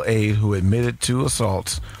 Ex-Hill aide who admitted 2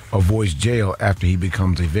 assaults avoids jail after he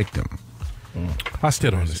becomes a victim. I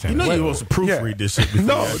still don't understand. You know you're supposed to proofread this shit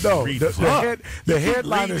before the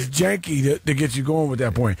headline is janky to get you going with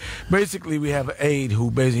that point. Basically, we have an aide who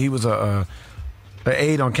he was an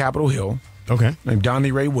aide on Capitol Hill. Okay. Named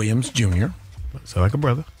Donnie Ray Williams, Jr. Sound like a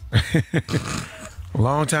brother.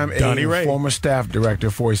 Longtime aide and former staff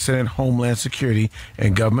director for a Senate Homeland Security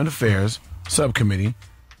and Government Affairs subcommittee.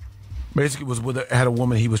 Basically, had a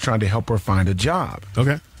woman he was trying to help her find a job.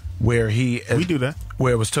 Okay. Where we do that.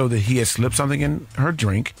 Where it was told that he had slipped something in her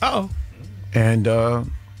drink. And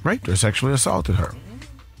raped her, sexually assaulted her.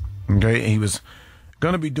 Okay, and he was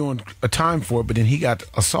going to be doing a time for it, but then he got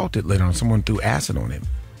assaulted later on. Someone threw acid on him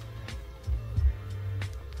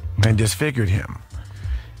and disfigured him.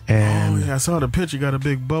 And I saw the picture. Got a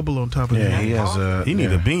big bubble on top of him. Yeah, he has. He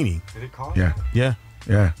need a beanie. Did it call? Yeah.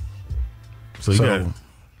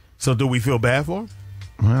 So do we feel bad for him?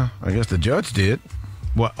 Well, I guess the judge did.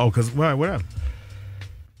 What? Oh, because what happened?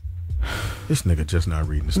 This nigga just not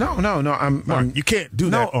reading this. No. I'm you can't do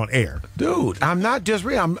that on air, dude. I'm not just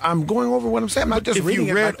reading. I'm going over what I'm saying. I'm not just reading. If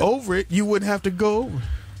you read over it, you wouldn't have to go over.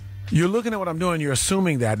 You're looking at what I'm doing. You're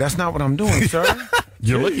assuming that. That's not what I'm doing, sir.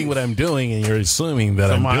 You're looking what I'm doing, and you're assuming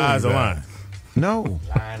that I'm doing my eyes that. are lying. No.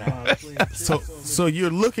 So you're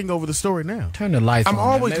looking over the story now. Turn the lights on. I'm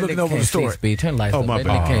always looking over the story. Turn the lights on. My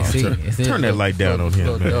bad. Can't see. Turn that light down on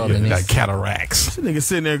him. Man. Like cataracts. This nigga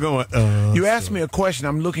sitting there going, you asked me a question.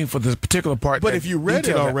 I'm looking for this particular part. But if you read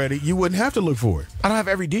it already, you wouldn't have to look for it. I don't have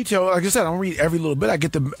every detail. Like I said, I don't read every little bit. I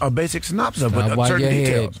get the basic synopsis of it, certain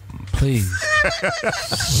details. Please.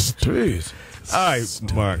 Please. All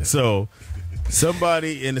right, Mark. So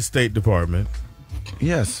somebody in the State Department.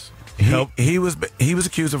 Yes. He was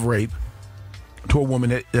accused of rape to a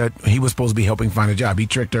woman that he was supposed to be helping find a job. He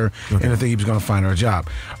tricked her into thinking he was going to find her a job.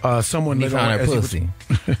 Someone he found her pussy.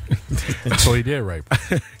 So he did rape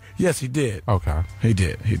her. Yes, he did. Okay. He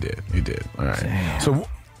did. All right. Damn.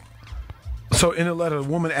 So in a letter, the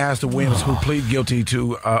woman asked the Williams who plead guilty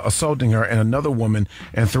to assaulting her and another woman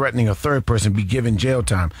and threatening a third person be given jail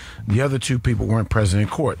time. The other 2 people weren't present in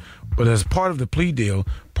court. But as part of the plea deal,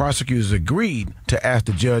 prosecutors agreed to ask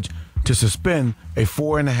the judge to suspend a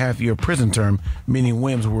 4.5-year prison term, meaning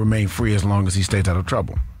Williams will remain free as long as he stays out of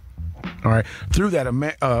trouble. All right. Through that,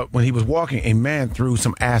 when he was walking, a man threw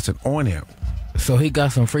some acid on him. So he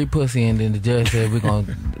got some free pussy, and then the judge said we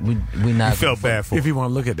not. He felt bad for him. If you want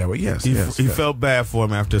to look at it that way, yes. He yes. felt bad for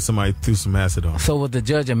him after somebody threw some acid on him. So was the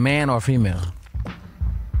judge a man or female?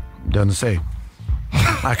 Doesn't say.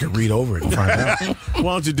 I could read over it and find out. Why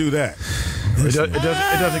don't you do that? It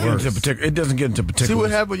doesn't get into particular. It doesn't get into particular. See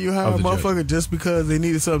what happened? You hire a motherfucker just because they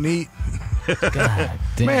needed something to eat. God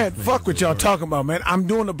damn. Man, fuck what y'all talking about, man. I'm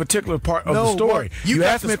doing a particular part of the story. You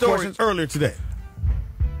asked asked me the a story question earlier today.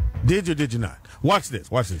 Did you or did you not? Watch this.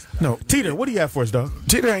 Watch this. No. Teeter, what do you have for us, dog?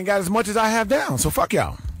 Teeter ain't got as much as I have down, so fuck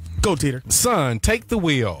y'all. Go, Teeter. Son, take the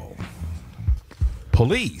wheel.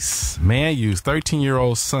 Police. Man used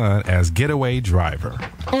 13-year-old son as getaway driver.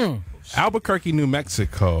 Albuquerque, New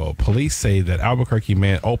Mexico. Police say that Albuquerque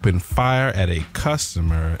man opened fire at a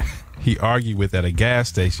customer he argued with at a gas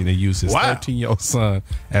station and used his 13-year-old son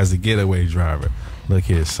as a getaway driver. Look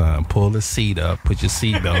here, son. Pull the seat up. Put your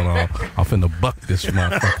seatbelt on. I'm finna buck this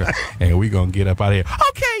motherfucker, and we gonna get up out of here.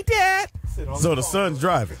 Okay, Dad. So the son's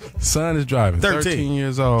driving. Son is driving. 13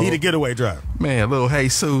 years old. He the getaway driver. Man, little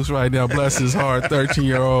Jesus right now. Bless his heart.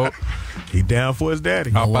 13-year-old. He down for his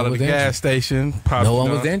daddy. Hop out of the gas station. No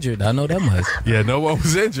one was injured. I know that much. Yeah, no one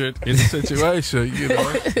was injured in the situation. You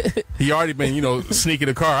know, he already been sneaking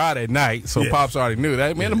the car out at night, so Pops already knew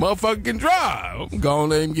that. Man, the motherfucker can drive. I'm gonna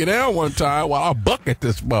let him get down one time while I bucket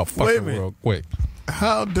this motherfucker real quick.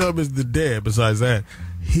 How dumb is the dad? Besides that,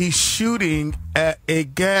 he's shooting at a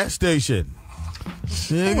gas station.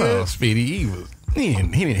 Well, Speedy, he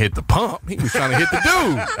didn't hit the pump. He was trying to hit the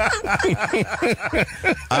dude.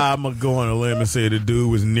 I'm going to go on a limb and say the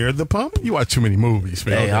dude was near the pump. You watch too many movies,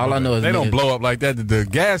 man. Hey, all I know is they don't blow up like that. The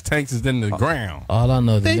gas tanks is in the ground. All I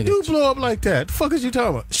know is they do blow up like that. The fuck is you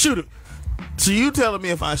talking about? Shoot it. So you telling me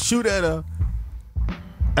if I shoot at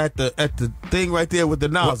the thing right there with the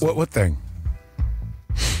nozzle? What thing?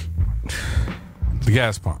 The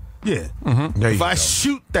gas pump. Yeah. Mm-hmm. If I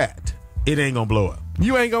shoot that, it ain't gonna blow up.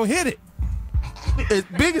 You ain't gonna hit it. As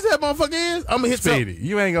big as that motherfucker is, I'm gonna hit Speedy. something.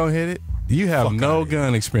 You ain't gonna hit it. You have no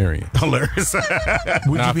gun experience. Hilarious.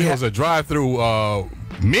 Now, if it was a drive-through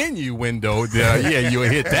menu window, yeah, you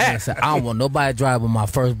would hit that. I don't want nobody driving my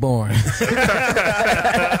firstborn.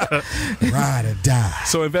 Ride or die.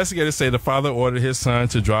 So investigators say the father ordered his son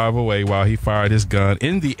to drive away while he fired his gun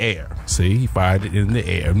in the air. See, he fired it in the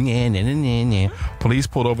air. Police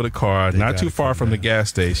pulled over the car not too far from the gas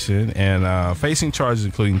station and facing charges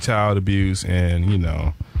including child abuse and,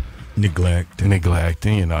 neglect,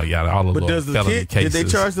 and all the little felony cases. Did they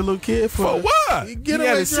charge the little kid for what? He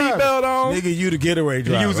had his seatbelt on. Nigga, you the getaway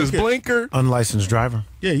driver. He used his blinker. Unlicensed driver.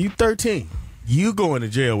 Yeah, you 13. You going to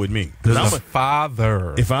jail with me. This is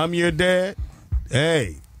father. If I'm your dad,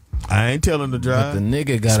 hey, I ain't telling the drive. But the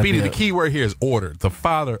nigga got Speedy, the key word here is ordered. The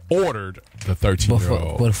father ordered the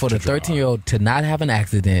 13-year-old. But for the 13-year-old to not have an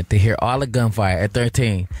accident, to hear all the gunfire at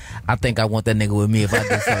 13, I think I want that nigga with me if I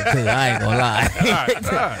did something too. I ain't gonna lie.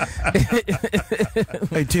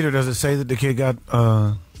 Hey, Teeter, does it say that the kid got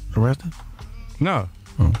arrested? No.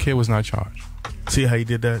 The kid was not charged. See how he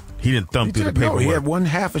did that? He didn't thumb through the paperwork. No, he had one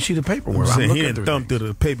half a sheet of paperwork. I'm saying he didn't thumb through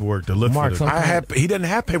the paperwork to look for the... He didn't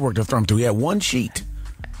have paperwork to thumb through. He had one sheet.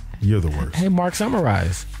 You're the worst. Hey, Mark,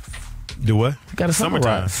 summarize. Do what? You got to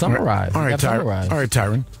summarize. Summarize. All right,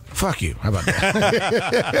 Tyron. Fuck you. How about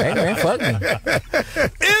that? Hey, man, fuck me.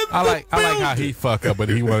 I like how he fuck up, but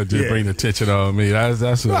he wanted to bring the attention on me.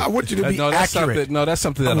 That's I want you to be accurate. That's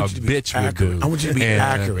something that a bitch would do. I want you to be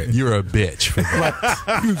accurate. You're a bitch for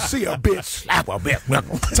that. You see a bitch, slap a bitch.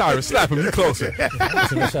 Tyron, slap him. You closer.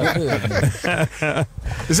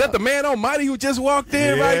 Is that the man almighty who just walked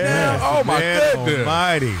in right now? Oh, my goodness.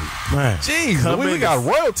 Almighty. Jeez, we got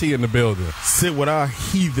royalty in the building. Sit with our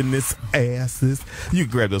heathenous asses. You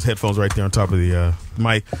can grab those headphones right there on top of the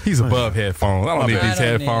mic. He's above headphones. I don't need these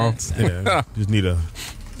headphones. Yeah, just need to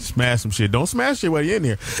smash some shit. Don't smash shit while you're in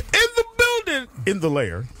here. In the building, in the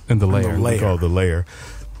lair. In the lair. We call the lair.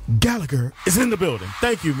 Gallagher is in the building.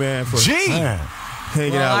 Thank you, man, for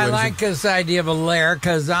hanging out I with us. like this idea of a lair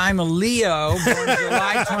because I'm a Leo, born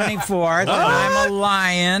July 24th, and I'm a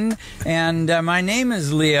lion, and my name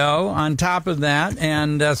is Leo on top of that,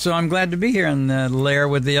 and so I'm glad to be here in the lair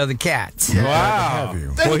with the other cats. Wow.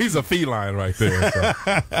 Well, he's a feline right there. So.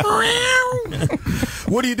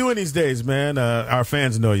 What are you doing these days, man? Our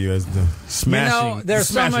fans know you as the smashing. There's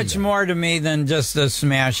the so smashing much guy. more to me than just the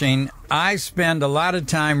smashing. I spend a lot of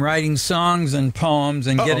time writing songs and poems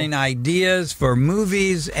and getting ideas for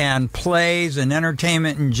movies and plays and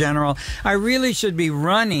entertainment in general. I really should be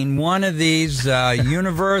running one of these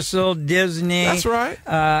Universal, Disney. That's right.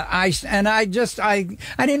 I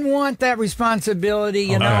didn't want that responsibility.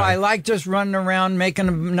 You know, I like just running around making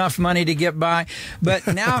enough money to get by. But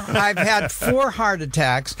now I've had 4 heart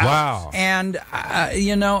attacks. Wow. And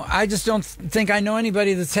I just don't think I know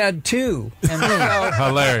anybody that's had 2. And so,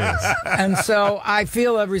 hilarious. And so I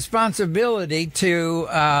feel a responsibility to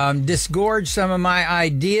disgorge some of my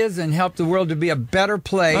ideas and help the world to be a better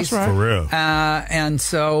place. That's right. For real. And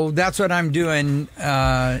so that's what I'm doing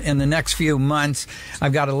in the next few months.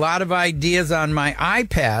 I've got a lot of ideas on my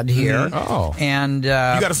iPad here. Oh. And You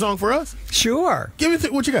got a song for us? Sure. Give me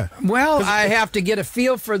what you got. Well, I have to get a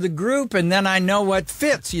feel for the group, and then I know what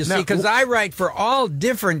fits, you see, because I write for all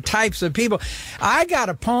different types of people. I got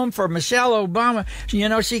a poem for Michelle Obama. You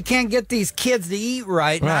know, she can't get these kids to eat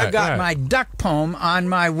right, and I've got my duck poem on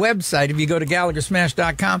my website. If you go to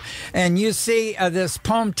GallagherSmash.com, and you see this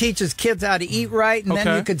poem teaches kids how to eat right, and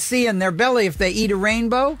then you could see in their belly if they eat a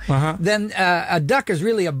rainbow, then a duck is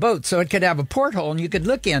really a boat, so it could have a porthole, and you could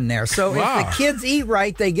look in there. So if the kids eat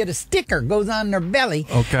right, they get a sticker, goes on their belly,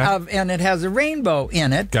 and it has a rainbow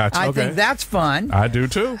in it. Gotcha. I think that's fun. I do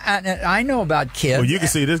too. I know about kids. Well, you can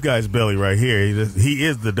see this guy's belly right here. He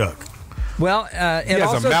is the duck. Well, it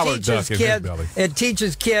also teaches kids. It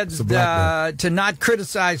teaches kids to not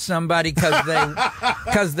criticize somebody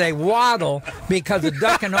because they waddle. Because a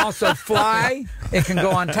duck can also fly. It can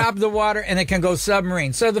go on top of the water, and it can go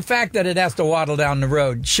submarine. So the fact that it has to waddle down the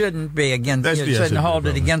road shouldn't be against. You shouldn't hold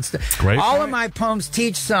it against it. All of my poems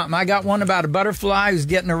teach something. I got one about a butterfly who's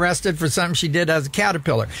getting arrested for something she did as a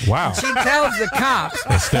caterpillar. Wow. She tells the cops.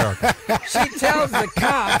 Hysterical. She tells the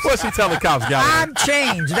cops. What's she tell the cops, Gallagher? I'm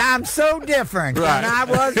changed. I'm so different than I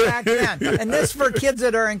was back then. And this for kids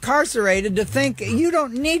that are incarcerated to think you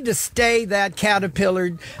don't need to stay that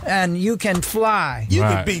caterpillar and you can fly. You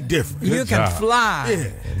can be different. You can fly.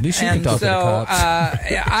 At least you can And talk to the so cops.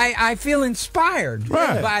 I feel inspired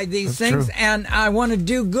by these things, and I want to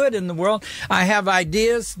do good in the world. I have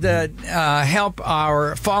ideas that help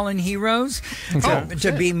our fallen heroes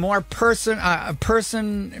to be more personality.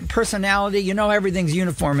 You know, everything's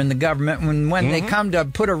uniform in the government. When they come to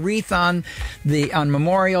put a wreath on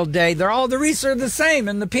Memorial Day, the wreaths are the same,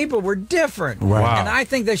 and the people were different. Wow. And I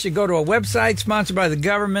think they should go to a website sponsored by the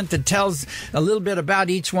government that tells a little bit about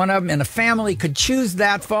each one of them, and a family could choose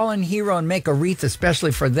that fallen hero and make a wreath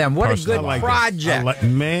especially for them. What a good project.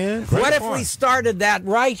 Man. What if we started that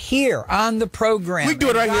right here on the program? We do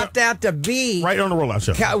it right here. Got that to be right on the rollout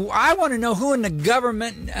show. I want to know who in the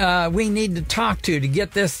government we need to talk to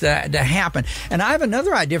get this to happen. And I have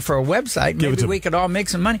another idea for a website. Maybe we could all make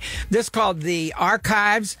some money. This called the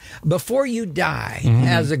Archives. Before you die,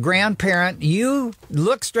 as a grandparent, you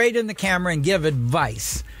look straight in the camera and give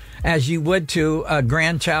advice, as you would to a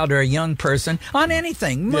grandchild or a young person on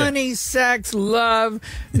anything, money, sex, love,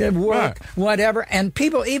 work, whatever. And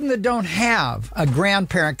people, even that don't have a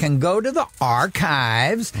grandparent, can go to the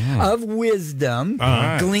archives of wisdom,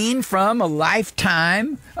 glean from a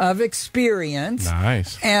lifetime of experience.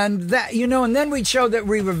 Nice. And that, and then we'd show that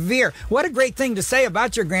we revere. What a great thing to say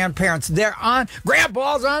about your grandparents. They're on,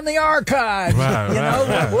 Grandpa's on the archives.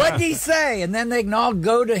 What did he say? And then they can all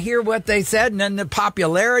go to hear what they said, and then the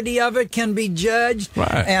popularity of it can be judged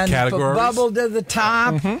and bubble to the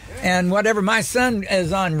top and whatever. My son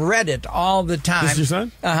is on Reddit all the time. This is your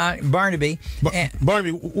son? Barnaby.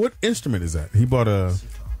 Barnaby, what instrument is that? He bought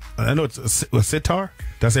I know it's a sitar.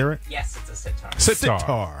 Did I say it right? Yes, it's a sitar.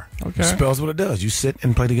 Sitar. Okay. Spells what it does. You sit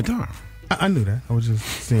and play the guitar. I knew that. I was just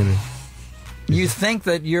seeing it. You think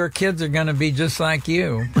that your kids are going to be just like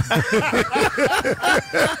you.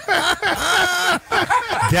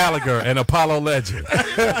 Gallagher, an Apollo legend.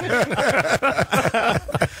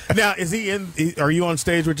 Now, are you on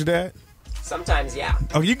stage with your dad? Sometimes, yeah.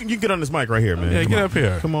 Oh, you can get on this mic right here, man. Yeah, get up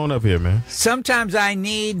here. Come on up here, man. Sometimes I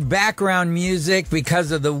need background music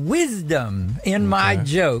because of the wisdom in my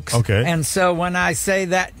jokes. Okay. And so when I say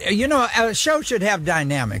that, a show should have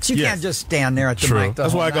dynamics. You can't just stand there at the mic the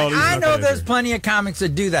That's whole why I got all night. these I know out there. there's plenty of comics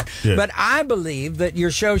that do that. Yeah. But I believe that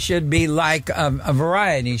your show should be like a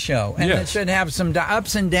variety show. And it should have some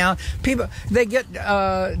ups and downs. People, they get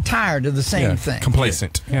tired of the same thing.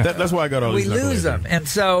 Complacent. Yeah. That's why I got all We these. lose them. And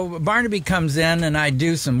so Barnaby comes comes in and I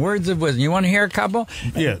do some words of wisdom. You want to hear a couple?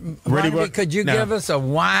 Yeah. Barnaby, could you give us a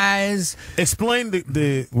wise... Explain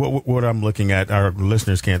what I'm looking at. Our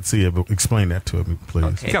listeners can't see it, but explain that to me, please.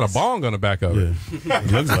 Okay, you got a bong on the back of it.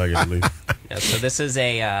 It looks like it, at least. Yeah, so this is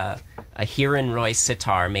a Hiram Roy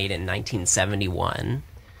sitar made in 1971.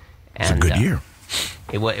 It's a good year.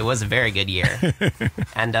 It was a very good year.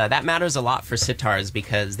 And that matters a lot for sitars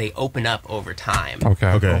because they open up over time.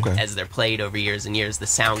 Okay. As they're played over years and years, the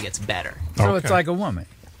sound gets better. So it's like a woman.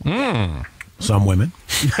 Some women.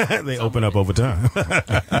 They open up over time.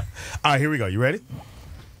 All right, here we go. You ready?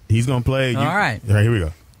 He's going to play. All right. All right, here we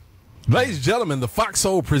go. Ladies and gentlemen, the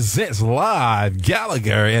Foxxhole presents live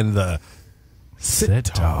Gallagher and the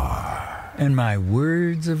sitar. And my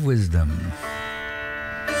words of wisdom.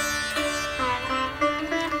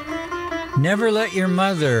 Never let your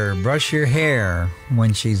mother brush your hair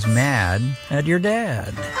when she's mad at your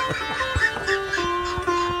dad.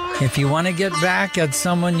 If you want to get back at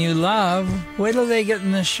someone you love, wait till they get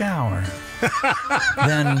in the shower.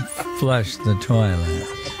 Then flush the toilet.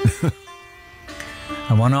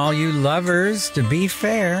 I want all you lovers to be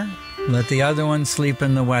fair. Let the other one sleep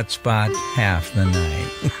in the wet spot half the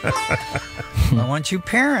night. I want you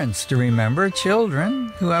parents to remember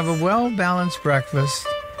children who have a well-balanced breakfast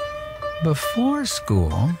before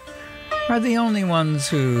school are the only ones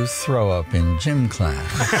who throw up in gym class.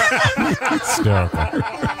 Hysterical.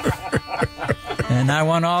 And I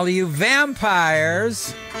want all you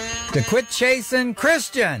vampires to quit chasing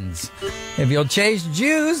Christians. If you'll chase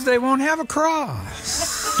Jews, they won't have a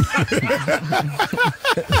cross. I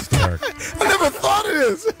never thought of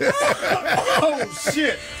this. Oh,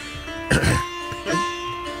 shit.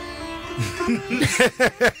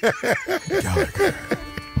 Gallagher.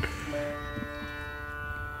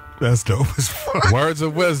 That's dope as fuck. Words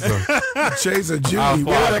of wisdom. Chase a Jew, he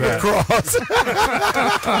wore like a cross.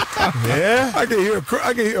 Yeah? I can hear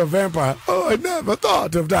a vampire. Oh, I never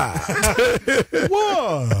thought of that.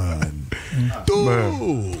 1,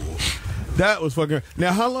 2. That was fucking...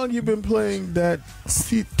 Now, how long you been playing that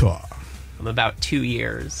sitar? About 2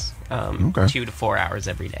 years. Okay. 2 to 4 hours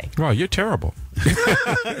every day. Wow, you're terrible.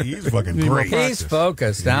 He's fucking great. He's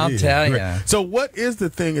focused, I'll tell you. So what is the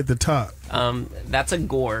thing at the top? That's a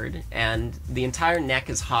gourd, and the entire neck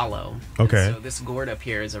is hollow. Okay. And so this gourd up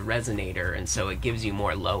here is a resonator, and so it gives you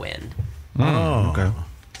more low end. Oh. Okay.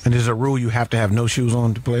 And there's a rule you have to have no shoes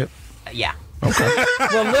on to play it? Yeah. Okay.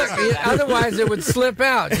 Well, look, otherwise it would slip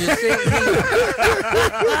out. You see,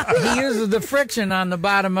 he uses the friction on the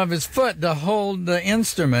bottom of his foot to hold the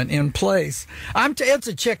instrument in place. It's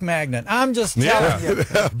a chick magnet. I'm just telling you.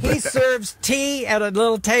 He serves tea at a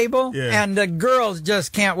little table, and the girls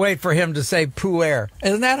just can't wait for him to say pu'er.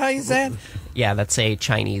 Isn't that how you say it? Yeah, that's a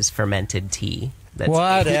Chinese fermented tea. That's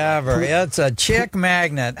Whatever. It's a chick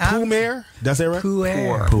magnet. Pu'er? That's it right?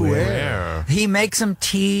 Pu'er. He makes some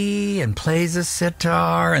tea and plays a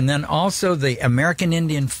sitar, and then also the American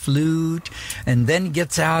Indian flute, and then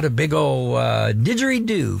gets out a big old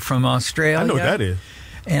didgeridoo from Australia. I know what that is.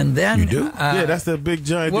 And then you do? Yeah, that's the big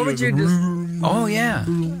giant. What would you do? Oh yeah.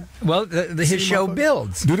 Well, his show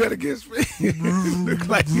builds. Do that against me. Look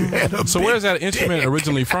like you had a So where's that instrument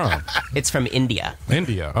originally from? It's from India.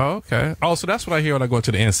 India. Oh, okay. Oh, so that's what I hear when I go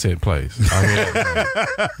to the instant place.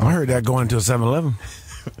 I heard that going to a 7-Eleven.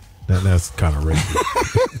 That's kind of racist.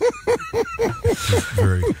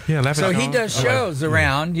 Very. Yeah. So he does shows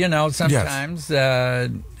around, sometimes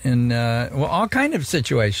in all kind of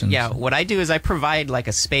situations. Yeah, what I do is I provide like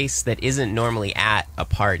a space that isn't normally at a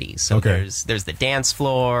party. So there's the dance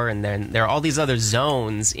floor, and then there are all these other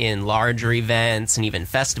zones in larger events and even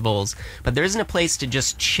festivals, but there isn't a place to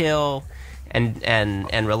just chill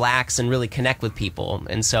and relax and really connect with people.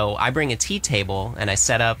 And so I bring a tea table and I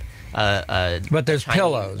set up but there's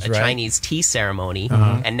pillows, right? Chinese tea ceremony,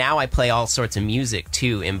 and now I play all sorts of music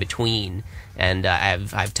too in between. And I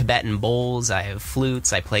have Tibetan bowls, I have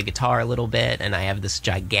flutes, I play guitar a little bit, and I have this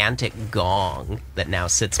gigantic gong that now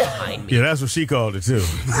sits behind me. Yeah, that's what she called it too.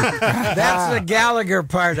 That's the Gallagher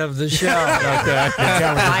part of the show.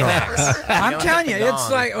 I'm telling you, it's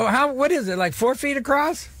like what is it? Like 4 feet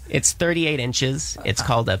across? It's 38 inches. It's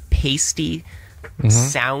called a pasty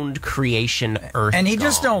sound creation earth. And he gong.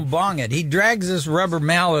 just don't bong it. He drags this rubber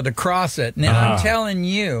mallet across it. And I'm telling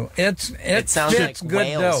you, it sounds fits like good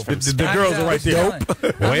whales dope. The girls are right there.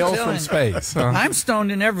 Whales from space. I'm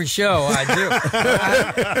stoned in every show I do.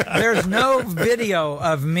 There's no video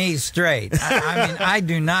of me straight. I mean, I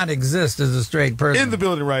do not exist as a straight person. In the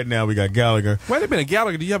building right now, we got Gallagher. Wait a minute,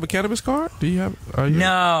 Gallagher. Do you have a cannabis card? Do you have?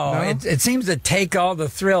 No, it seems to take all the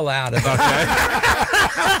thrill out of it.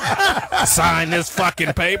 Sign this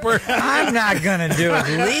fucking paper. I'm not going to do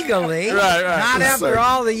it legally. Right. Not after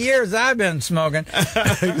all the years I've been smoking.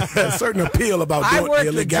 A certain appeal about I doing worked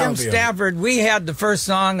the with Jim illegality of it. Stafford. We had the first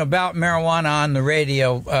song about marijuana on the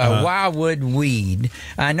radio, Wildwood Weed.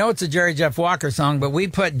 I know it's a Jerry Jeff Walker song, but we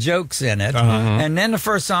put jokes in it. And then the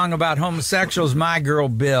first song about homosexuals, My Girl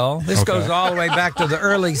Bill. This goes all the way back to the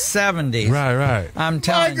early 70s. Right. I'm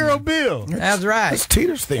telling My Girl you. Bill. That's right. It's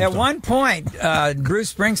Teeter's theme At song. one point,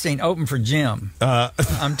 Bruce Springsteen opened for Jim.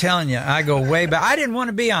 I'm telling you, I go way back. I didn't want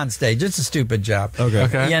to be on stage. It's a stupid job.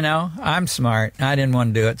 Okay. You know, I'm smart. I didn't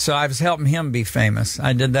want to do it. So I was helping him be famous.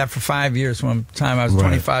 I did that for 5 years. One time I was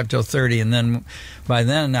 25 till 30. And then by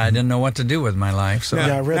then I didn't know what to do with my life. So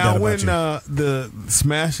Yeah, I read that about when you. the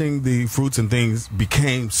smashing the fruits and things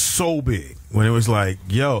became so big, when it was like,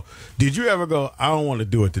 yo, did you ever go, I don't want to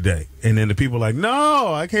do it today? And then the people were like,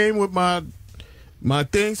 no, I came with my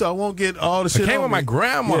thing, so I won't get all the shit I came on with me. my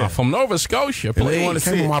grandma from Nova Scotia. And they Please. want to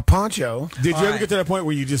Came see with it. my poncho. Did you ever get to that point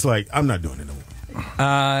where you just like, I'm not doing it no more?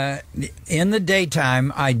 in the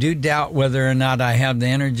daytime, I do doubt whether or not I have the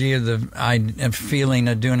energy of the feeling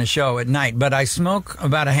of doing a show at night. But I smoke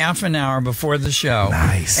about a half an hour before the show.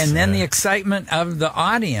 Nice. And then the excitement of the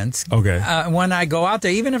audience. Okay. When I go out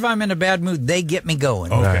there, even if I'm in a bad mood, they get me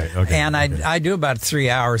going. Okay. And I do about 3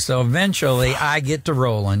 hours. So eventually I get to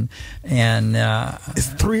rolling. And it's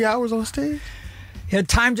 3 hours on stage?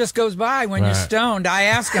 Time just goes by when you're stoned. I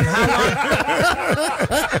ask them how long.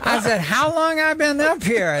 I said, "How long I been up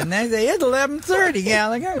here?" And they say, "It's 11:30,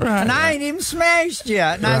 Gallagher." And I ain't even smashed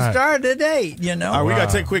yet. And I started at 8. You know. All right, we got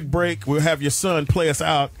to take a quick break. We'll have your son play us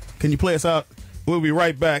out. Can you play us out? We'll be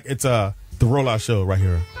right back. It's the Rollout Show right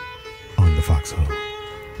here on the Foxxhole.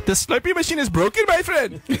 The Slurpee machine is broken, my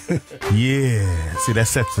friend. Yeah. See, that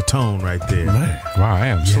sets the tone right there. Wow, I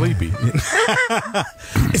am sleepy.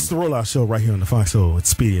 It's the Rollout Show right here on the Foxxhole. It's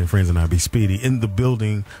Speedy and Friends, and I be Speedy. In the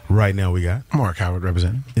building right now we got Mark Howard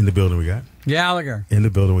representing. In the building we got Gallagher. In the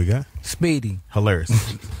building we got Speedy.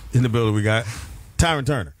 Hilarious. In the building we got Tyrin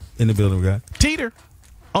Turner. In the building we got Teeter.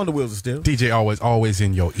 On the wheels of steel. DJ always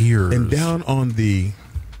in your ears. And down on the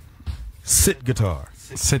sitar,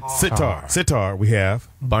 we have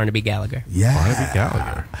Barnaby Gallagher. Yeah. Barnaby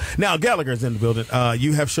Gallagher. Now, Gallagher's in the building.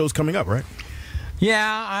 You have shows coming up, right?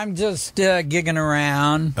 Yeah, I'm just gigging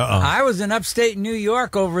around. I was in upstate New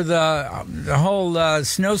York over the whole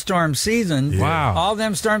snowstorm season. Yeah. Wow. All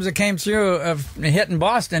them storms that came through hitting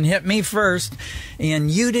Boston hit me first. In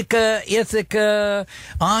Utica, Ithaca,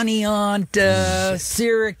 Aniant,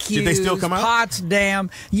 Syracuse, Did they still come out?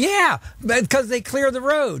 Potsdam. Yeah, because they clear the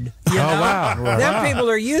road. You know? Wow. Them people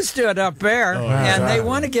are used to it up there, and they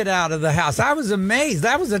want to get out of the house. I was amazed.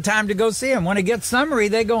 That was the time to go see them. When it gets summery,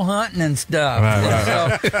 they go hunting and stuff.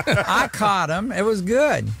 So I caught them. It was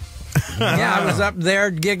good. Yeah, I was up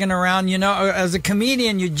there gigging around. You know, as a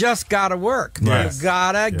comedian, you just got to work. Yes. You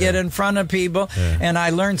got to get in front of people. And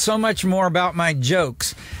I learned so much more about my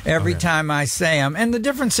jokes every time I say them. And the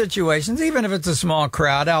different situations, even if it's a small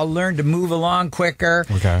crowd, I'll learn to move along quicker,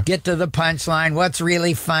 get to the punchline, what's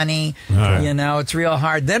really funny. You know, it's real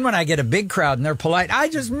hard. Then when I get a big crowd and they're polite, I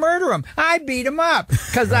just murder them. I beat them up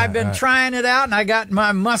because I've been trying it out and I got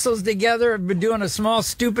my muscles together. I've been doing a small,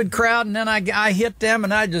 stupid crowd, and then I hit them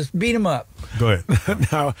and I just beat them up. Go ahead.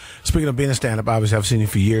 Now, speaking of being a stand-up, obviously I've seen you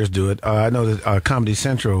for years do it. I know that Comedy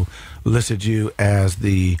Central listed you as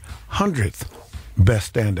the 100th best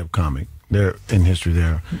stand-up comic there in history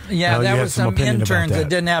there. Yeah, you that had was some opinion about interns that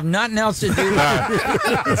didn't have nothing else to do.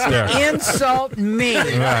 Insult me.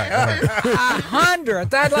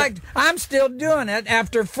 100th. I'm still doing it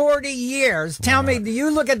after 40 years. Tell me, you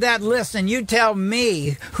look at that list and you tell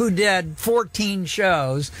me who did 14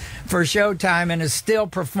 shows for Showtime and is still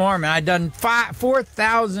performing. I've done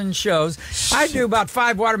 4,000 shows. I do about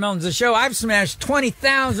 5 watermelons a show. I've smashed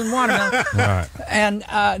 20,000 watermelons. And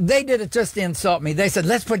they did it just to insult me. They said,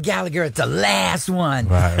 let's put Gallagher at the last one.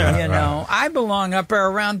 You know, I belong up there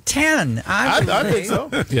around 10. I think so.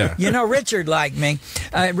 Yeah. You know, Richard liked me.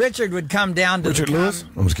 Richard would come down to Richard Lewis?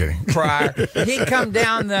 I'm just kidding. Prior. He'd come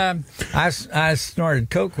down the... I snorted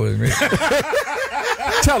coke with Richard.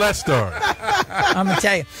 Tell that story. I'm going to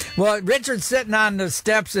tell you. Well, Richard's sitting on the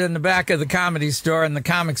steps in the back of the Comedy Store, and the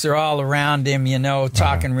comics are all around him, you know,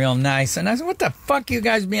 talking real nice. And I said, what the fuck you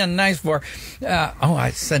guys being nice for?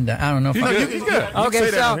 I said that. I don't know if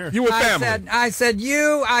Okay, so you were family. I said,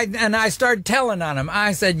 and I started telling on him.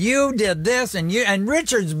 I said, you did this, and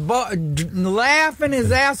Richard's laughing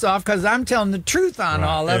his ass off because I'm telling the truth on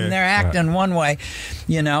all of them. They're acting one way,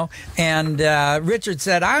 you know. And Richard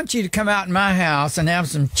said, I want you to come out in my house and have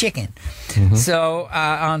some chicken. So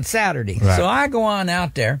on Saturday. Right. So I go on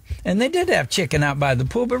out there, and they did have chicken out by the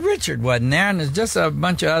pool, but Richard wasn't there, and there's just a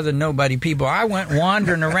bunch of other nobody people. I went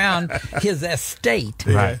wandering around his estate.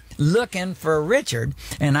 Right. Looking for Richard,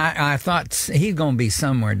 and I thought he's going to be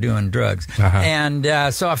somewhere doing drugs. And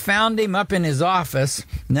so I found him up in his office.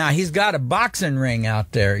 Now, he's got a boxing ring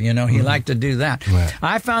out there. You know, he liked to do that. Right.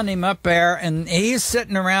 I found him up there, and he's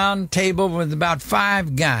sitting around a table with about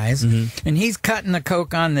 5 guys, and he's cutting the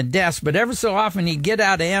coke on the desk, but every so often he'd get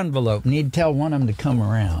out an envelope, and he'd tell one of them to come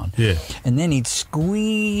around. Yeah. And then he'd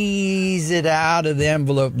squeeze it out of the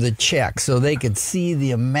envelope, the check, so they could see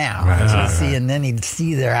the amount. And then he'd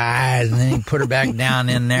see their eyes, and then he'd put her back down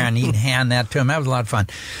in there, and he'd hand that to him. That was a lot of fun.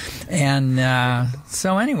 And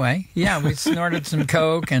so anyway, yeah, we snorted some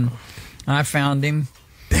coke, and I found him.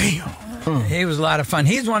 Damn. He was a lot of fun.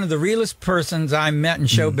 He's one of the realest persons I met in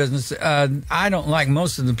show business. I don't like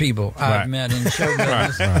most of the people I've met in show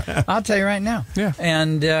business. I'll tell you right now. Yeah.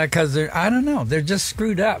 And because I don't know, they're just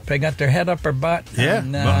screwed up. They got their head up their butt. Yeah.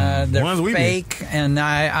 And they're fake, and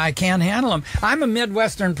I can't handle them. I'm a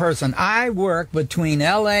Midwestern person. I work between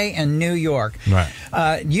L.A. and New York.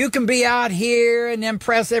 Right. You can be out here and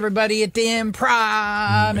impress everybody at the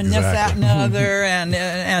Improv and this, that, and the other,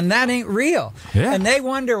 and that ain't real. Yeah. And they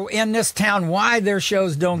wonder in this town why their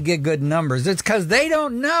shows don't get good numbers. It's because they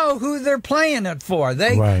don't know who they're playing it for.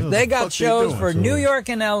 They got shows for New York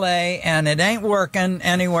and L.A., and it ain't working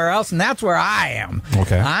anywhere else, and that's where I am.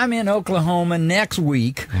 Okay. I'm in Oklahoma next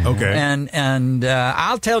week. Okay. And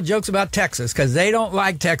I'll tell jokes about Texas because they don't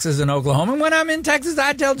like Texas and Oklahoma. And when I'm in Texas,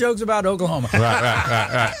 I tell jokes about Oklahoma.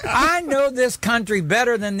 Right. I know this country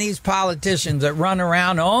better than these politicians that run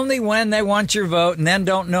around only when they want your vote and then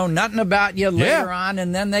don't know nothing about you later on,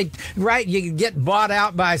 and then you get bought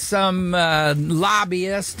out by some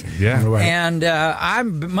lobbyist. Yeah. Right. And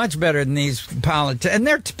I'm much better than these politicians. And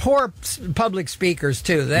they're poor public speakers,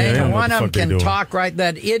 too. One of them can talk right.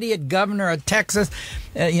 That idiot governor of Texas,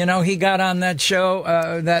 he got on that show,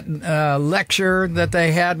 that lecture that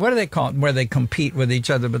they had. What do they call it? Where they compete with each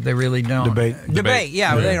other, but they really don't. Debate.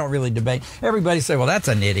 Yeah, they don't really debate. Everybody say, well, that's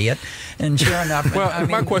an idiot. And sure enough. Well,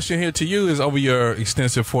 my question here to you is, over your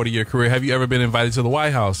extensive 40-year career, have you ever been invited to the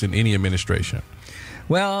White House in any administration?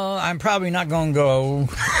 Well, I'm probably not going to go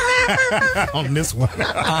on this one.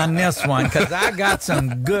 Because I got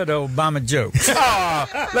some good Obama jokes.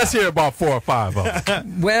 Let's hear about 4 or 5 of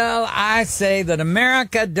them. Well, I say that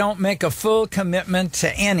America don't make a full commitment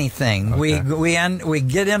to anything. Okay. We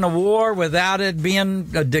get in a war without it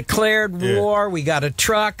being a declared war. We got a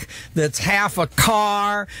truck that's half a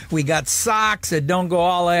car. We got socks that don't go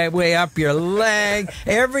all the way up your leg.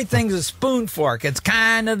 Everything's a spoon fork. It's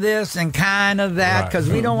kind of this and kind of that. Because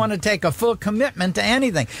we don't want to take a full commitment to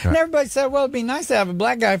anything. Right. And everybody said, well, it'd be nice to have a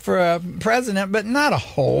black guy for a president, but not a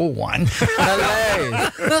whole one.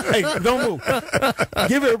 Hey, don't move.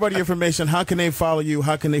 Give everybody information. How can they follow you?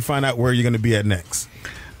 How can they find out where you're going to be at next?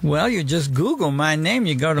 Well, you just Google my name.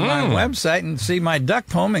 You go to my website and see my duck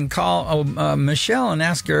poem and call Michelle and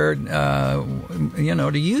ask her,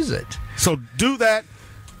 to use it. So do that.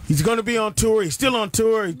 He's going to be on tour. He's still on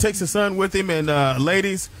tour. He takes his son with him. And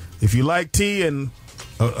ladies, if you like tea and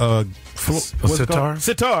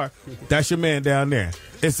sitar, that's your man down there.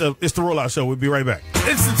 It's the Rollout Show. We'll be right back.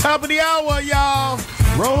 It's the top of the hour, y'all.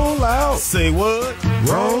 Roll out. Say what?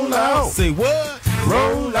 Roll out. Say what?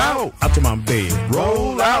 Roll out. Out to my bed.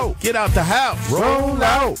 Roll out. Get out the house. Roll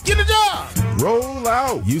out. Get a job. Roll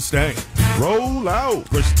out. You stink. Roll out.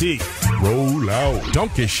 Brush your teeth. Roll out.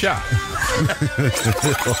 Don't get shot.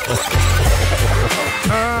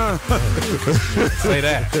 Say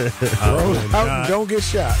that. Roll out and don't get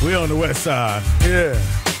shot. We on the west side. Yeah.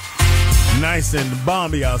 Nice and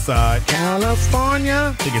balmy outside.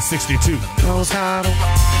 California. I think it's 62. Knows how to.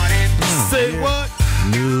 Say what?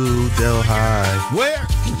 New Delhi. Where?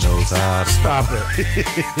 Knows how to. Stop it.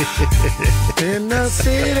 In the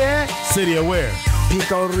city. City of where?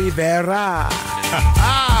 Pico Rivera.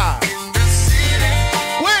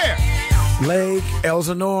 Where? Lake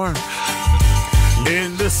Elsinore.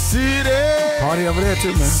 In the city. Party over there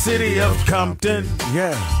too, man. City of Compton.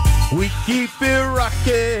 Yeah. We keep it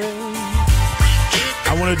rocking.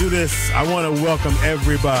 I want to do this. I want to welcome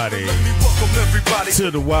everybody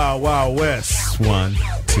to the Wild Wild West. 1,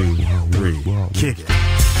 2, 3. Kick it.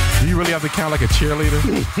 Do you really have to count like a cheerleader?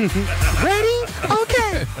 Ready?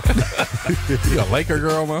 Okay. You a Laker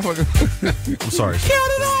girl, motherfucker? I'm sorry. Count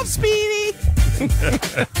it off, Speedy.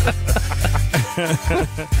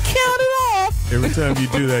 Count it off. Every time you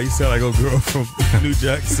do that, you sound like a girl from New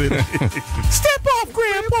Jack City. Step off,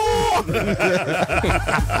 Grandpa.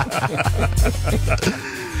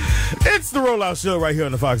 It's the Rollout Show right here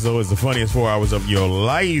on the Foxxhole. It's the funniest 4 hours of your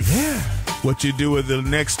life. Yeah. What you do with the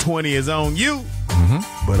next 20 is on you.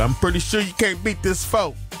 But I'm pretty sure you can't beat this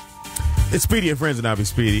folk. It's Speedy and Friends and Out With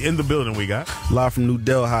Speedy. In the building we got. Live from New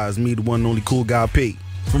Delhi is me, the one and only cool guy P.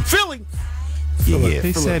 From Philly. Yeah,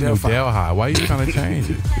 he said New Delhi. Why are you trying to change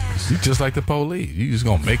it? You just like the police. You just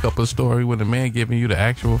gonna make up a story with a man giving you the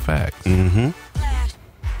actual facts.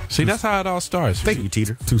 See, that's how it all starts. Thank you,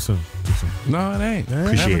 Teeter. Too soon. No, it ain't.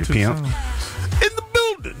 Appreciate it, pimp. In the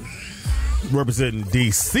building. Representing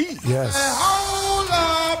D.C. Yes.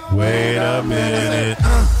 Wait a minute.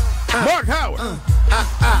 Mark Howard.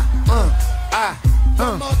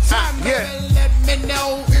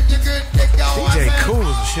 DJ Cool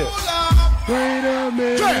as shit. Wait a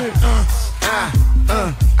minute.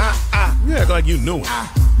 You act like you knew it.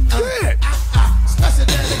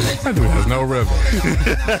 That dude has no rhythm.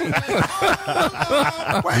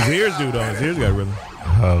 His ears do though. His ears got rhythm.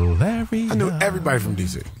 Hilarious. I knew everybody from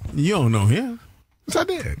DC. You don't know him. Yes, I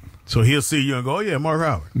did. So he'll see you and go, oh yeah, Mark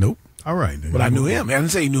Howard. Nope. All right. Nigga. But I knew him. I didn't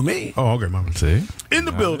say he knew me. Oh, okay, mama. See? In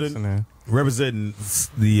the building, representing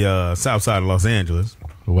the south side of Los Angeles.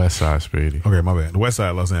 The west side, Speedy. Okay, my bad. The west side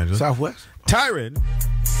of Los Angeles. Southwest. Tyrin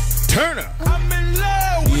Turner.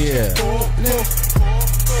 Yeah.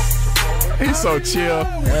 He's so chill.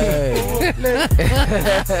 Hey.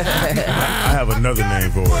 I have another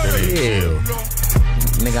name for it. That ain't chill.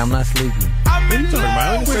 Nigga, I'm not sleeping. What you talking about?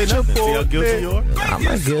 I didn't say nothing. See how guilty you are? I'm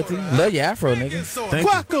not guilty. Love your afro, nigga. Thank you.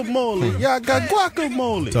 Guacamole. Y'all got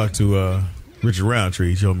guacamole. Talk to Richard Roundtree.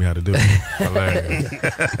 He showed me how to do it. Hilarious.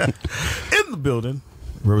 In the building,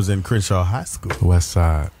 representing Crenshaw High School. West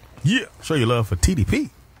side. Yeah. Show your love for TDP.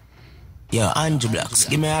 Yo, Angie Blocks,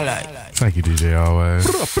 give me a light. Thank you, DJ, always.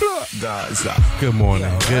 Good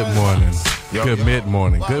morning. Good morning. Good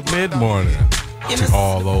mid-morning. Good mid-morning. To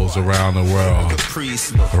all those around the world.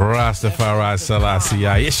 Rastafari Selassie.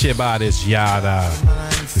 It's your body's yada.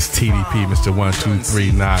 It's TDP, Mr.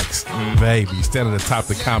 123 Knox. Baby, stand at the top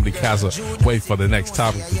of the comedy castle. Wait for the next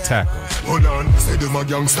topic to tackle. What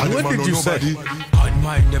did you say?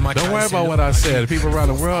 Don't worry about what I said. People around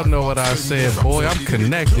the world know what I said. Boy, I'm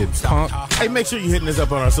connected, punk. Hey, make sure you're hitting us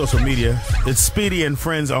up on our social media. It's Speedy and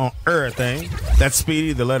Friends on everything. That's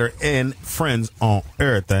Speedy, the letter N, Friends on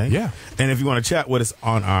everything. Yeah. And if you want to chat with us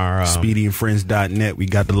on our SpeedyandFriends.net, we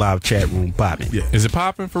got the live chat room popping. Yeah. Is it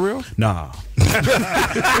popping for real? Nah.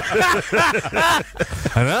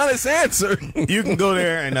 An honest answer. You can go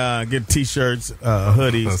there and get t-shirts,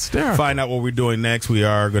 hoodies. Find out what we're doing next. We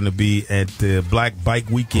are going to be at the Black Bike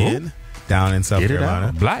Weekend down in South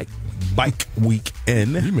Carolina. Black Bike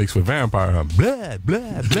Weekend. You mix with vampire, huh? Blah,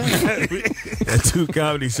 blah, blah. At 2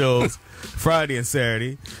 comedy shows, Friday and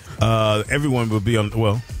Saturday. Everyone will be on.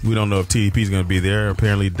 Well, we don't know if TDP is going to be there.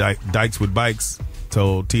 Apparently, Dykes with Bikes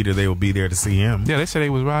told Teeter they will be there to see him. Yeah, they said they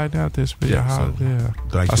was riding out this. Yeah,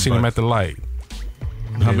 I seen them at the light.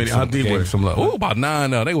 How many? How deep were some? Oh, about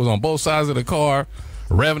 9. They was on both sides of the car,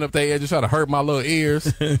 revving up their edges, trying to hurt my little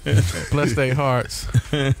ears. Bless their hearts.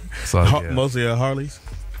 So, yeah. Mostly Harleys.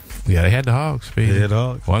 Yeah, they had the hogs. Speedy. They had the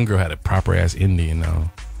hogs. One girl had a proper ass Indian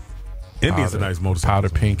though. Indian's a nice motorcycle. Powder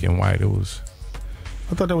pink and white. It was.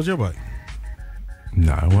 I thought that was your bike.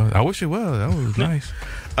 No, it was. I wish it was. That was nice.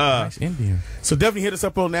 Nice Indian. So definitely hit us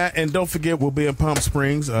up on that, and don't forget we'll be in Palm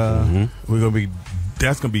Springs. We're gonna be.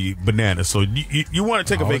 That's gonna be bananas. So you want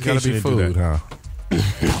to take a vacation? Gotta be food, huh?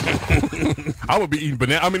 I would be eating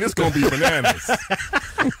banana. I mean, it's gonna be bananas.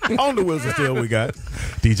 On the wheels of steel, we got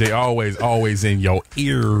DJ always in your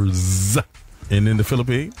ears. And in the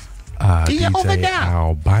Philippines, DJ over there.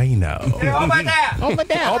 Albino. Over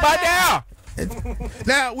there.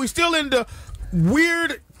 Now we're still in the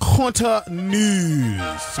weird Conta news.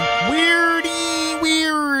 Weirdy.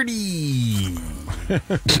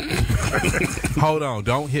 Hold on,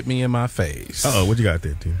 don't hit me in my face. Uh-oh, what you got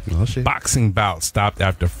there, dude? Oh, shit. Boxing bout stopped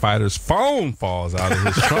after fighter's phone falls out of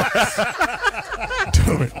his trunks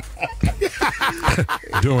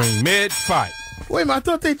during mid-fight. Wait a minute, I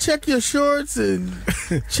thought they check your shorts and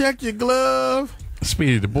check your glove.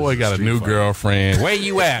 Speedy, the boy got a new girlfriend. Where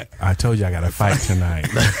you at? I told you I got a fight tonight.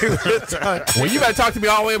 Well, you better talk to me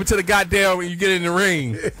all the way up to the goddamn when you get in the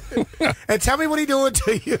ring. And tell me what he doing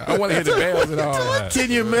to you. I want to hit the bells and all that.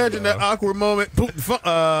 Can you imagine that awkward moment?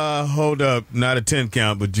 Hold up. Not a 10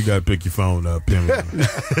 count, but you got to pick your phone up.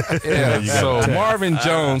 Yeah, so Marvin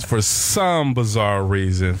Jones, for some bizarre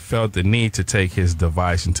reason, felt the need to take his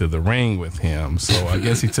device into the ring with him. So I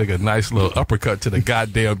guess he took a nice little uppercut to the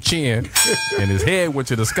goddamn chin, and his head went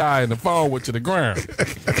to the sky and the phone went to the ground.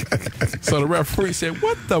 So the referee said,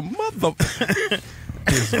 "What the mother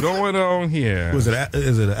is going on here?" Is it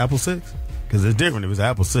an Apple 6? Because it's different. If it's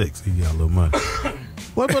Apple 6, you got a little money.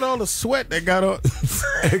 What about all the sweat that got on?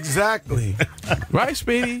 Exactly. Right,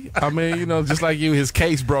 Speedy? I mean, you know, just like you, his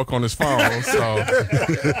case broke on his phone, so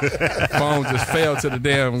phone just fell to the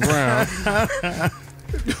damn ground. A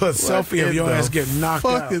selfie of your ass getting knocked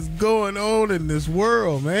out. What the fuck is going on in this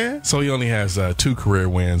world, man? So he only has 2 career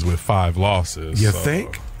wins with 5 losses. You so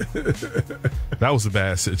think? That was a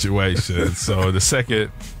bad situation. So the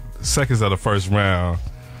seconds of the first round,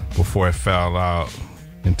 before it fell out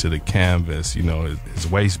into the canvas, you know, his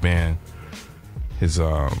waistband,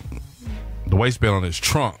 the waistband on his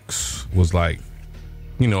trunks was like,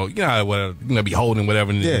 you know, be holding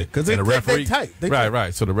whatever. Yeah, because the referee tight.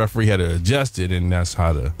 Right. So the referee had to adjust it, and that's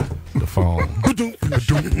how the phone.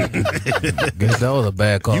 Guess that was a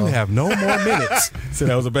bad call. You have no more minutes. So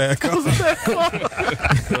that was a bad call.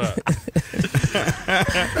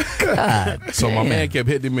 God, so my man kept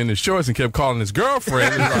hitting him in the shorts and kept calling his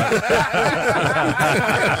girlfriend.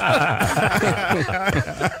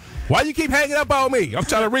 Why you keep hanging up on me? I'm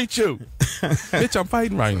trying to reach you. Bitch, I'm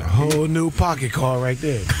fighting right now. Whole new pocket call right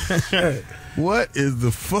there. What is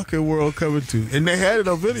the fucking world coming to? And they had it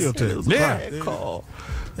on videotape. Yeah. call.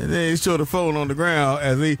 And then he showed the phone on the ground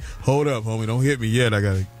as he, hold up, homie, don't hit me yet. I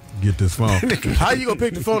got to get this phone. How you going to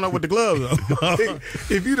pick the phone up with the gloves on?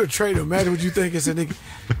 If you'd have traded, imagine what you think. It's a nigga.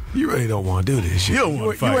 You really don't want to do this shit. You don't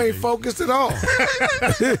want to fight. You ain't focused at all.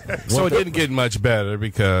 So it didn't get much better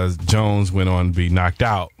because Jones went on to be knocked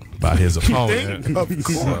out by his opponent. Of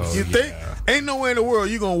course. You think? Ain't nowhere in the world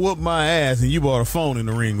you gonna whoop my ass and you brought a phone in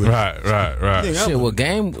the ring with Right. Shit, well,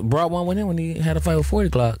 Game brought one with him when he had a fight with 40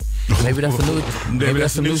 Clock. Maybe that's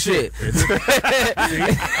some new shit.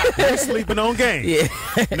 They're sleeping on Game. Yeah.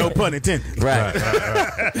 No pun intended. Right.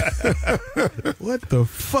 What the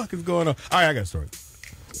fuck is going on? All right, I got a story.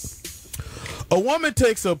 A woman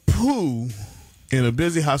takes a poo in a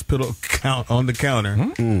busy hospital on the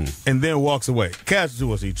counter and then walks away. Casualty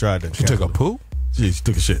was he tried to. She took a poo? She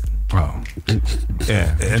took a shit. Oh.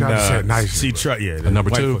 Yeah. And to say it nicely, she tried, yeah. Number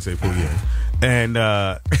white 2? folks say poo, yeah. And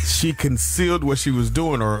she concealed what she was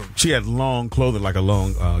doing, or she had long clothing, like a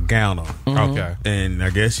long gown on. Okay. And I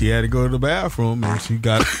guess she had to go to the bathroom, and she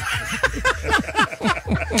got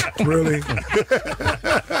Really?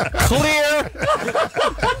 Clear.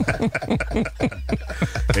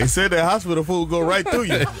 They said that hospital food go right through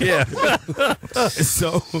you. Yeah.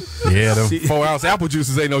 So yeah, them 4-ounce apple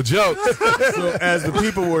juices ain't no joke. So as the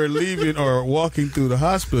people were leaving or walking through the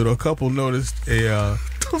hospital, a couple noticed a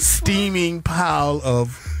steaming pile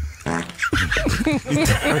of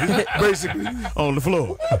basically on the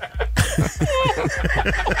floor.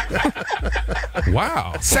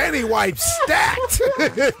 Wow. Sandy wipes stacked.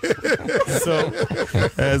 So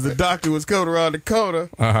as the doctor was coming around the corner,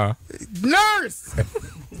 nurse!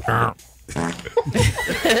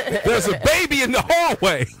 There's a baby in the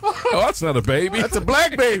hallway. Oh, that's not a baby. That's a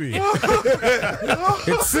black baby.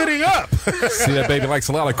 It's sitting up. See, that baby likes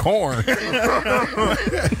a lot of corn.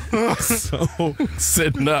 So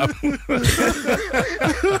sitting up.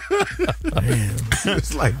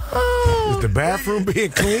 It's like, is the bathroom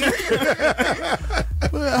being clean?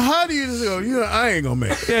 How do you just go, I ain't gonna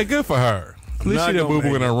make it. Yeah, good for her. At least she didn't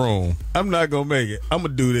boo-boo in her room. I'm not gonna make it. I'm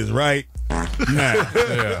gonna do this right now.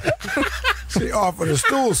 Yeah. She offered a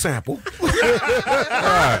stool sample.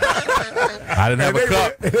 I didn't have a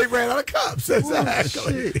cup. They ran out of cups.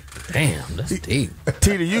 Exactly. Damn, that's deep.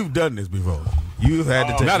 Tina, you've done this before. You've had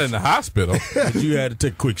to take not in the hospital. But you had to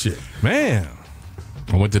take quick shit. Man,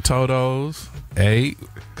 I went to Toto's, ate,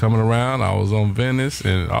 coming around, I was on Venice,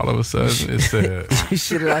 and all of a sudden it said You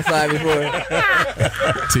shit it outside before.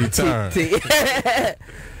 T-turn.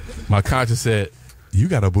 My conscience said, you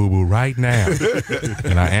got a boo-boo right now.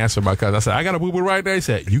 And I answered my cousin. I said, I got a boo-boo right now. He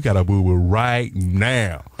said, you got a boo-boo right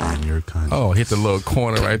now. Oh, hit the little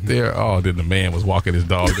corner right there. Oh, then the man was walking his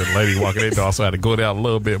dog. The lady walking their dog. So I had to go down a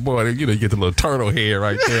little bit more. You get the little turtle head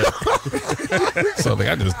right there. So like,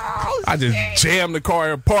 I just jammed the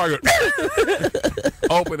car in park.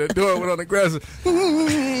 Opened the door, went on the grass.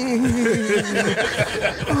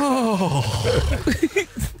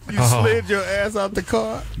 You slid your ass out the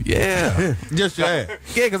car? Yeah. Just your ass?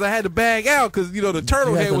 Yeah, because I had to bag out because, the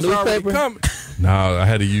turtle head was already coming. No, I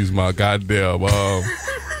had to use my goddamn, what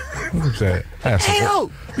was that? I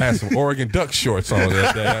had some Oregon Duck shorts on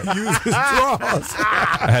that day. Use his drawers.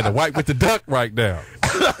 I had to wipe with the duck right now.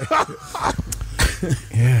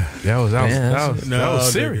 Yeah, that was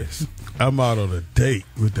serious. I'm out on a date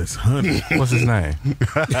with this honey. What's his name?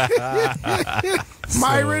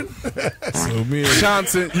 Myron. So me and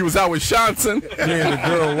Johnson. You was out with Johnson. Me and the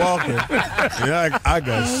girl walking. Yeah, I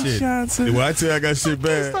got shit. Johnson. When I tell you I got shit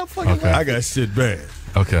bad, I got shit bad.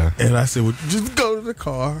 Okay. And I said, well, just go to the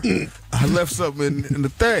car. I left something in the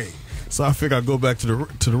thing. So I figured I'd go back to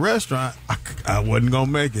the restaurant. I wasn't going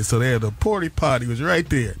to make it. So they had a porta potty was right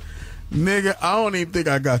there. Nigga, I don't even think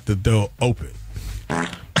I got the door open. I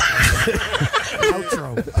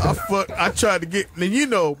tried to get, and you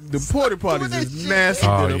know, the porta potties is nasty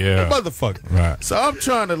than a motherfucker. Right. So I'm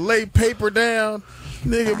trying to lay paper down.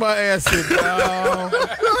 Nigga, my ass sit down.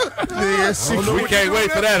 Nigga, we can't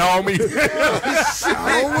wait for that, homie. I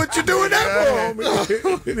don't know what you doing that for,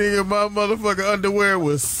 homie. Nigga, my motherfucking underwear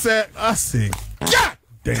was set. I said, God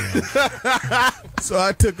damn. So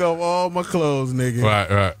I took off all my clothes, nigga.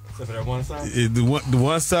 Right. Except for that one side? The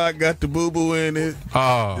one side got the boo-boo in it.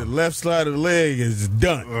 Oh. The left side of the leg is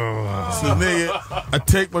done. So, nigga, I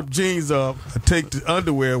take my jeans off. I take the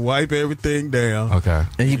underwear, wipe everything down. Okay.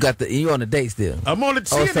 And you on a date still? I'm on the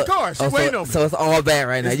she in the car. She waiting on me. So it's all bad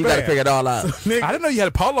right now. It's You got to bad. figure it all out. So, nigga, I didn't know you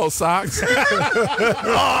had polo socks. I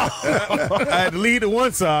had to leave the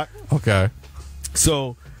one sock. Okay.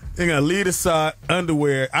 So, nigga, I leave the sock,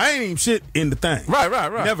 underwear. I ain't even shit in the thing. Right.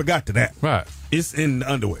 Never got to that. Right. It's in the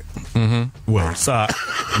underwear. Mm-hmm. Well, sock,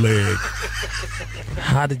 leg.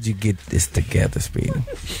 How did you get this together, Speedy?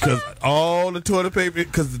 Because all the toilet paper,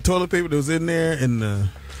 because the toilet paper that was in there and the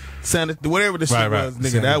whatever the shit was,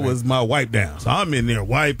 nigga, that was my wipe down. So I'm in there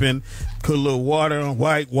wiping, put a little water on,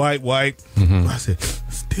 wipe. Mm-hmm. I said,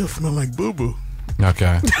 still smell like boo-boo.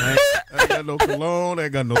 Okay. I ain't got no cologne, I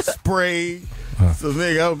ain't got no spray. So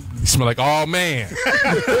nigga, You smell like all man.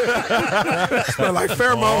 Smell like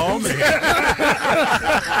pheromones.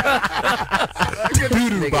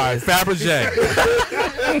 Doo-doo by Fabergé.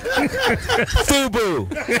 Fubu.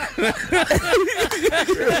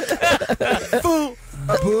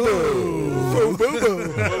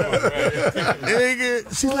 Nigga,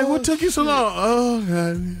 she's like, what took you so long? Oh,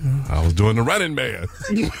 God. I was doing the running man.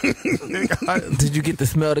 Did you get the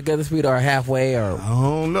smell together, Speedy, or halfway? Or I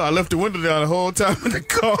don't know. I left the window down the whole time in the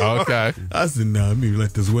car. Okay. I said, no, let me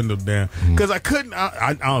let this window down. Because I couldn't,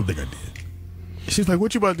 I don't think I did. She's like,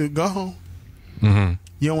 what you about to go home? Mm-hmm.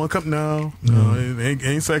 You don't want to come? No, it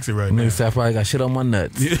ain't sexy right now. Nigga, I probably got shit on my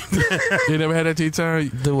nuts. You never had that T-turn?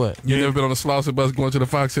 Do what? You never been on the Slauson bus going to the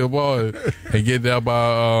Foxxhole Bar and get down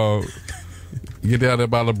by there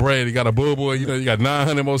by La Brea. You got a boo-boo. You know, you got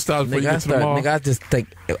 900 more stops before you get to the mall. Nigga,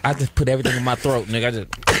 I just put everything in my throat, nigga.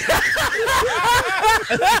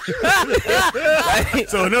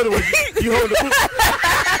 So in other words, you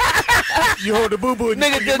hold the boo-boo in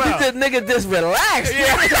your mouth. Nigga, just relax.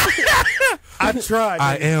 I tried.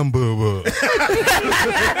 I am boo-boo.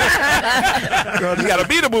 You gotta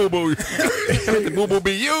be the boo-boo. The boo-boo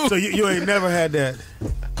be you. So you ain't never had that.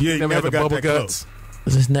 You ain't never had the got bubble that guts.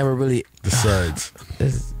 close. Just never really. The suds.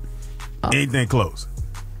 Anything close.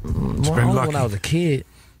 Well, only when I was a kid.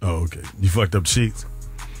 Oh, okay. You fucked up sheets.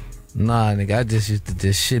 Nah, nigga, I just used to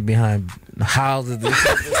just shit behind houses. Don't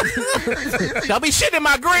be shitting in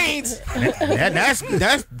my greens.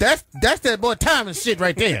 That's that boy Thomas shit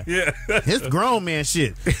right there. Yeah. It's grown man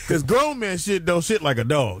shit. Because grown man shit don't shit like a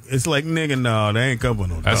dog. It's like, nigga, no, they ain't coming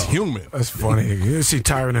on. That's human. That's funny. You see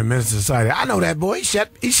Tyrin in Men's Society. I know that boy.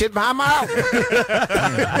 He shit behind my house.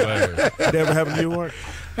 That ever happened to you, Mark?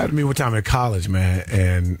 Happened to me one time in college, man.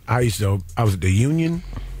 And I was at the Union,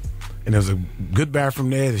 and there was a good bathroom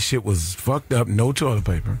there. The shit was fucked up, no toilet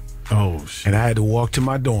paper. Oh, shit. And I had to walk to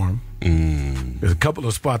my dorm. There's a couple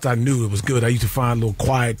of spots I knew it was good. I used to find little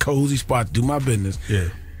quiet, cozy spots to do my business. Yeah.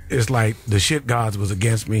 It's like the shit gods was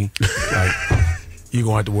against me. Like, you're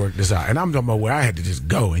going to have to work this out. And I'm talking about where I had to just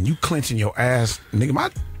go. And you clenching your ass.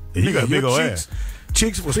 Nigga, You got a big old cheeks, ass.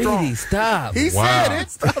 Cheeks was strong. Speedy, stop. He Wow.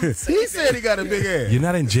 said it. He said he got a big ass. You're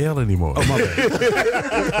not in jail anymore. Oh, my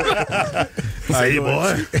bad. Hey,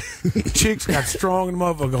 boy. Cheeks got strong and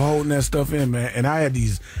motherfucker holding that stuff in, man. And I had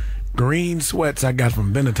these green sweats I got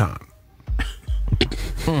from Benetton.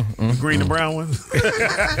 Green and brown ones.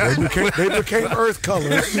 They became earth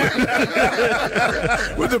colors.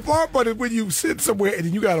 But the part is when you sit somewhere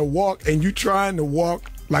and you gotta walk and you trying to walk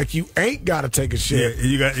like you ain't gotta take a shit.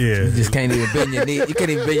 You just can't even bend your knee. You can't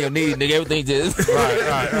even bend your knees, nigga. Everything just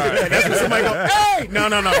right. That's when somebody go, hey! No,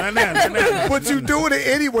 not now. But you doing it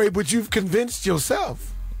anyway, but you've convinced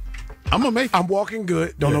yourself. I'm walking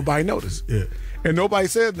good, don't nobody notice. Yeah. And nobody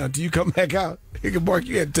says nothing till you come back out. Nigga, Mark,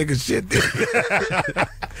 you had to take a shit there.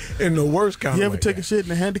 In the worst kind You of ever way. take a shit in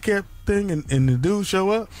the handicap thing and the dude show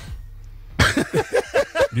up?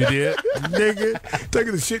 You did? Nigga,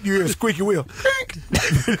 taking the shit, you hear a squeaky wheel.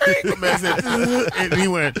 Man said, and he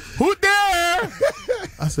went, who there?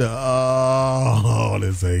 I said, oh,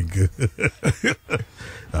 this ain't good. They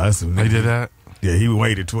did that? Yeah, he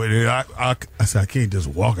waited 20. I said, I can't just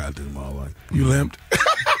walk out this mall like You limped.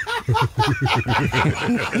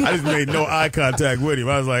 I just made no eye contact with him.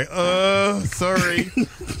 I was like, sorry.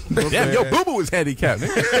 Damn, your boo boo is handicapped. You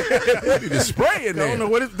need to spray in there. I don't know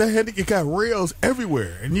what is the handicap got rails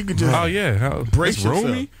everywhere, and you can just brace it's yourself.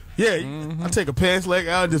 roomy. Yeah, I take a pants leg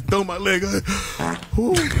out and just throw my leg.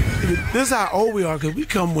 This is how old we are because we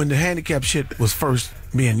come when the handicap shit was first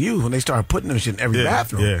being used when they started putting them shit in every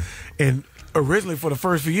bathroom. Yeah. And originally for the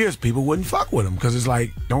first few years, people wouldn't fuck with them because it's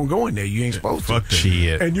like, don't go in there. You ain't supposed to. Fuck that.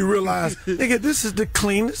 Shit. And you realize, nigga, this is the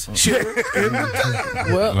cleanest shit.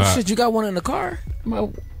 Well, shit, you got one in the car?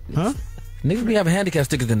 Huh? Niggas be having handicap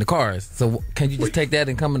stickers in the cars. So can you just take that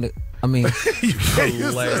and come in the... I mean...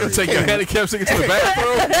 Hilarious. Take your handicap sticker to the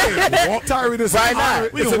bathroom? Tyrin, this Why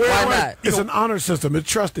not? Why not? It's an honor system. It's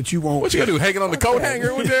trust that you won't... What you gonna do, hang it on the coat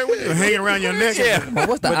hanger with there? Hanging around your neck? Yeah. Well,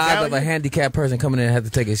 what's the odds of a handicapped person coming in and have to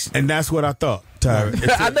take a... And that's what I thought, Tyra.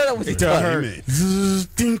 I know that was It tell her, zzz,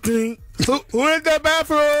 ding, ding. Who in that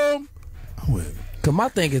bathroom? I went, Cause my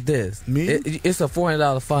thing is this: it's a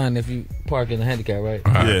 $400 fine if you park in the handicap, right?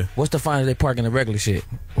 Yeah. What's the fine if they park in the regular shit?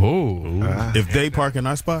 Ooh. If they park in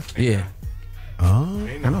our spot? Yeah. Oh.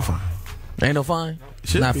 Ain't no fine. Ain't no fine.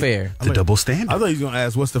 Should Not be. fair. The double standard. I thought you was gonna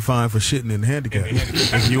ask what's the fine for shitting in the handicap.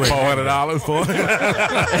 If you ain't $400 for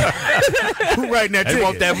who writing that They ticket?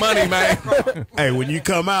 want that money, man. Hey, when you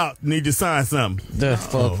come out, you need to sign something. That's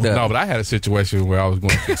fucked up. No, but I had a situation where I was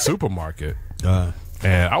going to the supermarket.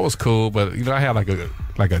 And I was cool, but I had like a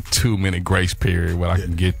 2-minute grace period where I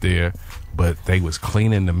can get there. But they was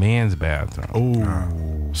cleaning the men's bathroom.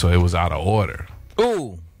 Ooh. So it was out of order.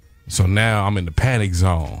 Ooh. So now I'm in the panic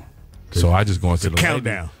zone. So I just go into the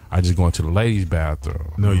countdown. I just go into the ladies'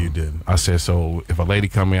 bathroom. No, you didn't. I said, so if a lady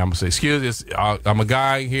come in, I'm gonna say, excuse me, I'm a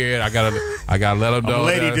guy here. I gotta let her know. I'm a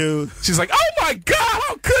lady, that. dude. She's like, oh my God,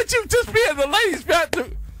 how could you just be in the ladies'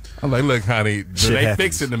 bathroom? I'm like, look, honey, they happens.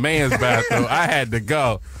 fixing the man's bathroom. I had to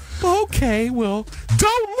go. Okay, well,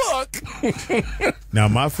 don't look. Now,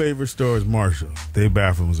 my favorite store is Marshall. Their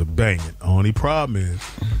bathrooms are banging. Only problem is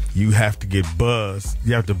you have to get buzzed.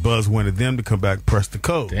 You have to buzz one of them to come back, press the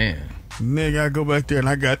code. Damn. Nigga, I go back there and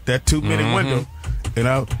I got that 2-minute window. And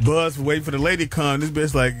I buzz, wait for the lady to come. This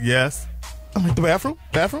bitch like, yes. I'm like, the bathroom?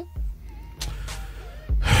 Bathroom?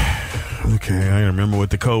 Okay, I don't remember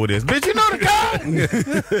what the code is. Bitch, you know the code.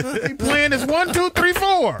 He playing is 1, 2, 3,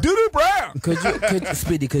 4. Doo-doo brown.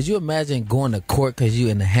 Speedy, could you imagine going to court because you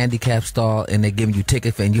in the handicap stall and they giving you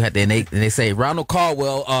tickets and you have to, and they say Ronald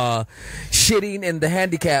Caldwell shitting in the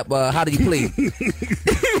handicap. How do you plead?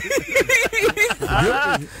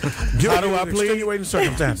 How do I plead? Extenuating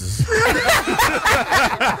circumstances.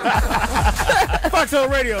 Foxxhole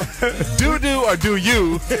Radio. Do or do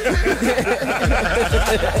you? Swear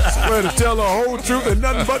to tell the whole truth and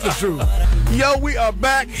nothing but the truth. Yo, we are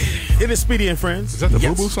back. It is Speedy and Friends. Is that the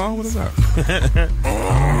boo-boo song? What is that?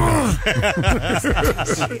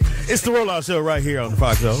 It's the Rollout Show right here on the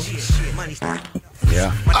Foxxhole.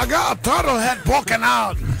 Yeah. I got a turtle head poking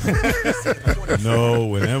out. No,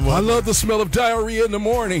 whenever I love the smell of diarrhea in the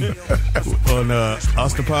morning. on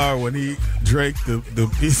Austin Power when he drank the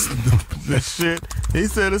shit, he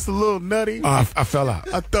said it's a little nutty. I fell out.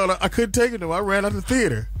 I thought I couldn't take it no more. I ran out of the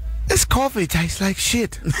theater. This coffee tastes like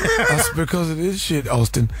shit. That's because it is shit,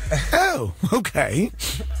 Austin. Oh, okay.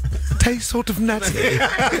 Tastes sort of nutty.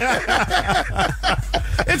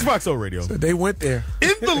 It's Foxxhole Radio. So they went there.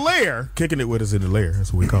 In the lair, kicking it with us in the lair.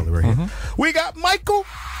 That's what we call it right here. We got Michael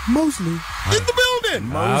Mosley in the building.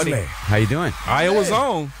 Mosley. How you doing? Iowa's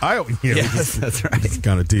on. Iowa. Yeah, Yes, that's right. Just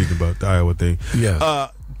kind of teased about the Iowa thing. Yeah.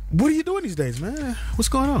 What are you doing these days, man? What's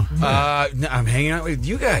going on? I'm hanging out with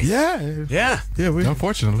you guys. Yeah. We.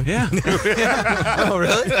 Unfortunately. Yeah. Oh,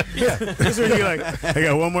 really? Yeah. This is where you're like, I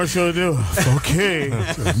got one more show to do. Okay.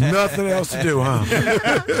 There's nothing else to do, huh?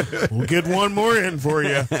 We'll get one more in for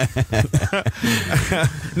you.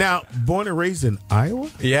 Now, born and raised in Iowa?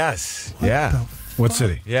 Yes. What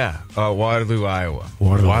city? Yeah. Waterloo, Iowa.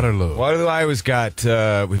 Waterloo. Iowa's got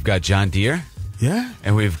we've got John Deere. Yeah.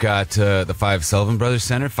 And we've got the Five Sullivan Brothers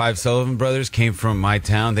Center. Five Sullivan Brothers came from my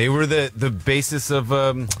town. They were the basis of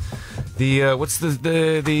what's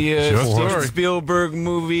the Spielberg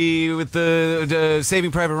movie with the Saving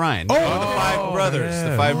Private Ryan? Oh, the Five Brothers. Yeah.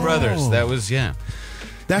 The Five Brothers. That was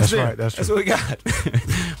That's right. That's what we got.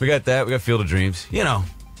 We got that. We got Field of Dreams.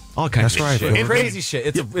 All kinds of shit. And Crazy shit.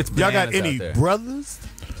 It's y'all got bananas any out there. brothers?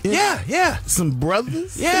 Yeah. Some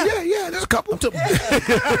brothers? Yeah. There's a couple. Charles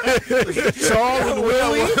and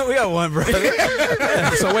Willie. We got one brother.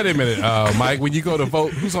 So wait a minute, Mike. When you go to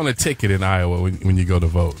vote, who's on the ticket in Iowa? When you go to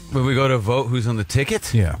vote, when we go to vote, who's on the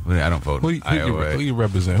ticket? Yeah, I don't vote. Who you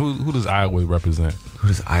represent? Who does Iowa represent? Who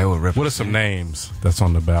does Iowa represent? What are some names that's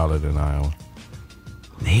on the ballot in Iowa?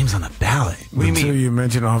 Names on the ballot? What do you mean? You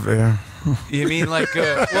mentioned off there. You mean like? You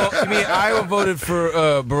mean Iowa voted for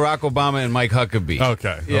Barack Obama and Mike Huckabee?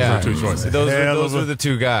 Okay, those are two choices. Those were the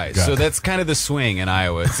two guys. So that's kind of the swing in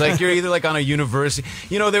Iowa. It's like you're either like on a university.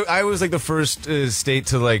 Iowa was like the first state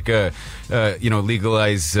to like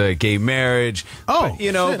legalize gay marriage. Oh,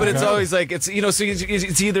 but it's always like it's so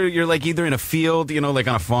it's either you're like either in a field, like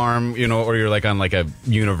on a farm, or you're like on like a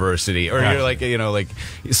university, or you're like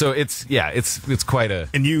so it's quite a.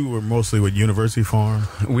 And you were mostly with University Farm.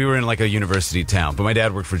 We were in like a university town, but my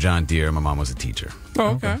dad worked for John Deere and my mom was a teacher. Oh,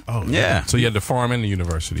 okay. Oh, yeah. So you had the farm and the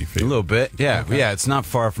university field. A little bit, yeah. Okay. Yeah, it's not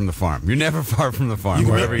far from the farm. You're never far from the farm.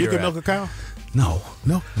 You can milk a cow? No.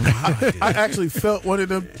 I actually felt one of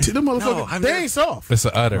them. Them motherfuckers, they ain't soft. It's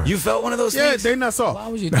an udder. You felt one of those things? Yeah, they not soft. Why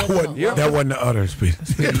was you That wasn't the udder, Speedy.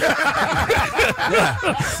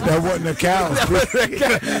 That wasn't a cow.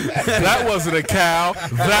 That wasn't a cow.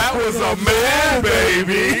 That was a man,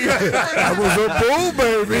 baby. That was a bull,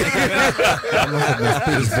 baby.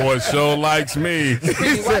 This boy sure likes me.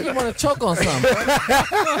 Why you want to choke on something?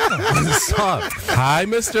 Hi,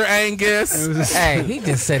 Mr. Angus. Hey, he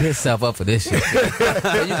just set himself up for this shit.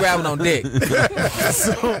 So you grabbing on dick.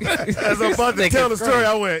 So, as I'm about to tell the story,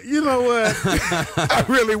 I went, you know what? I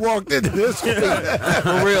really walked into this.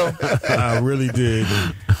 For real. I really did.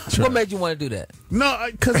 What made you want to do that? No,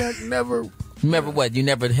 because I never... Remember what? You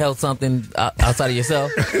never held something outside of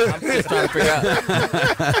yourself? I'm just trying to figure out.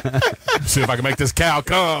 See if I can make this cow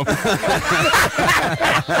come. Come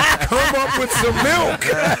up with some milk.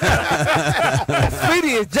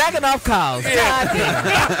 Speedy is jacking off cows. God damn.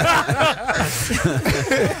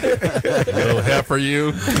 A little heifer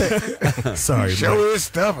you. Sorry, Show is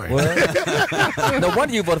stubborn. No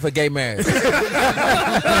wonder you voted for gay marriage.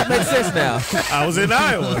 That makes sense now. I was in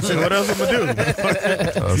Iowa. So what else am I going to do?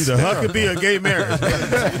 Either Huckabee or gay marriage.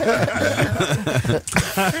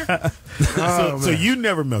 So you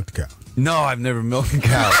never milked a cow? No, I've never milked a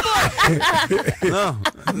cow. No.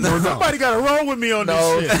 Somebody got to roll with me on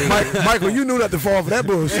this shit. Michael, you knew not to fall for that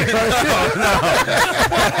bullshit.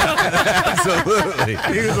 Absolutely.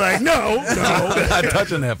 He was like, no. Not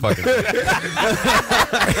touching that fucking thing.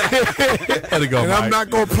 Let it go, And Mike. I'm not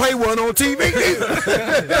going to play one on TV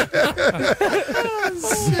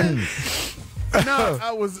either. No,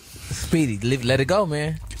 I was... Speedy, let it go,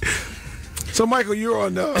 man. So, Michael, you're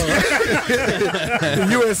on the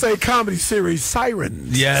USA comedy series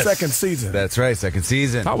Sirens. Yes. Second season. That's right, second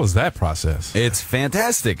season. How was that process? It's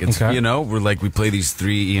fantastic. It's Okay. we play these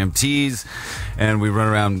 3 EMTs and we run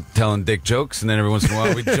around telling dick jokes, and then every once in a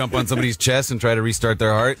while we jump on somebody's chest and try to restart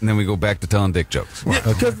their heart, and then we go back to telling dick jokes. Yeah,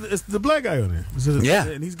 because it's the black guy on there. Yeah.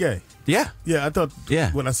 And he's gay. Yeah. Yeah, I thought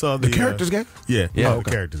when I saw The character's gay? Yeah. Yeah. Oh,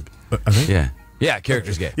 the character's gay. I think. Yeah. Yeah,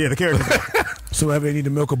 character's gay. Yeah, the character's gay. So whenever they need to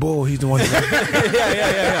milk a bull, he's the one that...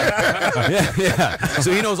 Yeah.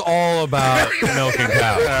 So he knows all about milking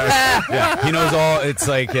cows. Yeah, he knows all. It's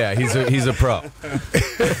like, he's a pro.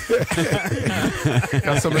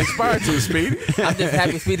 Got something inspired to Speedy. I'm just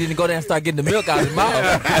happy Speedy didn't go there and start getting the milk out of his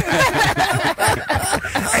mouth.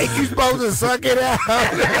 Ain't you supposed to suck it out?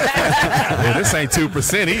 Yeah, this ain't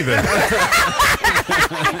 2% either.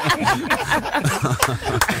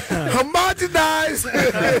 Homogenized.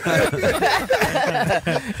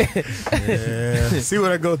 Yeah. See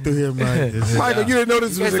what I go through here, Mike. Michael, you didn't know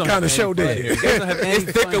this was the kind of show day.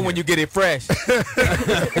 It's thicker when you get it fresh.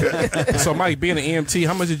 So, Mike, being an EMT,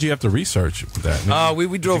 how much did you have to research with that?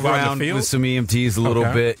 We drove go out in the around field? with some EMTs a little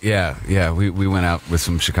Okay. bit. Yeah. We went out with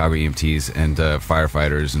some Chicago EMTs and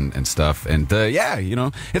firefighters and stuff. And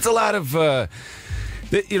it's a lot of.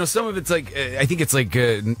 Some of it's like I think it's like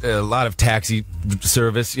a lot of taxi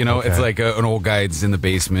service. Okay. It's like an old guy's in the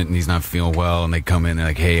basement and he's not feeling well, and they come in and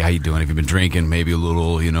like, hey, how you doing? Have you been drinking? Maybe a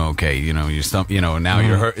little. Okay. Your stump. Now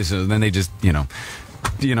you're hurt. So then they just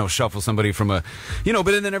shuffle somebody from a, but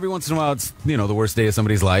then every once in a while it's the worst day of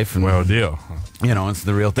somebody's life, and Well, deal. it's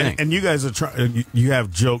the real thing. And you guys are trying. You have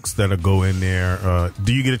jokes that go in there.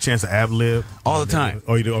 Do you get a chance to ad-lib all the time?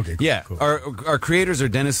 Oh, you do. Okay. Cool, Yeah, Cool. our creators are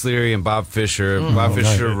Dennis Leary and Bob Fisher. Bob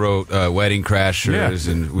Fisher wrote Wedding Crashers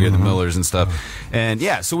and We Are the Millers and stuff. And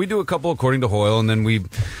so we do a couple according to Hoyle, and then we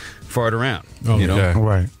fart around. Oh, you know,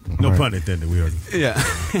 Right. No right. pun intended. We already. Yeah.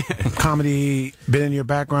 Comedy been in your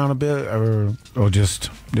background a bit, or just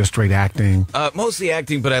straight acting? Mostly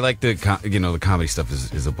acting, but I like the the comedy stuff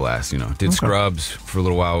is a blast. You know, did Scrubs for a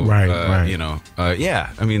little while. Right. You know, yeah.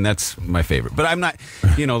 I mean, that's my favorite. But I'm not.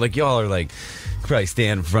 You know, like y'all are like. Probably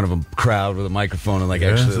stand in front of a crowd with a microphone and like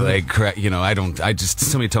actually like you know I just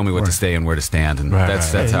somebody told me what to say and where to stand and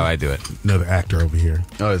that's how I do it. Another actor over here.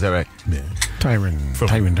 Oh, is that right? Yeah. Tyrin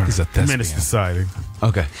Turner. He's a Menace Society.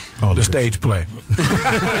 Okay. The stage play.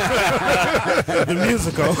 The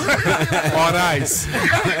musical. On ice.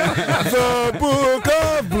 The Book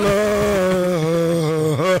of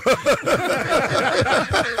Blood.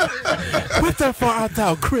 What the fuck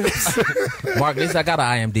out Chris? Mark, at least I got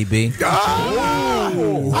an IMDb.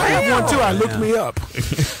 Oh, I have one too. I looked me up.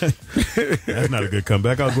 That's not a good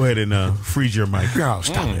comeback. I'll go ahead and freeze your mic. Oh,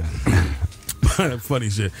 stop it. Funny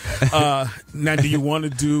shit. Now, do you want to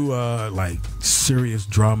do like serious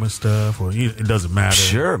drama stuff, or it doesn't matter?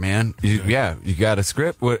 Sure, man. You got a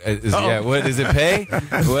script? What does it pay?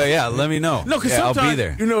 Well, yeah. Let me know. No, because I'll sometimes be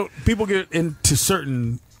there. you know people get into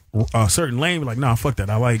certain lane, like, nah, fuck that.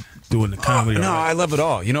 I like doing the comedy. No, I love it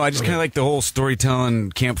all. You know, I just kind of like the whole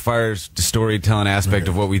storytelling, campfires, storytelling aspect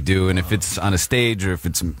of what we do, and if it's on a stage, or if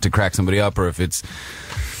it's to crack somebody up, or if it's.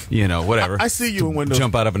 You know, whatever. I see you in one of those,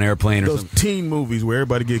 jump out of an airplane or those something. teen movies where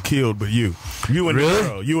everybody get killed, but you and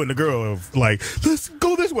the girl are like, let's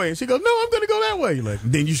go this way, and she goes, no, I'm gonna go that way. You're like,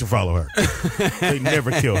 then you should follow her. They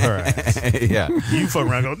never kill her ass. Yeah, you fuck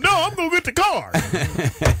around, and go, no, I'm gonna get the car.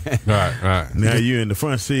 Right. Now you're in the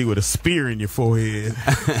front seat with a spear in your forehead.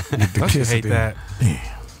 Don't you hate that?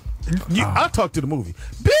 I'll talk to the movie.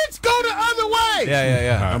 Bitch, go the other way.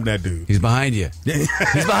 Yeah. I'm that dude. He's behind you. He's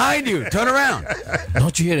behind you. Turn around.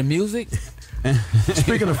 Don't you hear the music?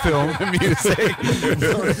 Speaking of film, music.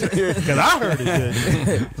 Because I heard it.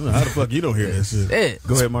 How the fuck you don't hear that shit?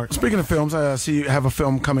 Go ahead, Mark. Speaking of films, I see you have a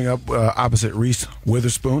film coming up opposite Reese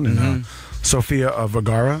Witherspoon and Sofia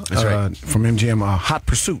Vergara from MGM, Hot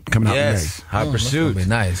Pursuit, coming out in May. Hot Pursuit. Be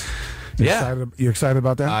nice. You excited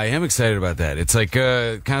about that? I am excited about that. It's like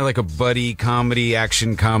kind of like a buddy comedy,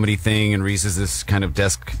 action comedy thing, and Reese is this kind of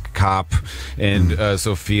desk cop, and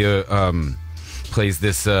Sophia plays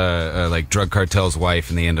this like drug cartel's wife,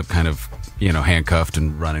 and they end up kind of handcuffed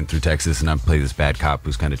and running through Texas, and I play this bad cop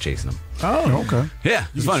who's kind of chasing them. Oh, okay. Yeah,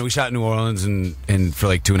 it was fun. We shot in New Orleans and for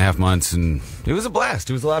like 2.5 months, and it was a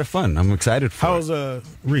blast. It was a lot of fun. I'm excited for How's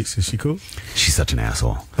Reese? Is she cool? She's such an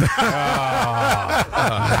asshole. Nice.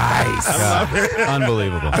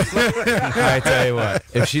 Unbelievable. I tell you what,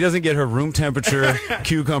 if she doesn't get her room temperature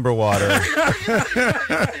cucumber water,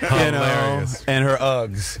 and her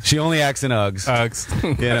Uggs, she only acts in Uggs.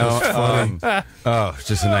 It's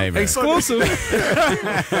just a nightmare. Exclusive.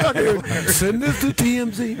 Send this to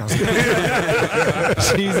TMZ.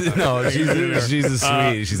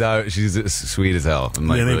 She's sweet as hell. I'm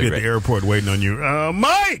like, they really be at great. the airport waiting on you.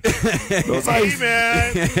 Mike! Hey,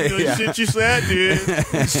 man. The shit you said, dude.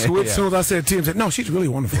 As soon as I said TMZ, no, she's really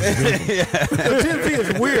wonderful. TMZ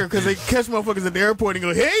is weird because they catch motherfuckers at the airport and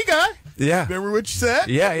go, hey, guy. Yeah. Remember what you said?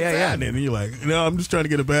 Yeah. And then you're like, no, I'm just trying to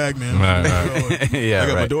get a bag, man. Right. I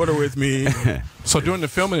got my daughter with me. So during the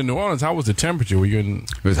filming in New Orleans, how was the temperature? Were you in?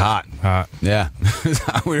 It was hot. Yeah.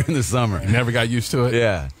 We were in the summer. You never got used to it?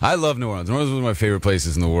 Yeah. I love New Orleans. New Orleans is one of my favorite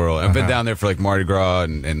places in the world. I've been down there for like Mardi Gras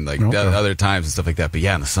and like other times and stuff like that. But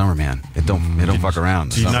yeah, in the summer, man, it don't fuck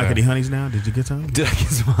around. Did you knock any honeys now? Did you get some? Did I get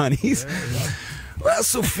some honeys? Yeah. Well,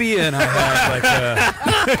 Sophia and I have like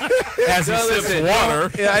as he sips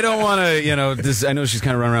water. Yeah, I don't want to, this. I know she's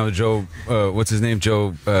kind of running around with Joe. What's his name?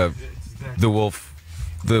 Joe, the wolf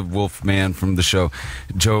man from the show,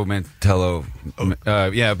 Joe Mantello.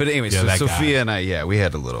 Yeah, but anyway, so Sophia and I, we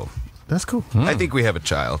had a little. That's cool. I think we have a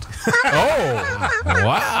child. Oh,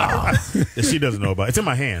 wow. She doesn't know about it. It's in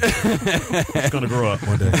my hand. It's going to grow up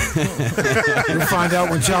one day. You'll find out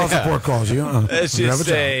when child support calls you. Let's just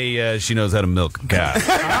say she knows how to milk a cow.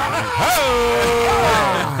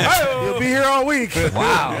 You'll be here all week.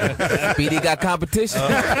 Wow. Speedy got competition.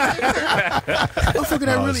 Motherfucker,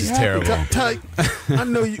 that really terrible. I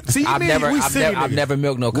know you. See, I've never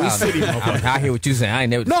milked no cow. I hear what you saying. I ain't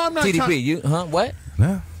never. No, I'm not. TDP, you? What?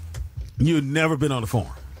 No. You've never been on the farm.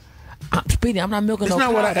 Speedy, I'm not milking That's no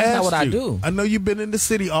not cow. what I That's asked not what I you. do. I know you've been in the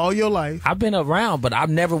city all your life. I've been around, but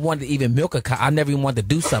I've never wanted to even milk a cow. I never even wanted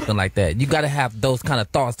to do something like that. You got to have those kind of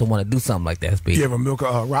thoughts to want to do something like that, Speedy. You ever milk a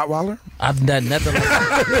Rottweiler? I've done nothing like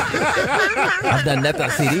that. I've done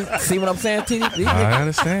nothing. See what I'm saying, TDP? I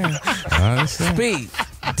understand. Speed.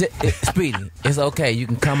 Speedy, it's okay. You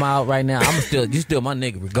can come out right now. You still my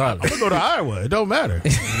nigga regardless. I'm gonna go to Iowa. It don't matter.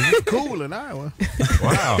 It's cool in Iowa.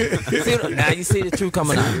 Wow. Now you see the truth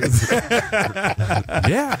coming out.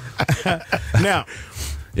 Yeah. Now,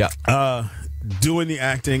 yeah. Doing the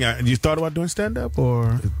acting, you thought about doing stand up,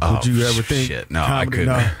 or would you ever think? Shit, no, comedy?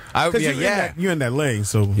 I couldn't. No. You're in that lane,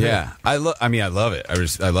 so yeah. I love it.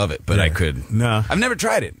 I love it, but I could. No, I've never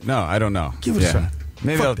tried it. No, I don't know. Give it a shot.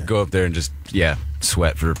 Maybe I'll go up there and just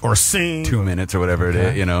sweat for or sing 2 minutes or whatever it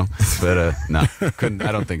is, But no, couldn't.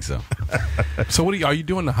 I don't think so. So what are you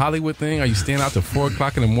doing the Hollywood thing? Are you staying out till 4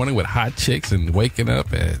 o'clock in the morning with hot chicks and waking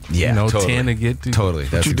up at totally. 10 to get to? Totally,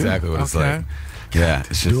 that's exactly what it's like. Yeah,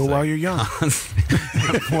 it's just do it while you're young.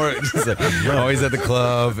 More just like always at the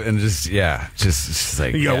club and just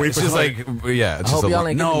like you gotta wait for like I hope y'all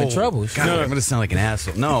ain't getting in trouble. God, I'm gonna sound like an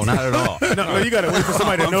asshole. No, not at all. No, you gotta wait for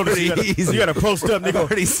somebody to notice. You gotta post up. Nigga,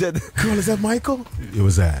 already said. Girl, is that Michael? It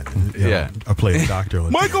was that. Yeah. I played a doctor.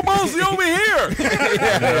 Michael Mosley over here.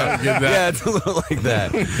 Yeah, it's a little like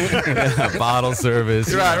that. Bottle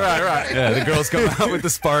service. Right. Yeah, the girls come out with the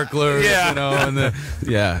sparklers. And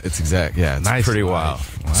it's exact. Yeah, it's Nice. pretty wild.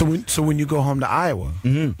 So when you go home to Iowa,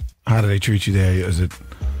 how do they treat you there? Is it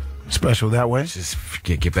special that way? Just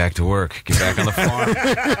get back to work. Get back on the farm.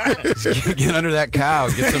 Just get under that cow.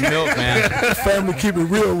 Get some milk, man. Family keep it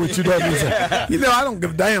real with you, don't you? I don't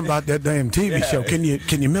give a damn about that damn TV show. Can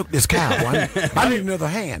you milk this cow? I need another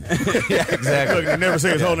hand. Yeah, exactly. Look, they never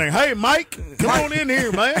say his whole name. Hey, Mike, come on in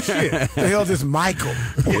here, man. Shit. The hell's this Michael?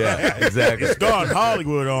 Yeah, exactly. It's Don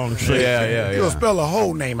Hollywood on shit. Yeah. You'll spell the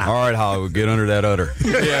whole name out. All right, Hollywood, get under that udder.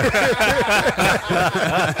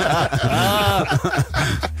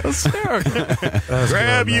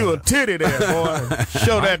 Grab you a titty there, boy.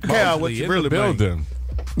 Show that cow what you really building.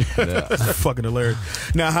 That's fucking hilarious.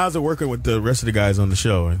 Now, how's it working with the rest of the guys on the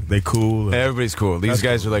show? Are they cool? Everybody's cool. These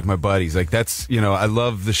guys are like my buddies. Like that's I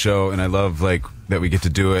love the show and I love like that we get to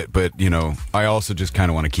do it. But I also just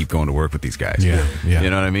kind of want to keep going to work with these guys. Yeah. You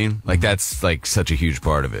know what I mean? Like that's like such a huge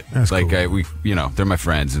part of it. That's like cool. they're my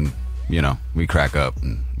friends and we crack up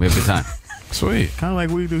and we have a good time. Sweet. Kind of like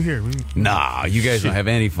we do here. Nah, you guys don't have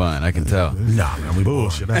any fun. I can tell. Nah, man, we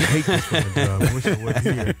bullshit. I hate this fucking job. I wish I wasn't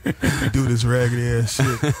here. We do this raggedy ass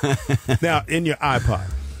shit. Now, in your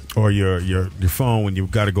iPod or your phone when you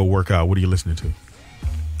got to go work out, what are you listening to?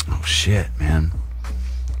 Oh shit, man!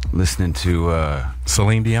 Listening to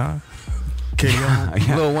Celine Dion.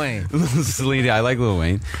 Lil Wayne. Celine Dion. I like Lil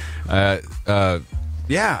Wayne.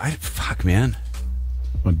 Fuck, man.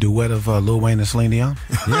 A duet of Lil Wayne and Celine Dion?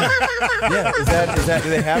 Yeah. Is that? Do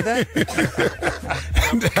they have that?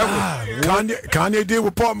 Kanye did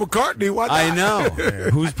with Paul McCartney. What? I know.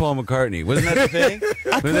 Who's Paul McCartney? Wasn't that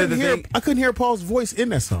the thing? I couldn't hear Paul's voice in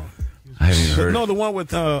that song. I haven't even heard. No, the one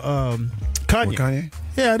with Kanye. With Kanye?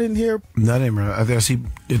 Yeah, I didn't hear. No, I didn't remember. I guess he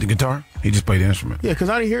did the guitar. He just played the instrument. Yeah,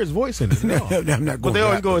 because I didn't hear his voice in it. No. I'm not going. But they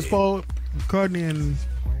always go as Paul McCartney and.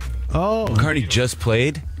 Oh, McCartney just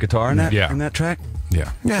played guitar in that track.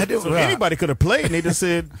 Yeah. So anybody could have played, and they just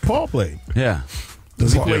said Paul played. Yeah.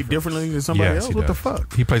 Does he play differently than somebody else? What the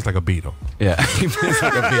fuck? He plays like a Beatle. Yeah. He plays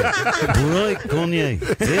like a Beatle. Right, Kanye.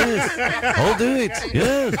 Yes. I'll do it.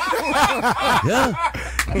 Yeah.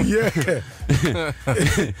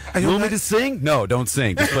 You want me to sing? No, don't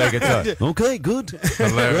sing. Just play guitar. Okay, good.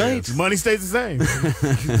 Right. Money stays the same.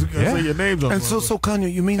 Say your name's on. And so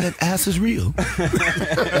Kanye, you mean that ass is real?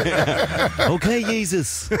 Okay,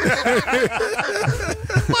 Jesus.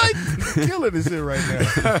 Mike, killing this shit right now.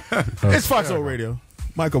 It's Foxxhole Radio.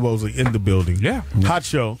 Michael Mosley in the building. Yeah. Hot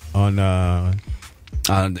show on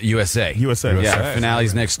USA. Yeah,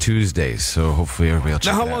 finale's next Tuesday, so hopefully everybody will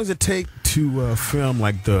check Now, how it out. long does it take to film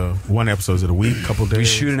like the one episode? Is it a week, couple days? We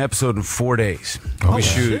shoot an episode in 4 days. Oh,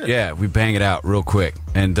 shit. We bang it out real quick,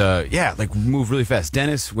 and we move really fast.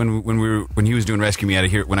 Dennis, when he was doing Rescue Me, I'd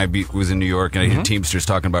hear when was in New York, and I hear Teamsters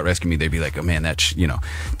talking about Rescue Me, they'd be like, "Oh man,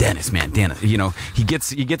 Dennis, he gets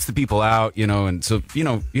the people out, and so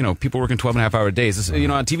people working 12.5-hour days.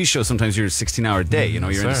 On TV shows sometimes you're a 16-hour day, you're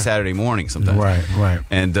into Saturday morning sometimes, right,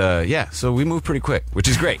 and so we move pretty quick, which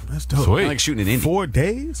is great. That's dope. Sweet. I like shooting in Indy. 4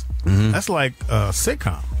 days? That's like a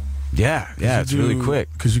sitcom. Yeah, it's really quick.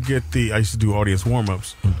 Because you get I used to do audience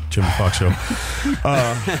warm-ups, Jimmy Fox show.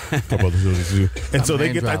 Couple other shows too. And so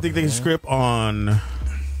they get, I think they script on,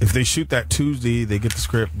 if they shoot that Tuesday, they get the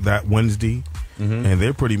script that Wednesday. And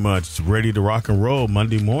they're pretty much ready to rock and roll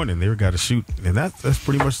Monday morning. They've got to shoot, and that's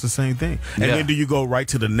pretty much the same thing. And then do you go right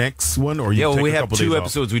to the next one, or you take we a have couple 2 days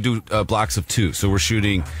episodes. We do blocks of 2, so we're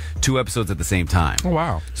shooting 2 episodes at the same time. Oh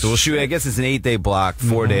wow! So we'll shoot. I guess it's an 8-day block,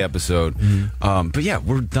 4-day episode. But yeah,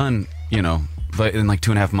 we're done. But in like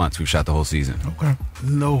 2.5 months, we've shot the whole season. Okay.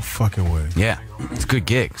 No fucking way. Yeah, it's a good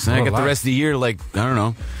gig. So then I got the rest of the year, like, I don't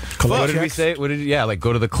know. What did we say? Yeah, like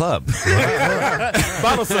go to the club.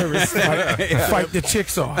 Bottle service. Fight the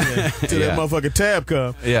chicks off. Till that motherfucking tab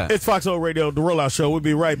come. Yeah. It's Foxxhole Radio, the Rollout Show. We'll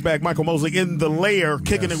be right back. Michael Mosley in the lair,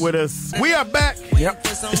 kicking it with us. We are back. Yep.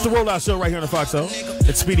 It's the Rollout Show right here on the Foxxhole.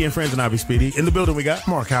 It's Speedy and Friends and I'll be Speedy. In the building we got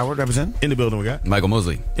Mark Howard representing. In the building we got Michael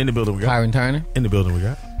Mosley. In the building we got Tyrin Turner. In the building we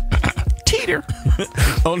got Teeter.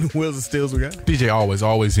 On the wheels and stills we got DJ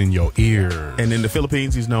always in your ear. And in the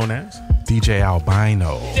Philippines he's known as DJ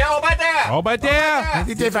Albino. Oh, but there.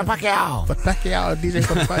 DJ Pacquiao. Pacquiao, DJ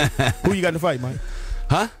for the fight. Who you got in the fight, Mike?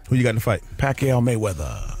 Huh? Who you got in the fight? Pacquiao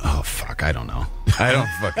Mayweather. Oh, fuck. I don't know. I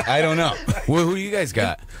don't know. Well, who do you guys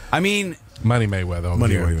got? I mean, Money Mayweather.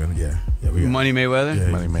 Money Mayweather, yeah. We got Money Mayweather? Yeah,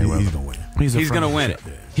 Money Mayweather. He's going to win. He's going to win it.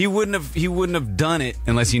 Yeah. He wouldn't have done it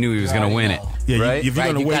unless he knew he was going to win it. Yeah, right? if you're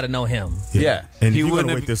gonna You wait, got to know him. Yeah. And he you're wouldn't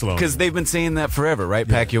gonna have wait this long. because they've been saying that forever, right?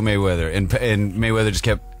 Pacquiao Mayweather, and Mayweather just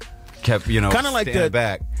kept kind of like that.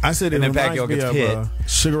 back. I said it and then reminds Pacquiao me gets of hit.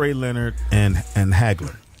 Sugar Ray Leonard and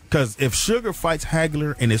Hagler. Because if Sugar fights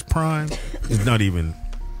Hagler in his prime, it's not even.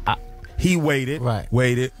 He waited,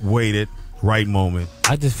 waited, right moment.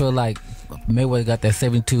 I just feel like Mayweather got that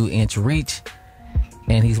 72-inch reach,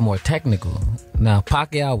 and he's more technical. Now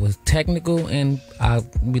Pacquiao was technical, and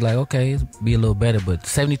I'd be like, okay, it'd be a little better, but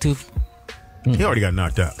 72. He already got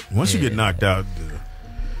knocked out. Once you get knocked out,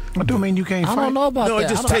 I do mean you can't fight. I don't know about no,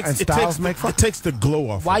 that. it just takes the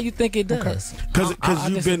glow off. Why you think it does? Because I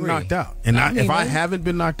you've been disagree. knocked out, and if I haven't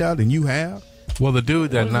been knocked out, and you have, Well, the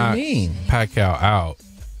dude that What does it knocked mean? Pacquiao out,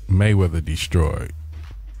 Mayweather destroyed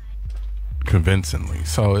convincingly.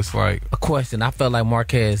 So it's like A question. I felt like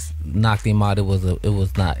Marquez knocked him out. It was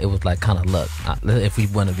like kind of luck. If we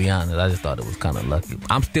want to be honest, I just thought it was kind of lucky.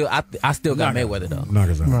 I still got Mayweather though. knock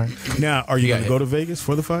us out. Right. Now, are you going to go to Vegas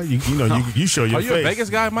for the fight? You show your Are face. you a Vegas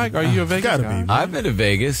guy, Mike? Are you a Vegas Gotta guy? be. I've been to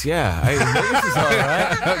Vegas, yeah. Vegas is all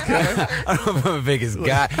right. Okay. I don't know if I'm a Vegas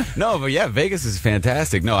guy. No, but yeah, Vegas is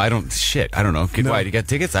fantastic. No, I don't. Shit, I don't know. Why, you got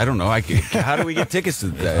tickets? I don't know. How do we get tickets to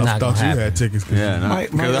that? I thought you had tickets. Yeah, no.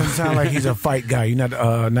 Mike doesn't sound like he's a fight guy. You're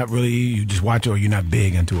not really. You just watch it, or you're not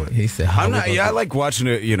big into it. He said, I'm not. Yeah, I like watching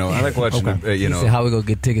it. I like watching it. He said, how we gonna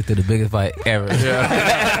get tickets to the biggest fight ever?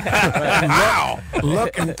 Wow.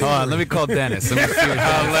 Look. Hold on, let me call Dennis. Let me see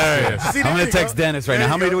hilarious. I'm going to text Dennis right now.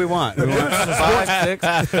 How many do we want? We want 5,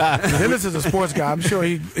 6? Dennis is a sports guy. I'm sure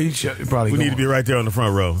he should probably. We need to be right there on the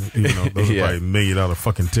front row. Those are probably $1 million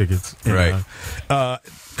fucking tickets. Right.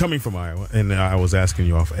 Coming from Iowa, and I was asking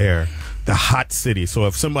you off air, the hot city. So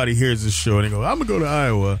if somebody hears this show and they go, I'm going to go to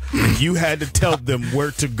Iowa, and you had to tell them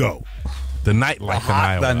where to go. The nightlife in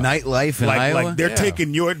Iowa. The nightlife in Iowa? Like they're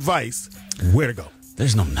taking your advice, where to go.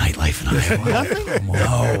 There's no nightlife in Iowa.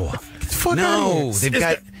 No. No. They've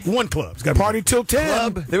got one club. It's got party till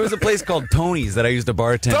 10. Club. There was a place called Tony's that I used to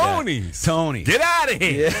bartend at. Tony's. Get out of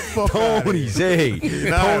here. Yeah. Tony's. Hey.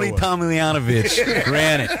 Tony Tomilianovich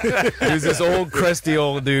ran it. He was this old, crusty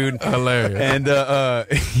old dude. Hilarious. And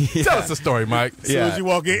tell us the story, Mike. As soon as you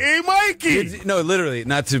walk in, hey, Mikey. No, literally,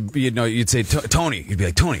 not to, you'd say, Tony. You'd be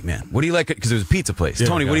like, Tony, man, what do you like? Because it was a pizza place. Yeah,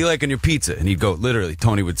 Tony, what do you like on your pizza? And he'd go, literally,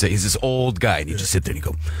 Tony would say, he's this old guy. And he'd just sit there and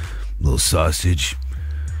he'd go, a little sausage,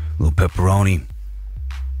 a little pepperoni,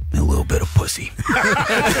 and a little bit of pussy.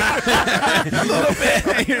 A little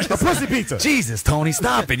bit. A pussy pizza. Jesus, Tony,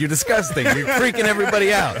 stop it. You're disgusting. You're freaking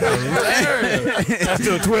everybody out. That's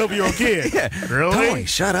to a 12-year-old kid. Yeah. Really? Tony,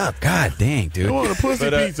 shut up. God dang, dude. I want a pussy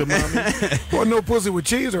pizza, mommy. Or no pussy with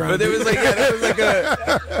cheese around. But there was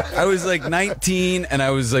I was like 19 and I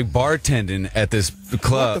was like bartending at this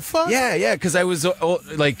club. What the fuck? Yeah, because I was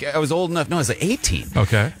I was old enough. No, I was like 18.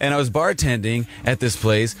 Okay. And I was bartending at this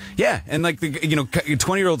place. Yeah, and like the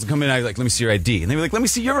 20-year-olds would come in. I was like, let me see your ID, and they were like, let me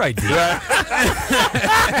see your ID.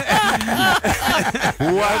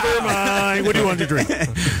 What do you want to drink?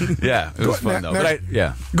 Yeah, it was fun though. But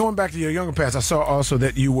going back to your younger past, I saw also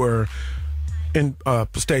that you were in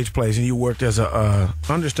stage plays and you worked as a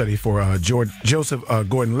understudy for Joseph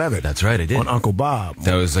Gordon-Levitt. That's right, I did. On Uncle Bob.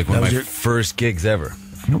 That was like one of my first gigs ever.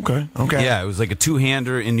 Okay. Yeah, it was like a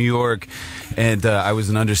two-hander in New York, and I was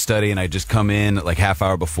an understudy, and I'd just come in like half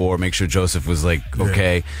hour before, make sure Joseph was like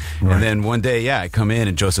okay, Right. and then one day, I come in,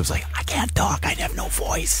 and Joseph's like, I can't talk, I have no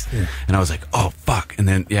voice, and I was like, oh fuck, and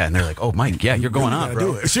then and they're like, oh Mike, you're going on,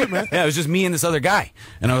 bro. Do it. Shit, man. Yeah, it was just me and this other guy,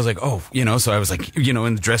 and I was like, oh, so I was like, in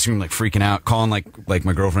the dressing room, like freaking out, calling like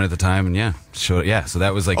my girlfriend at the time, and so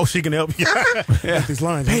that was like, oh, she can help you. These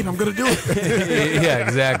lines, babe, I'm gonna do it. yeah,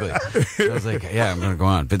 exactly. I was like, I'm gonna go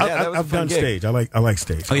on, but that was I've done stage. I like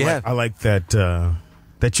stage. Oh, yeah. I like that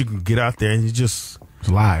that you can get out there and you just It's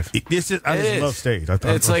live. I just love stage.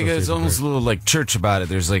 It's like it's almost a little like church about it.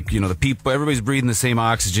 There's like the people, everybody's breathing the same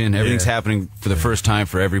oxygen. Everything's happening for the first time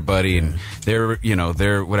for everybody, and they're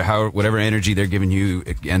whatever energy they're giving you,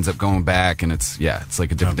 it ends up going back, and it's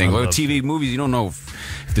like a different thing. Well, TV movies, you don't know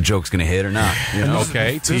if the joke's gonna hit or not.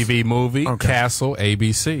 Okay, TV movie, Castle,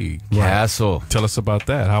 ABC. Castle. Tell us about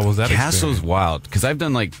that. How was that? Castle's experience? wild because I've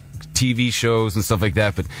done like TV shows and stuff like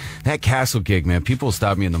that, but that Castle gig, man, people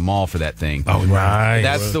stop me in the mall for that thing. Oh, right.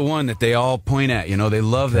 That's the one that they all point at. They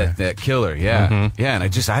love that killer. Yeah, Mm-hmm. yeah.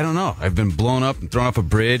 And I don't know. I've been blown up and thrown off a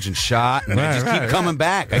bridge and shot, and I just keep coming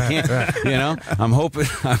back. I can't. I'm hoping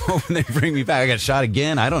they bring me back. I got shot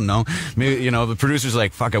again. I don't know. Maybe the producer's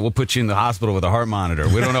like, "Fuck it, we'll put you in the hospital with a heart monitor."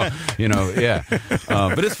 We don't know. Yeah.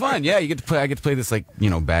 But it's fun. Yeah, you get to play. I get to play this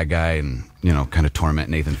bad guy and kind of torment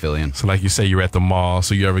Nathan Fillion. So like you say, you're at the mall,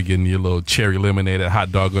 so you ever getting your little cherry lemonade and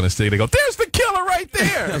hot dog on a stick, they go, "There's the killer right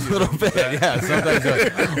there." A little bit, yeah. Sometimes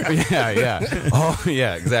yeah. Oh,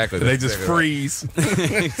 yeah, exactly. They just freeze.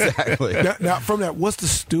 Exactly. Now, from that, what's the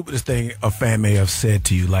stupidest thing a fan may have said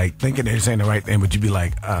to you? Like, thinking they're saying the right thing, but you'd be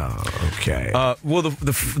like, oh, okay. Well,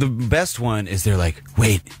 the best one is they're like,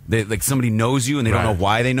 wait, like somebody knows you and they don't know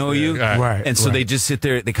why they know you. Right. And so they just sit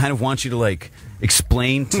there, they kind of want you to like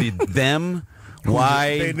explain to them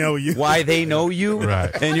why they know you. Why they know you. Right.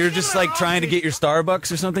 And you're just like trying to get your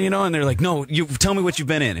Starbucks or something, and they're like, "No, you tell me what you've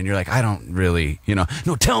been in." And you're like, "I don't really, no,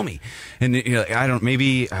 tell me." And you're like, "I don't,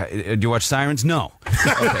 maybe do you watch Sirens?" No. Okay.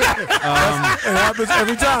 It happens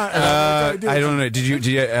every time. I don't know. Did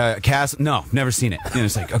you Cass? No, never seen it.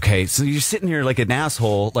 It's like, okay, so you're sitting here like an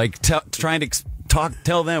asshole, like trying to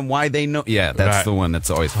tell them why they know. Yeah, that's the one that's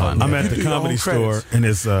always fun. I'm at the comedy store, and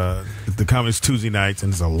it's the comedy's Tuesday nights,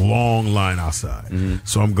 and there's a long line outside.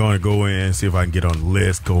 So I'm going to go in, see if I can get on the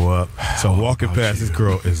list, go up. So I'm walking past this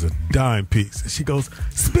girl is a dime piece, and she goes,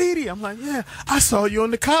 "Speedy." I'm like, "Yeah, I saw you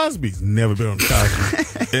on the Cosby's." Never been on the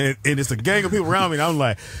Cosby's. and it's a gang of people around me, and I'm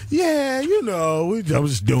like, "Yeah, I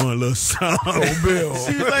was just doing a little something." Bill.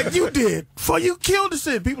 She's like, "You did. Before you killed the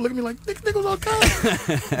shit." People look at me like, "Nigga was on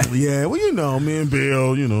Cosby." Yeah, well, me and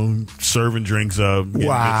Bill, serving drinks up.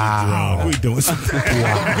 Wow. Drunk. We doing something.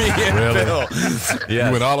 Wow. Really? Yeah.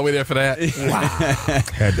 You went all the way there for that? Wow.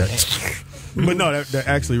 Had that. But no, that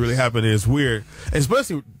actually really happened. It's weird.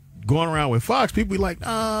 Especially going around with Fox, people be like,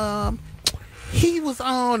 he was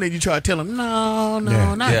on, and you try to tell him, no,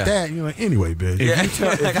 not that. You're like, anyway, bitch.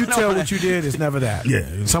 If you tell what you did, it's never that.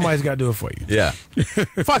 Yeah. Somebody's got to do it for you. Yeah.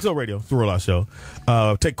 Foxxhole Radio, it's the Rollout Show.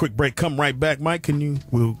 Take a quick break. Come right back, Mike.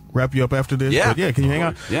 We'll wrap you up after this. Yeah. But can you hang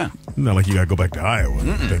out? Yeah. Not like you got to go back to Iowa or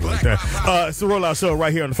anything like that. It's the Rollout Show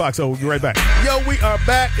right here on the Foxxhole. We'll be right back. Yo, we are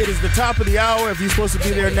back. It is the top of the hour. If you're supposed to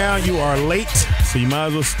be there now, you are late. So you might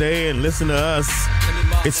as well stay and listen to us.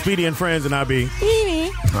 It's Speedy and Friends, and I be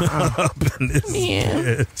up in this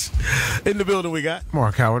bitch. In the building we got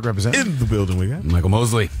Mark Howard representing. In the building we got Michael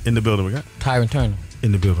Mosley. In the building we got Tyrin Turner.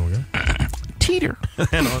 In the building we got Teeter.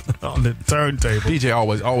 and on the turntable. DJ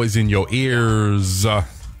always in your ears.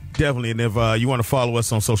 Definitely. And if you want to follow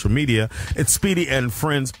us on social media, it's Speedy and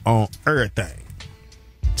Friends on everything.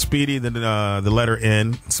 Speedy, the letter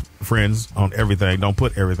N, Friends on everything. Don't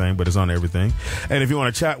put everything, but it's on everything. And if you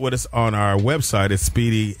want to chat with us on our website, it's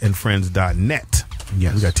speedyandfriends.net.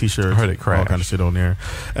 Yes. We got t-shirts, Heard it crash. all kind of shit on there.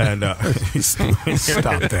 And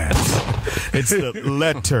Stop that. It's the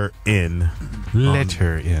letter N.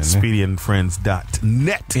 Letter N.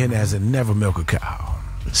 Speedyandfriends.net. N as in never milk a cow.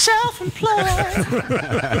 Self-employed.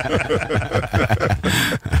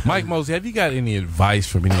 Mike Mosley, have you got any advice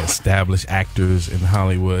from any established actors in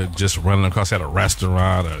Hollywood just running across at a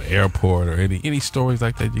restaurant or an airport or any stories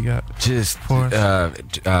like that you got? Just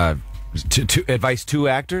advice to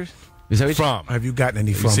actors? Is that what From? Have you gotten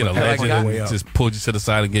any You from seen a it? legend On the way that up? just pulled you to the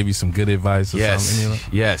side and gave you some good advice or something?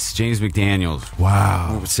 Yes, James McDaniels.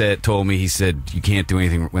 Wow. Told me, he said, you can't do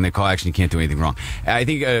anything, when they call action, you can't do anything wrong. I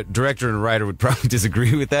think a director and a writer would probably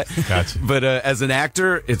disagree with that. Gotcha. But as an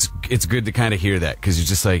actor, it's good to kind of hear that, because you're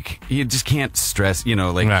just like, you just can't stress,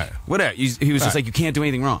 Right. whatever. He was just like, you can't do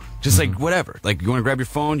anything wrong. Just like, whatever. Like, you want to grab your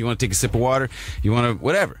phone, you want to take a sip of water, you want to,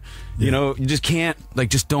 whatever. You just can't,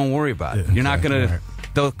 just don't worry about it. You're not going to...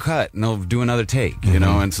 They'll cut and they'll do another take,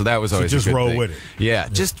 and so that was always just a good roll thing. with it. Yeah,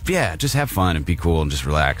 just have fun and be cool and just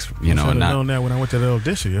relax, I should have not known that when I went to the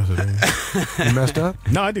audition yesterday. You messed up?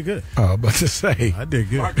 No, I did good. Oh, I was about to say. I did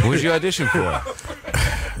good. What was your audition for?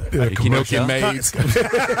 Enoki Maids.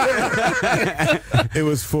 It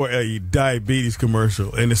was for a diabetes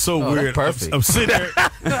commercial, and it's so weird. Perfect. I'm sitting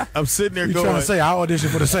there You going. trying to say I auditioned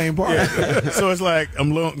for the same part? So it's like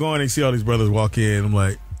I'm going and see all these brothers walk in. I'm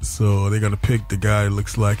like, So they're gonna pick the guy that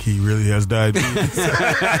looks like he really has diabetes.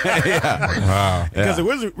 Wow. Because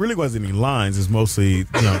it really wasn't any lines. It's mostly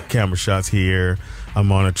camera shots here.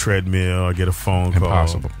 I'm on a treadmill. I get a phone call.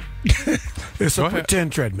 Impossible. It's a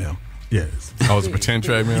pretend treadmill. Yes. Oh, it's a pretend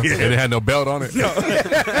treadmill? Yeah. And it had no belt on it? No.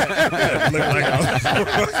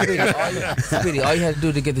 Speedy, all you had to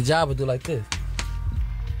do to get the job was do like this.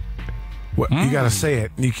 What, you gotta say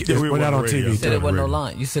it. We're not on TV. You said it wasn't no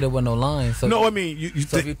line. You said it wasn't no line. So No, I mean,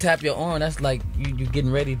 so if you tap your arm, that's like you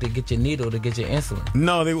getting ready to get your needle to get your insulin.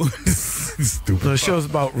 No, they were stupid. So the show's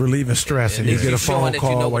about relieving stress, and you get a phone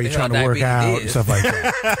call while you're trying to work out and stuff like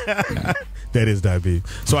that. That is diabetes.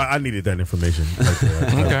 So I needed that information. Right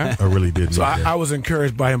there. I really did. So I was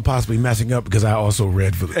encouraged by him possibly messing up because I also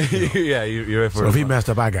read for the. Yeah, you're right for So if he messed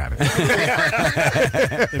up, I got it.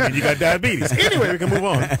 I mean, you got diabetes. Anyway, we can move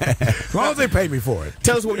on. As long as they pay me for it.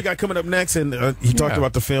 Tell us what you got coming up next. And you talked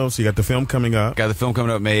about the film, so you got the film coming up. Got the film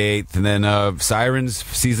coming up May 8th, and then Sirens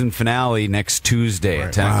season finale next Tuesday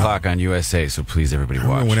at 10 o'clock on USA. So please, everybody,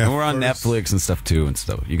 watch. And we're on Netflix and stuff too, and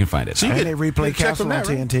stuff. You can find it. So you get a replay check from Castle on that,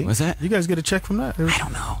 TNT. What's that? You guys get a check from that? I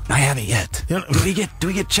don't know. I haven't yet. Do we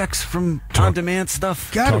get checks from on-demand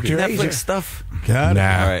stuff? Got it. Netflix stuff? Got it.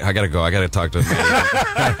 All right, I gotta go. I gotta talk to.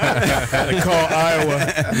 Call Iowa.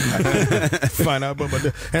 Find out about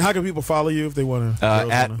that. And how can people follow you if they want to?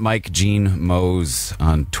 At Mike Gene Mose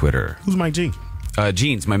on Twitter. Who's Mike Gene?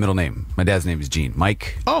 Gene's my middle name. My dad's name is Gene.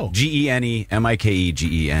 Mike. Oh.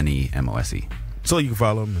 GeneMikeGenemose. So you can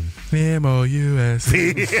follow him.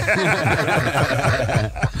 M-O-U-S-E.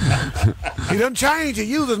 He doesn't change. He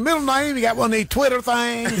uses his middle name. He got one of these Twitter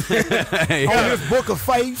things on his book of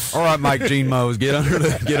face. All right, Mike Gene Mose, get under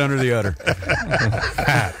the udder.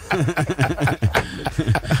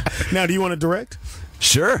 Now, do you want to direct?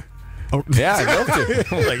 Sure. Oh. Yeah, I'd love to.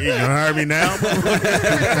 Like, you gonna hire me now?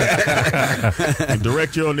 And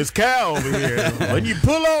direct you on this cow over here. When you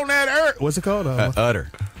pull on that what's it called? Udder.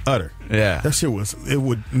 Udder. Yeah. That shit was.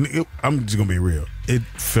 I'm just gonna be real. It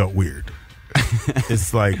felt weird.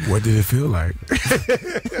 It's like, what did it feel like?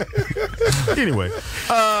 Anyway,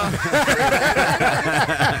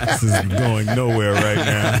 this is going nowhere right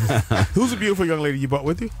now. Who's the beautiful young lady you brought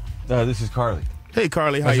with you? This is Carly. Hey,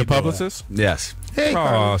 Carly, how That's you your publicist? Yes. Hey,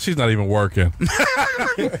 Carly. Oh, she's not even working.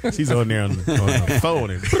 She's on there on the phone.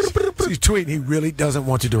 And she's tweeting he really doesn't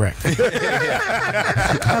want to direct.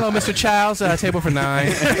 Hello, Mr. Childs. Table for 9.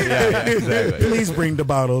 Yeah, exactly. Please bring the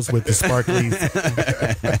bottles with the sparklies.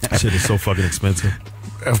 Shit is so fucking expensive.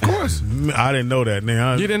 Of course. I didn't know that.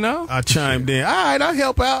 Now, You didn't know? I chimed in. All right, I'll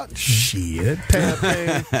help out. Shit. Tab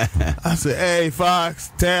came. I said, hey,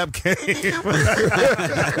 Fox, tab came.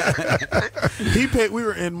 He paid. We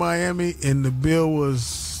were in Miami, and the bill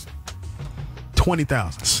was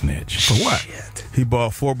 $20,000. Snitch. For what? Shit. He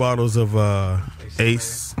bought 4 bottles of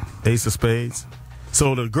Ace of Spades.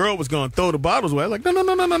 So the girl was going to throw the bottles away. I was like, no.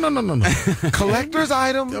 Collector's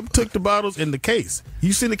item? I took the bottles in the case.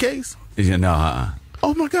 You seen the case? Yeah, no,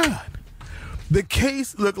 Oh, my God. The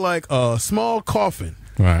case looked like a small coffin.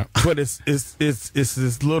 Right. But it's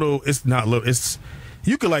this little, it's not little, it's,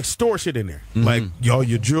 you could like store shit in there. Mm-hmm. Like, your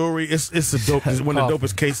jewelry. It's a dope, it's one of the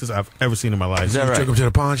dopest cases I've ever seen in my life. Is that right? Took him to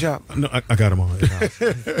the pawn shop? No, I got them all.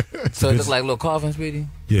 So it looks like a little coffin, Speedy?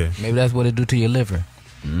 Yeah. Maybe that's what it do to your liver.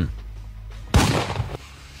 Mm.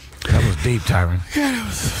 That was deep, Tyrin.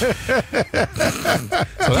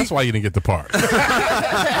 So that's why you didn't get the part.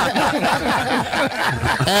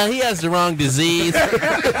 He has the wrong disease.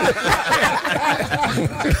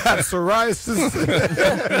 Psoriasis.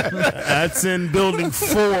 That's in building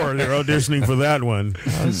 4. They're auditioning for that one.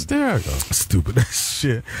 Hysterical. Stupid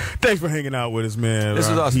shit. Thanks for hanging out with us, man. This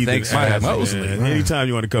was awesome. Thanks, Mike Mosley. Anytime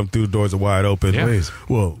you want to come through, doors are wide open. Yeah. Please.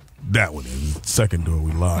 Well, that one is. Second door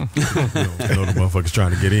we locked. You know the motherfuckers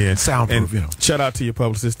trying to get in. Soundproof, and shout out to your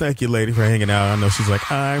publicist. Thank you, lady, for hanging out. I know she's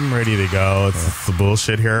like, I'm ready to go. It's the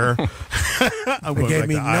bullshit here. They gave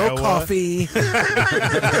me no Iowa. coffee.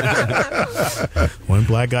 One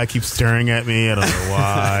black guy keeps staring at me. I don't know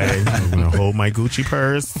why. I'm going to hold my Gucci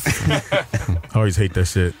purse. I always hate that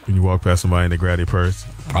shit when you walk past somebody and they grab their purse.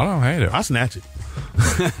 I don't hate it. I snatch it.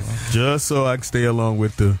 Just so I can stay along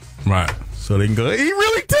with the... Right. So they can go, he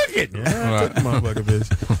really took it. Yeah, I Right. took the motherfucker, bitch.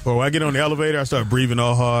 Or when I get on the elevator, I start breathing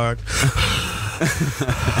all hard.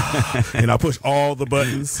 And I push all the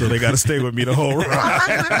buttons, so they got to stay with me the whole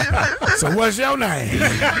ride. So what's your name?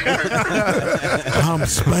 I'm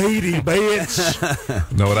Speedy,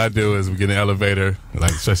 bitch. No, what I do is we get in the elevator, like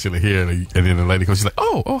especially here, and then the lady comes, she's like,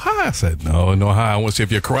 oh, hi. I said, no hi. I want to see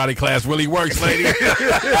if your karate class really works, lady.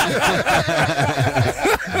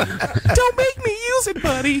 Don't make me use feels it,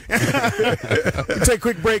 buddy. Take a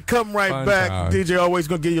quick break. Come right Fun back. time. DJ always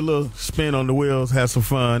gonna give you a little spin on the wheels. Have some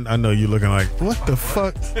fun. I know you're looking like, what the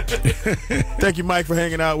fuck? Thank you, Mike, for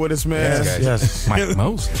hanging out with us, man. Yes. Mike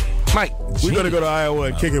Mosley. Mike, We're gonna go to Iowa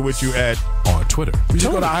and kick it with you at on Twitter. We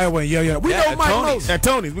just go to Iowa and yeah. We know at Mike Tony's. Mosley. At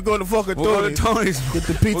Tony's. We're going to fucking We'll go to Tony's. Tony's. Get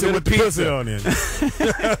the pizza We'll with get the a pussy on it.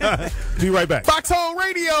 Be right back. Foxxhole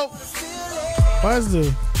Radio. Why is the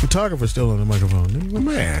photographer still on the microphone?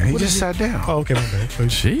 Man, he just sat down. Oh, okay, my bad.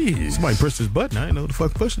 Jeez. Somebody pushed his button. I didn't know what the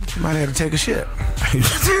fuck pushing. Might have to take a shit.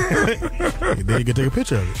 Then you can take a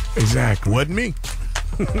picture of it. Exactly. Wasn't me.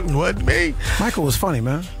 Wasn't me. Michael was funny,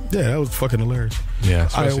 man. Yeah, that was fucking hilarious. Yeah,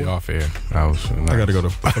 especially Iowa. off air. I got to go to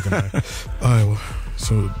fucking Iowa.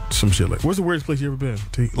 So some shit like. Where's the weirdest place you ever been?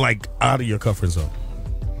 Like out of your comfort zone.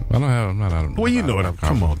 I'm not out of. Well, you know what I'm.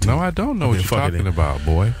 Come on. No, I don't know what you're talking about,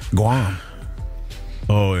 boy. Guam.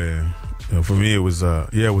 Oh yeah. For me, it was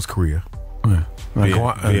it was Korea. Yeah.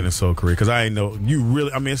 Being in Seoul, Korea, because I ain't know you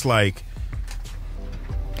really. I mean, it's like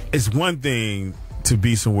it's one thing to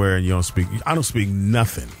be somewhere and you don't speak. I don't speak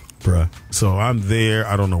nothing, bruh. So I'm there.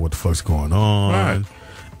 I don't know what the fuck's going on. Right.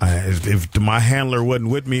 If my handler wasn't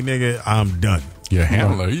with me, nigga, I'm done. Your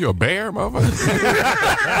handler? You a bear, motherfucker?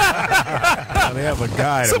 They have a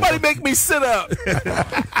guy. Somebody make me sit up.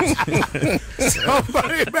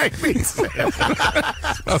 Somebody make me sit up.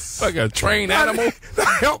 Like a trained animal.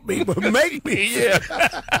 Help me, but make me. Yeah.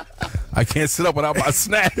 I can't sit up without my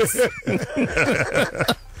snacks.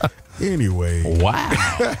 Anyway. Wow.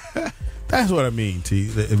 That's what I mean, T.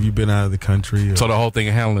 Have you been out of the country? So the whole thing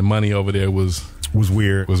of handling money over there was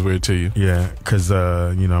weird. Was weird to you? Yeah, because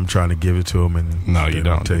I'm trying to give it to them and no, you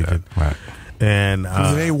don't take do it. Right. And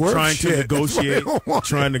it ain't worth trying shit. to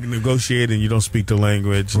negotiate, and you don't speak the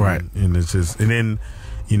language, right? And it's just, and then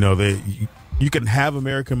you can have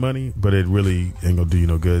American money, but it really ain't gonna do you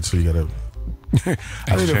no good. So you gotta. I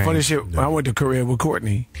think the funny shit. When I went to Korea with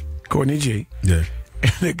Courtney G. Yeah.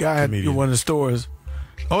 And the guy in one of the stores.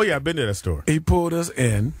 Oh yeah, I've been to that store. He pulled us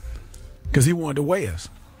in because he wanted to weigh us.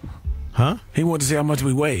 Huh? He wanted to see how much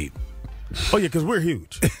we weighed. Oh yeah, because we're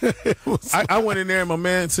huge. I went in there and my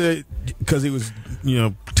man said, because he was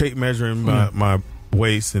tape measuring my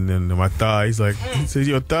waist and then my thigh. He's like, he says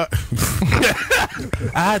your thigh.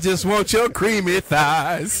 I just want your creamy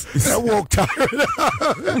thighs. That won't tire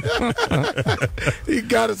it. He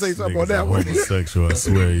gotta say something on that one. Homosexual, I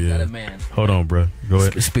swear, yeah. Got a man. Hold on, bro. Go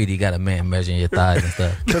ahead. Speedy got a man measuring your thighs and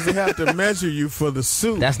stuff. Because they have to measure you for the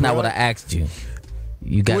suit. That's not what I asked you.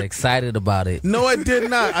 You got excited about it. No, I did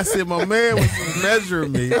not. I said my man was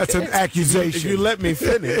measuring me. That's an accusation. If you let me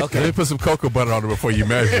finish. Okay. Let me put some cocoa butter on it before you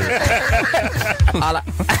measure it.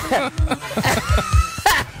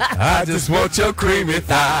 I just want your creamy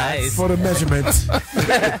thighs. For the measurements.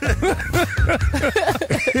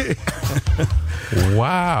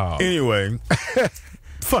 Wow. Anyway.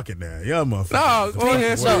 Fuck it now. Y'all motherfuckers. No, go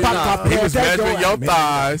ahead. He was measuring your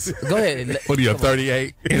thighs. Go ahead. What are you,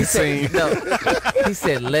 38? He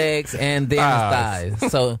said legs and then thighs.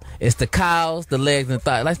 So it's the cows, the legs, and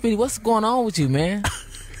thighs. Like, Speedy, what's going on with you, man?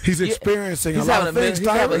 He's experiencing a lot of things.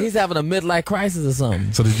 He's having a midlife crisis or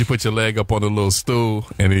something. So did you put your leg up on the little stool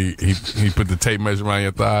and he put the tape measure around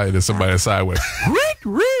your thigh and then somebody sideways?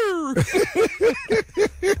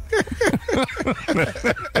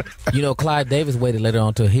 Clive Davis waited later on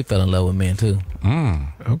until he fell in love with men too.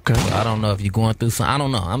 Okay. So I don't know if you're going through something. I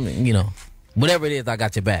don't know. I mean, whatever it is, I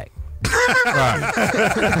got your back. Right.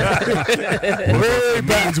 Whatever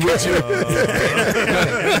means with you.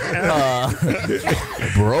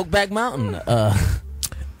 Brokeback Mountain.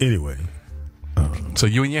 Anyway. So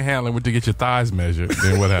you and your handler went to get your thighs measured.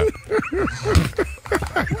 Then what happened?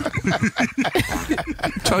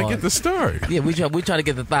 Trying to get the story. Yeah, we trying to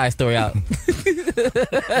get the thigh story out.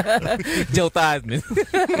 Joe Theismann.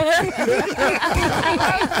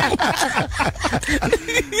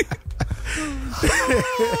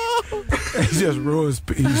 He just ruined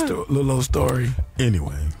his little story.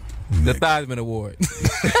 Anyway. The Theismann Award.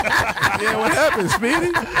 Yeah, what happened,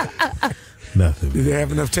 Speedy? Nothing. Did they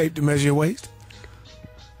have enough tape to measure your waist?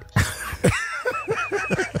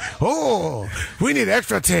 Oh, we need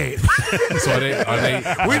extra tape. So are they?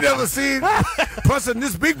 We never seen a person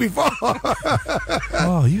this big before.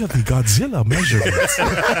 Oh, you have the Godzilla measurements.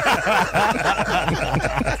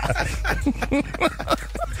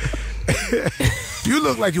 You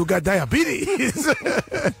look like you got diabetes.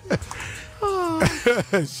 Oh,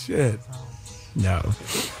 shit. No.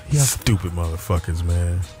 You stupid motherfuckers,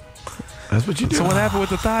 man. That's what you do. So what happened with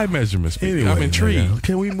the thigh measurements? Anyway, I'm intrigued. Man,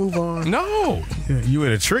 can we move on? No. Yeah, you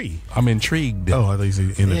in a tree? I'm intrigued. Oh, I thought you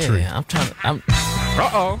said in a tree. I'm trying.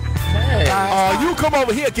 Uh-oh. Hey. You come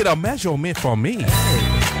over here, get a measurement for me.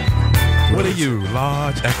 What are you,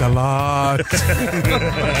 large, extra large?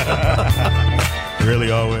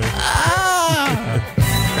 Really, always?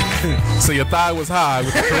 So your thigh was high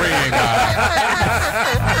with the Korean guy.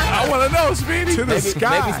 I want to know, Speedy. To the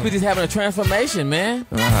sky. Maybe Speedy's having a transformation, man.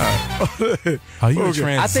 Are you a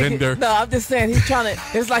transgender? No, I'm just saying he's trying to.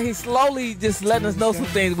 It's like he's slowly just letting us know some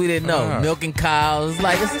things we didn't know. Milking cows,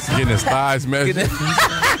 like it's getting his thighs measured.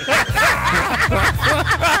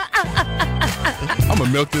 I'm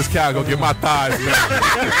gonna milk this cow. Go get my thighs measured.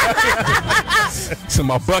 It's in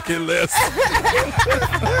my bucket list.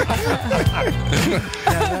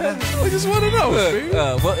 I just want to know.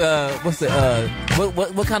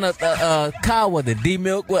 What kind of cow was it?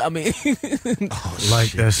 D-milk? What I mean,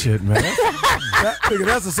 like that shit, man.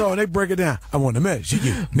 That's a song. They break it down. I want to measure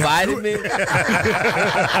you.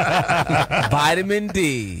 Vitamin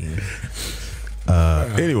D.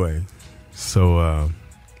 Anyway, so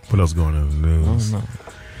what else going on in the news?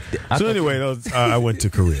 So anyway, I went to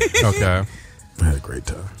Korea. Okay. I had a great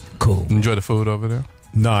time. Cool. Enjoy the food over there?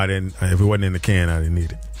 No, I didn't. If it wasn't in the can, I didn't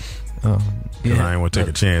eat it. Yeah. I didn't want to take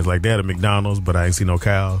a chance. Like, they had a McDonald's, but I ain't see no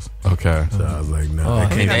cows. Okay. So I was like, no. Oh,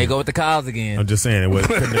 there you go with the cows again. I'm just saying, it was.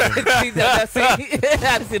 I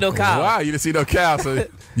didn't see no cows. Wow, you didn't see no cows, so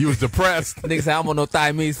you was depressed. Nigga said, I don't want no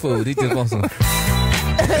Thai meat food. He just wants some.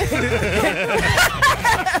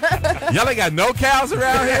 Y'all ain't got no cows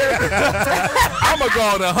around here? I'm going to go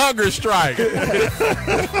on a hunger strike.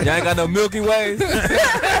 Y'all ain't got no Milky Ways?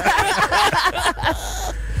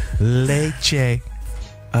 Leche.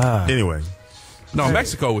 Anyway. No,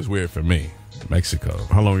 Mexico was weird for me. Mexico.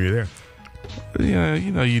 How long were you there? Yeah,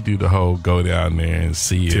 you know, you do the whole go down there and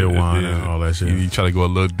see it. Tijuana and all that shit. You try to go a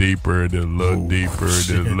little deper, then a little deeper,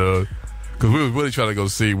 then a little... Because we was really trying to go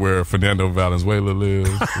see where Fernando Valenzuela lives.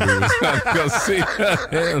 We was trying to go see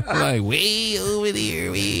him. Like, way over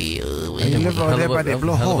there, way over there.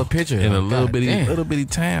 Hell of a picture. In a little bitty town.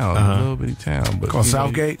 A little bitty town. But, called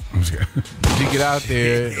Southgate? You get out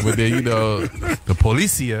there, but then, you know, the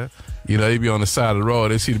policia, you know, they be on the side of the road.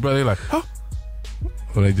 They see the brother, they like, huh?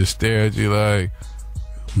 Well, they just stare at you like...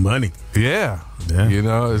 Money. Yeah. You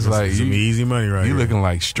know, it's like some easy money right You here. looking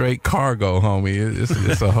like straight cargo, homie.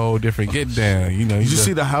 It's a whole different get down. You know, Did you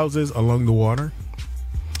see the houses along the water?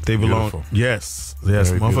 They belong. Beautiful. Yes.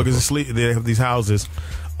 Very Motherfuckers beautiful. asleep. They have these houses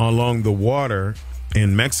along the water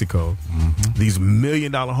in Mexico. These $1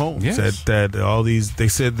 million homes. Yes. That all these. They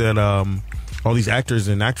said that all these actors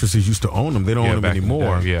and actresses used to own them. They don't own them back in the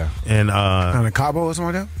anymore. day, yeah. And on a Cabo or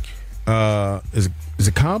something like that. Is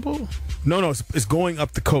it Cabo? No, it's going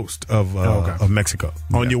up the coast of Mexico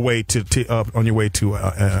on your way to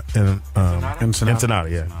Ensenada,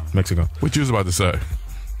 yeah, Mexico. What you was about to say?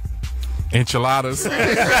 Enchiladas.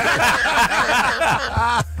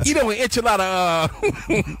 You know what enchilada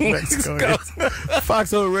Mexico.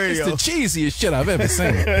 Foxxhole Radio. It's the cheesiest shit I've ever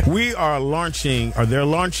seen. We are launching, or they're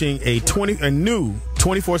launching a new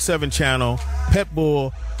 24/7 channel,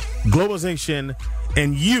 Pitbull, Globalization,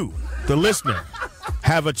 and you, the listener,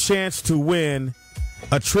 have a chance to win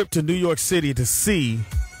a trip to New York City to see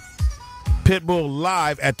Pitbull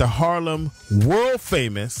live at the Harlem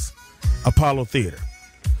world-famous Apollo Theater.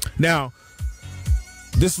 Now,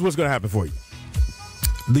 this is what's going to happen for you.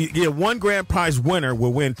 The one grand prize winner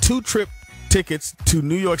will win 2 trip tickets to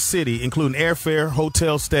New York City, including airfare,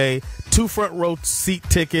 hotel stay, 2 front row seat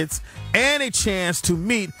tickets, and a chance to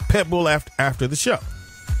meet Pitbull after the show.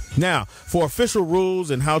 Now, for official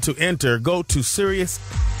rules and how to enter, go to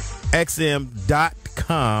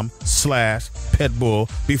SiriusXM.com/Pitbull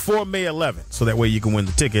before May 11th, so that way you can win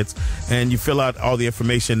the tickets, and you fill out all the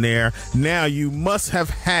information there. Now, you must have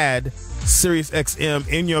had SiriusXM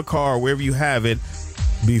in your car, wherever you have it,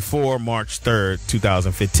 before March 3rd,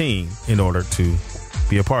 2015, in order to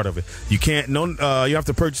be a part of it. You can't, you have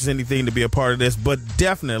to purchase anything to be a part of this, but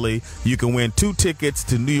definitely you can win 2 tickets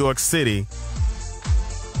to New York City.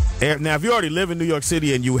 Now, if you already live in New York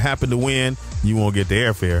City and you happen to win, you won't get the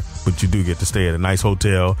airfare, but you do get to stay at a nice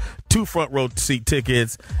hotel, 2 front row seat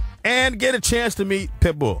tickets, and get a chance to meet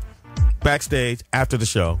Pitbull backstage after the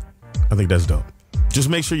show. I think that's dope. Just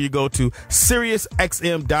make sure you go to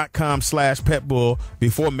SiriusXM.com/Pitbull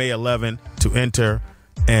before May 11 to enter,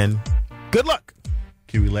 and good luck.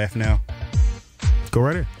 Can we laugh now? Go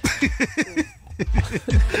right in.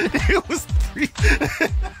 It was 3.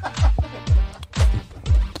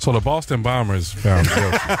 So the Boston Bombers found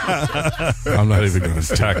guilty. I'm not even going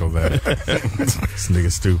to tackle that. This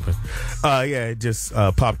nigga's stupid. Yeah, it just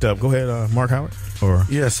popped up. Go ahead, Mark Howard. Or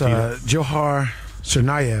Yes, Johar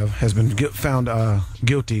Tsarnaev has been found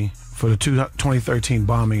guilty for the 2013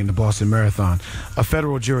 bombing in the Boston Marathon. A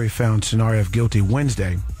federal jury found Tsarnaev guilty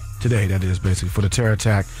Wednesday, today that is basically, for the terror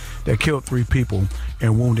attack that killed 3 people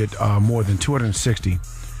and wounded more than 260.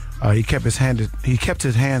 He kept his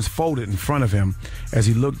hands folded in front of him as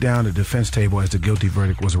he looked down at the defense table as the guilty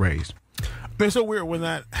verdict was raised. It's so weird when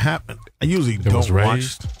that happened. I usually don't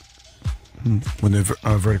watch when the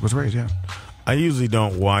verdict was raised. Yeah, I usually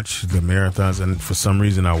don't watch the marathons, and for some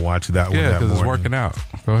reason I watched that one. Yeah, because it's working out.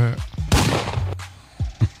 Go ahead.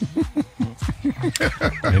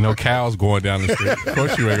 Ain't no cows going down the street. Of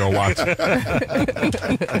course you ain't gonna watch it.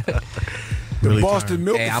 Really Boston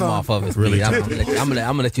Milk. Hey, I'm off of it. Really, I'm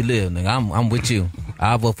gonna let you live, nigga. I'm with you.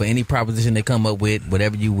 I'll vote for any proposition they come up with,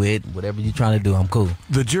 whatever you trying to do. I'm cool.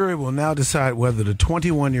 The jury will now decide whether the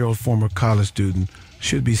 21-year-old former college student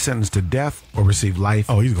should be sentenced to death or receive life.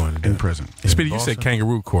 Oh, he's going to in prison. Speedy, you said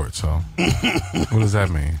kangaroo court, so what does that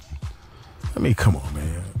mean? I mean, come on,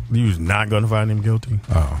 man. You're not going to find him guilty?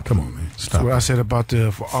 Oh, come on, man. Stop. That's what I said about the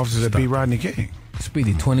officers that beat Rodney King.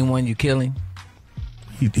 Speedy, 21, you kill him?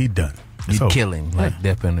 He done. You So, kill him, like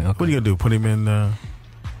death penalty. Okay. What are you going to do? Put him in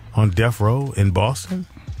on death row in Boston?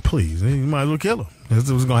 Please. You might as well kill him.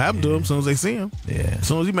 That's what's going to happen to him as soon as they see him. Yeah. As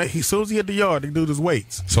soon as he hit the yard, they do his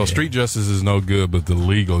weights. So street justice is no good, but the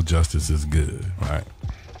legal justice is good, right?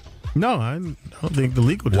 No, I don't think the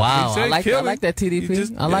legal justice. Wow, I like that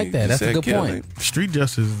TDP. I like that. That's a good point. Street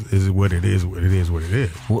justice is what it is. What it is. What it is.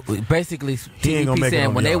 Well, basically, TDP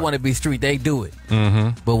saying when they want to be street, they do it.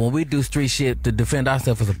 Mm-hmm. But when we do street shit to defend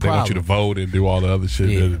ourselves, is a They problem. want you to vote and do all the other shit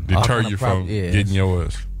that deter you from getting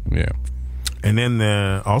yours. Yeah. And then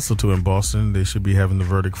also too in Boston, they should be having the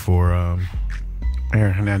verdict for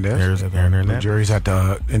Aaron Hernandez. Aaron Hernandez. The jury's at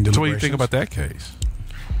the end. So what do you think about that case?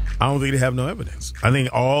 I don't think they have no evidence. I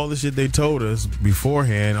think all the shit they told us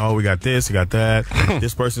beforehand, we got this, we got that.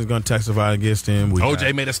 This person's going to testify against him.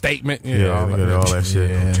 OJ made a statement. Yeah, we got all that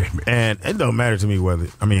shit. Yeah. And it don't matter to me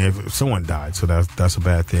if someone died, so that's a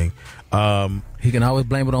bad thing. He can always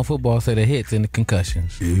blame it on football, say the hits and the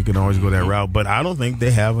concussions. Yeah, you can always go that route, but I don't think they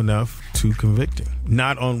have enough to convict him.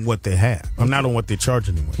 Not on what they have. Not on what they're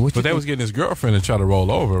charging him with. But they was getting his girlfriend to try to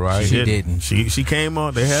roll over, right? She didn't. She came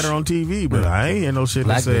on. They had her on TV, but I ain't hear no shit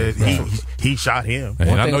that said he shot him. Hey,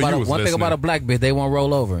 one thing about a black bitch, they won't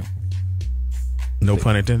roll over. No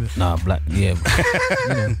pun intended. Nah, black. Yeah.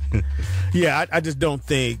 Yeah, I just don't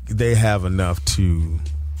think they have enough to.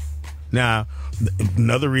 Now,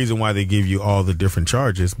 another reason why they give you all the different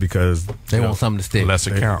charges because they want something to stick.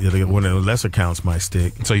 Lesser count. One of the lesser counts might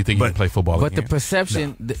stick. So you think he can play football But again? the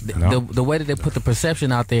perception, the way that they put the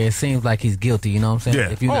perception out there, it seems like he's guilty. You know what I'm saying? Yeah.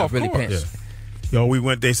 If you're not really paying.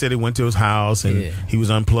 Yeah. They said they went to his house and he was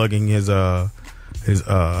unplugging his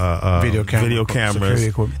video cameras.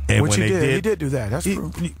 And which when he did do that. That's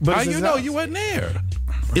true. But how you know you wasn't there?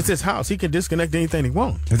 It's his house. He can disconnect anything he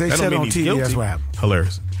wants. If they said on TV, that's what happened.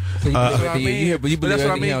 Hilarious. But that's what I mean. Yeah,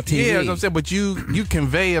 that's what I'm saying. But you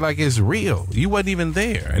convey it like it's real. You wasn't even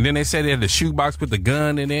there. And then they said they had the shoebox with the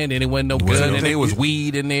gun in there, and then there wasn't no gun, and there was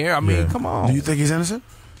weed in there. I mean, come on. Do you think he's innocent?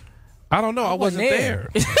 I don't know. I wasn't there.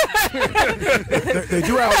 They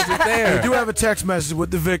do have a text message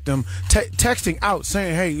with the victim texting out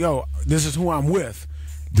saying, "Hey, yo, this is who I'm with."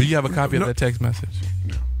 Do you have a copy of that text message?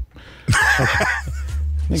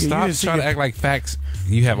 Stop trying to act like facts.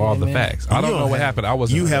 You have all the facts. I don't know what happened. I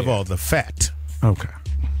wasn't. You have there. all the fat. Okay.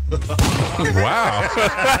 Wow.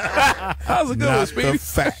 That was a good one, Speedy. The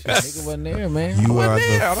fat. Nigga wasn't there, man. You are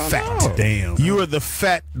the I don't fat. know. Damn. You are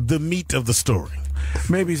the meat of the story.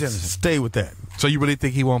 Maybe he's innocent. Stay with that. So you really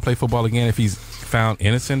think he won't play football again if he's found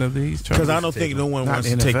innocent of these charges? Because I don't think no one wants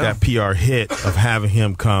to take that PR hit of having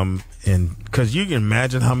him come and because you can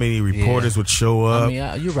imagine how many reporters would show up. I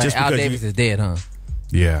mean, you're right. Al Davis is dead, huh?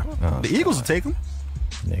 Yeah. The Eagles will take him.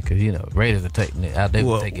 Yeah, because Raiders are taking it. Al Davis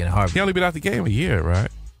will take it in a heartbeat. He only been out the game a year,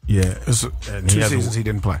 right? Yeah. 2 seasons he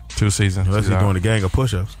didn't play. 2 seasons. Unless he's doing a gang of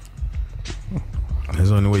push-ups. That's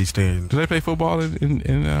the only way he's staying. Do they play football in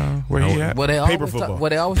where he at? Well, they paper always football.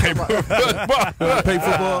 They always talk about Paper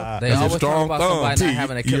football. They always talk about somebody not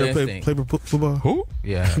having a killer instinct. Play football? Who?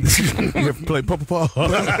 Yeah. You ever play football?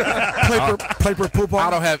 Play football. I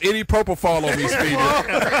don't have any propofol on me, Speedy.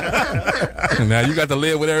 Now you got to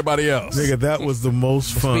live with everybody else. Nigga, that was the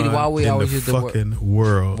most fun Speedy, why we in always the use the fucking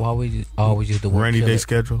world. Why we always use the word rainy day killer?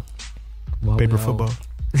 schedule? Why Paper we football?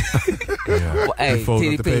 Well, hey, They fold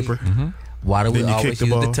TDP, up the paper. why do we Then you always kick use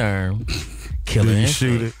the the ball. term killer Then you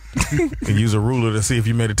instinct? shoot it. And use a ruler to see if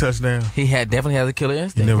you made a touchdown. He definitely has a killer You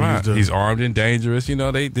instinct. never Right. used a, He's armed and dangerous. You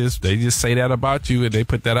know, they just say that about you, and they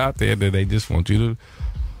put that out there. That they just want you to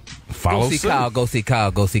follow Go see suit. Kyle. Go see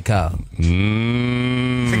Kyle. Go see Kyle.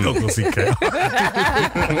 Mm. Go see Cal.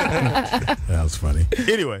 That was funny.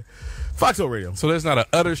 Anyway, Foxxhole Radio. So there's not an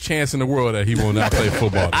utter chance in the world that he will not play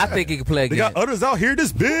football. I think he can play again. They got others out here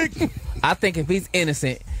this big. I think if he's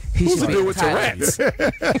innocent, he should be entitled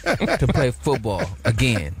to play football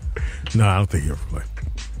again. No, I don't think he'll play.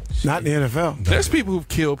 Not in the NFL. There's people who've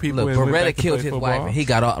killed people. Look, and went Beretta back to killed play his football. wife, and he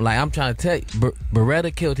got all. Like, I'm trying to tell you,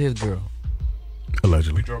 Beretta killed his girl.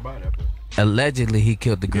 Allegedly. Allegedly, he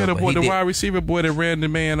killed the girl. Yeah, the but boy, he the did- wide receiver boy that ran the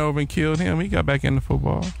man over and killed him. He got back into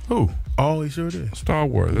football. Who? Oh, he sure did. Star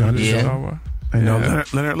Wars. Yeah. Star Wars. I know Yeah.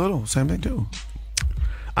 Leonard Little, same thing too.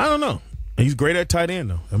 I don't know. He's great at tight end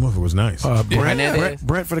though. That motherfucker was nice.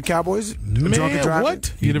 Brent for the Cowboys. Man, Drunken driving.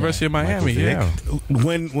 what? University of Miami. Yeah.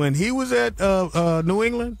 When he was at New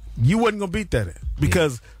England, you wasn't gonna beat that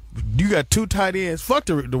because you got two tight ends. Fuck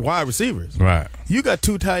the wide receivers. Right. You got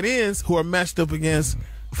two tight ends who are matched up against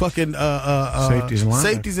fucking Safeties and linebackers.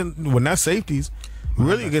 safeties and well, not safeties.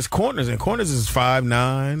 Really against corners, and corners is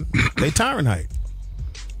 5'9". They Tyrin height.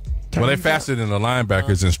 Well, they faster than the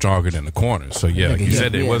linebackers and stronger than the corners. So yeah, like you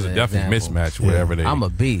said, there was a definite mismatch wherever they. I'm a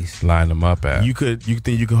beast. Line them up at. You think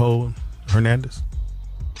you could hold Hernandez?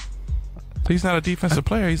 He's not a defensive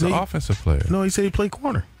player. He's an offensive player. No, he said he played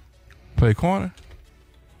corner. Play corner.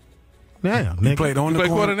 Yeah, He played on You the play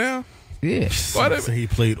corner. corner now. Yeah. What So he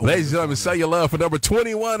played. Ladies and gentlemen, show your love for number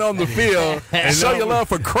 21 on the field, and show your love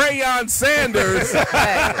for Crayon Sanders. Like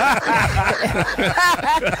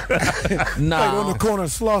on the corner of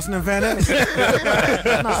Slauson and Van Ness.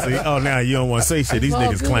 See, oh, now you don't want to say shit. These all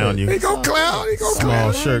niggas good. clown you. He go clown. He go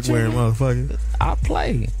Small clown. shirt wearing motherfucker. I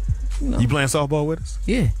play. You playing softball with us?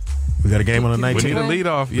 Yeah. We got a game on the We 19th. need a lead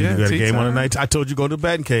off. Yeah, we got a game on the T-time. 19th. I told you go to the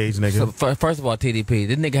batting cage, nigga. So first of all, TDP,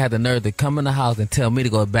 this nigga had the nerve to come in the house and tell me to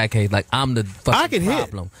go to back cage like I'm the fucking I can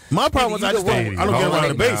problem. hit. My problem was I just don't get around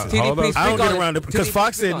the bases. TDP, I don't speak get on around it. it because TDP,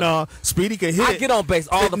 Fox speak said on no. Speedy can hit I it. get on base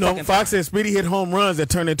all the no, fucking Fox time. said Speedy hit home runs that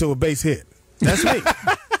turn into a base hit. That's me.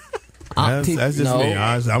 That's just no. me.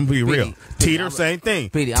 I'm gonna be real. Speedy, Teeter, I'm- same thing.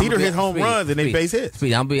 Speedy, Teeter hit home runs and they base hits.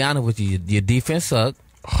 Speedy, I'm gonna be honest with you. Your defense sucked.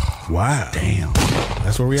 Wow. Damn.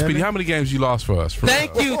 That's where we at. Speedy, how many games you lost for us?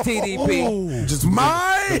 Thank you, TDP. Just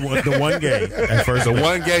the one game at first. The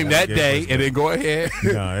one game that day, and then go ahead.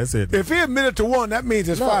 No, that's it. If he admitted to one, that means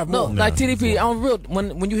it's five No, more. like TDP, I'm real.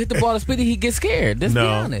 When you hit the ball to Speedy, he gets scared. Let's be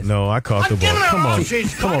honest. No, I caught the ball. Come on, come on,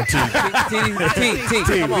 T. T,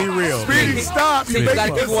 come on. Be real. Speedy, stop. You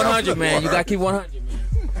gotta keep 100, man. You gotta keep 100.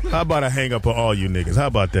 How about I hang up on all you niggas? How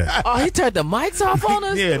about that? Oh, he turned the mics off on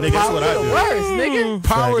us? Yeah, nigga, that's what I the do. worst, nigga.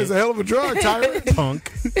 Power is a hell of a drug, Tyron.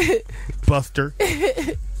 Punk, Buster.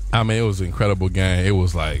 I mean, it was an incredible game. It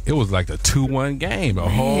was like the 2-1 game. The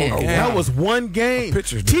whole Man. game. That was one game.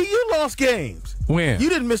 Pictures, T, you lost games. When? You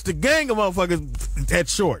didn't miss the gang of motherfuckers at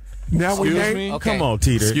short. Now we Excuse name. me? Okay. Come on,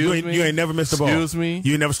 Teeter. Excuse You ain't never missed the ball. Excuse me?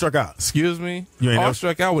 You ain't never struck out. Excuse me? You ain't I never-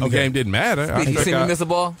 struck out when Okay. the game didn't matter. I You struck see me out. miss a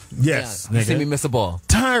ball? Yes, Yeah. You nigga. see me miss a ball?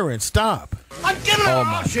 Tyrant, stop. Oh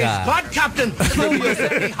my God. Captain.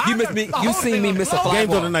 You miss me. You seen me miss a fly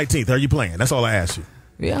Game's on ball? the 19th. Are you playing? That's all I asked you.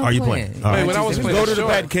 Yeah, I'm Are you playing. playing? All Hey, right. when I was playing Go to the short-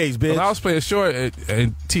 bat cage, bitch. When I was playing short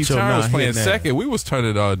and T. So Turner now was playing hitting that. second, we was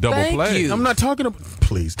turning double Thank play. you. I'm not talking about.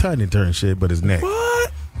 Please, Ty didn't turn shit, but his neck.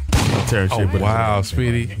 What? Turn shit, Oh, but his wow, neck.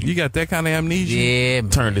 Speedy. You got that kind of amnesia? Yeah,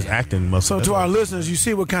 Turned his acting muscle. So to our listeners, you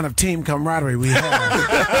see what kind of team camaraderie we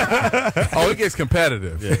have. Oh, it gets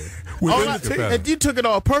competitive. Yeah. And you took it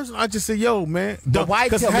all personal. I just said, "Yo, man." But why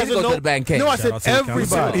tell me to go to the batting cage? No, I Shout out said to the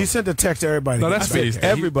everybody. He sent a text to everybody. No, that's I said Speedy's.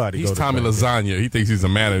 everybody He's go to Tommy the back Lasagna. He thinks he's a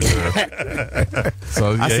manager.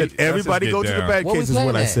 So I yeah, said he- everybody let's go just to get the down. back What we cage is what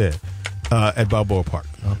playing I at? said at Balboa Park.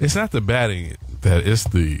 It's not the batting that it's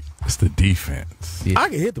the defense. Yeah. I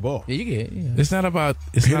can hit the ball. Yeah, you get it. Yeah. It's not about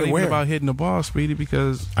it's Hit not it even where? about hitting the ball, Speedy,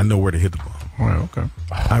 because I know where to hit the ball. well, okay.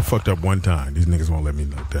 I fucked up one time. These niggas won't let me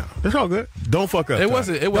know down. It's all good. Don't fuck up. It Ty.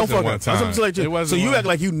 wasn't- it Don't wasn't fuck one up. time. I'm just let you. It wasn't So you one. act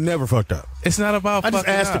like you never fucked up. It's not about I just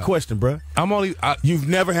fucking asked the up. question, bro. I'm only You've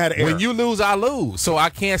never had an error. when you lose, I lose. So I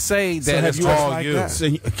can't say So that have it's you all like you. that? So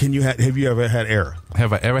have you ever had error?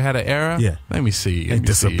 Have I ever had an error? Yeah. Let me see. Let Ain't me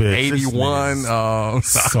this a see. bitch? This 81.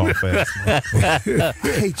 Soft ass.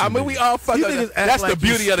 I mean, we all fuck You up. niggas act That's like the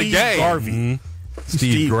beauty you of the Steve game. Garvey.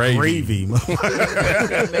 Steve Gravy.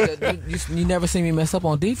 You never see me mess up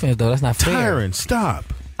on defense though. That's not fair. Tyron, stop.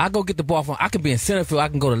 I go get the ball from. I can be in center field. I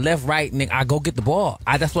can go to left, right, and I go get the ball.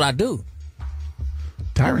 That's what I do.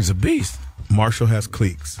 Tyron's a beast. Marshall has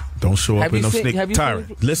cleats. Don't show up Have in you no seen- sneak. have you Tyron,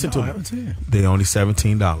 seen- listen No, I to haven't seen me. it. They only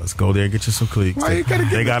 $17. Go there and get you some cleats. Why you gotta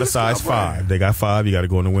give They me got a this size stuff, right? 5. They got 5. You got to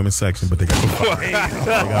go in the women's section, but they got 5. They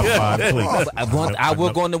got 5 cleats. I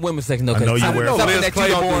will go in the women's section though. I know you something wear- something Liz that you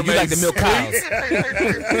don't Claiborne do. You like to makes milk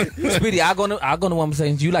cows. Speedy, I go in the women's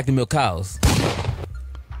section. You like to milk cows.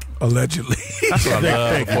 Allegedly. That's what I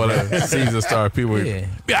love before the season starts. People, Yeah.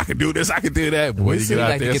 I can do this, I can do that. Boy, We you see get out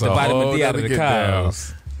like to there, get it's the a vitamin whole D out of nother the get down.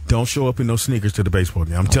 cows. Don't show up in no sneakers to the baseball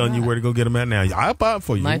game. I'm telling you where to go get them at now. I'll buy them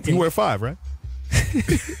for you. 19. You wear 5, right?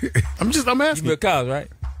 I'm asking. You milk cows, right?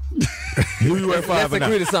 You wear 5 Let's or not?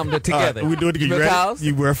 agree to something together. All right, we do it You together. You milk ready? cows?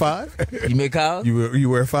 You wear 5? You milk cows? You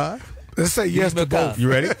wear 5? Let's say yes to milk both. cows. You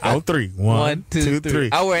ready? On 3. 1, 2, 3.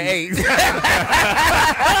 I wear 8.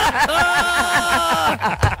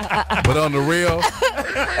 But on the real,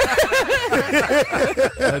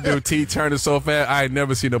 that dude T Turner so fast, I ain't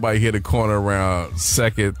never seen nobody hit a corner around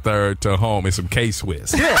second, third to home in some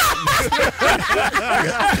K-Swiss.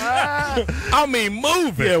 I mean,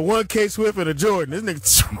 moving. Yeah, 1 K-Swift and a Jordan. This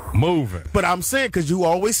nigga moving. But I'm saying because you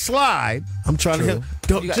always slide. I'm trying to hit.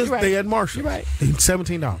 Don't just you're right. stay at Marshall. You're right.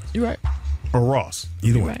 $17. You're right. Or Ross.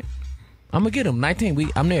 Either You're way. right. I'm going to get them. 19.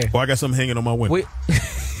 I'm there. Or I got something hanging on my window. Wait.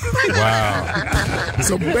 Wow.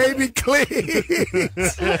 Some baby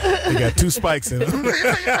cleats. They got 2 spikes in them.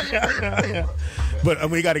 But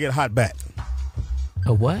we got to get a hot bat.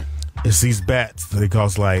 A what? It's these bats. They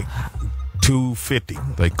cost like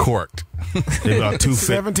 $250. They corked. They about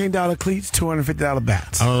 $250. $17 cleats, $250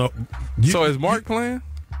 bats. I don't know. So is Mark playing?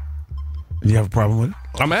 You have a problem with it?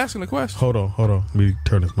 I'm asking the question. Hold on. Let me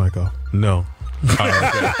turn this mic off. No.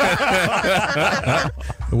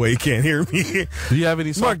 The way you can't hear me. Do you have any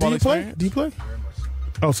softball Mark, do you play? experience? Do you play?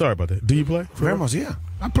 Oh, sorry about that. Do you play? Ramos, yeah.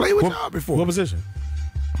 I played with y'all before. What position?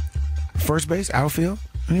 First base, outfield,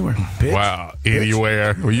 anywhere. Pitch. Wow,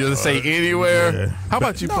 anywhere. Will you just say anywhere? Yeah. How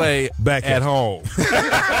about you play Back at home?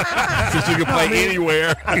 Since you can play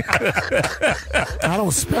anywhere. I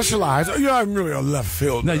don't specialize. You're not really a left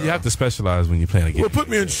field. No, you have to specialize when you're playing a game. Well, put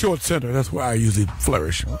me in short center. That's where I usually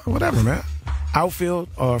flourish. Whatever, man. Outfield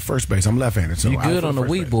or first base. I'm left-handed. So You good on the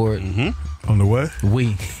Wii board. On the what?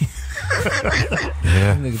 Wii.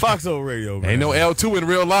 Yeah. Foxxhole Radio, man. Ain't no L2 in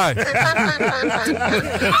real life.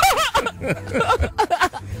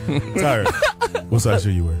 Tired. What size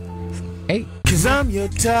shoe you wear? 8. Cause I'm your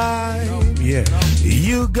type. Yeah.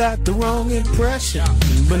 You got the wrong impression,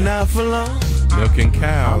 but not for long. Milking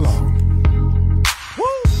cows.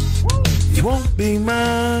 You won't be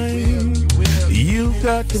mine. You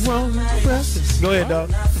got the wrong impression. Go ahead, dog.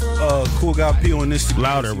 Cool Guy P on Instagram.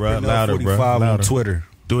 Louder, bro. C-Pernell Louder, bro. 45 on Louder. Twitter.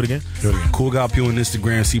 Do it again. Cool Guy P on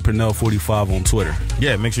Instagram. C Pernell 45 on Twitter.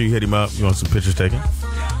 Yeah, make sure you hit him up. You want some pictures taken?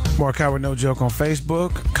 Mark Howard No Joke on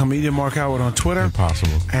Facebook. Comedian Mark Howard on Twitter.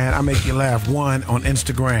 Impossible. And I Make You Laugh 1 on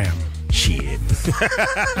Instagram. Shit.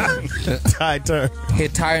 Ty Turner.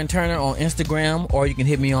 Hit Tyrin Turner on Instagram, or you can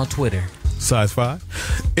hit me on Twitter. Size 5.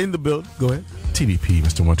 In the building. Go ahead. TDP,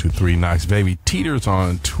 Mr. 123, nice baby. Teeters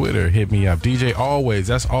on Twitter. Hit me up. DJ Always.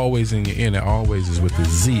 That's always in your ear. And that always is with the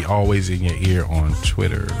Z. Always in your ear on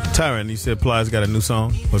Twitter. Tyron, you said Plies got a new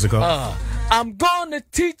song. What's it called? I'm going to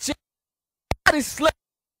teach you how to slay.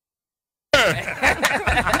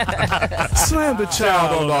 Slam the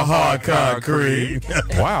child on the hard concrete.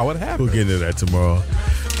 Wow, what happened? We'll get into that tomorrow.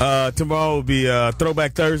 Tomorrow will be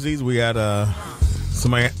Throwback Thursdays. We got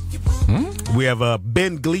somebody. We have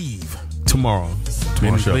Ben Gleave tomorrow.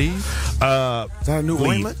 Ben show. Gleave? Is that a new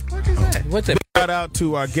ointment? What's it? Shout out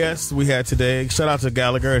to our guests we had today. Shout out to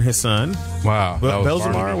Gallagher and his son. Wow.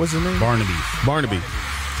 Belzamar, what's his name? Barnaby.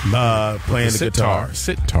 Playing the guitar.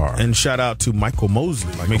 Sitar. And shout out to Michael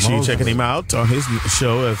Mosley. Make sure you're checking him out on his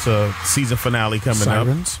show. It's a season finale coming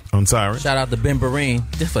Sirens. up on Sirens. Shout out to Ben Barine,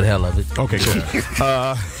 just for the hell of it. Okay, cool.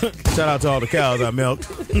 Shout out to all the cows I milked.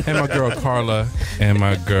 And my girl Carla and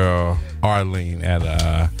my girl Arlene at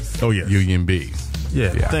Union B. Yeah.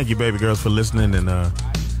 Thank you, baby girls, for listening. And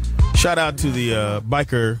shout out to the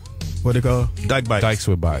biker, what they call? Dyke Bikes. Dykes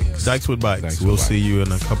with Bikes. Dykes with Bikes. We'll see you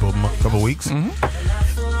in a couple weeks.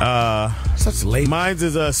 Such late. Mine's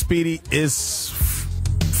is Speedy is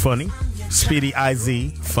funny. Speedy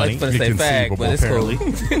IZ funny. I was going to say fag, but it's apparently. cool.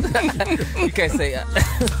 You can't say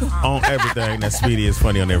On everything. That Speedy is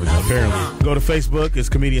funny on everything. Apparently. Go to Facebook. It's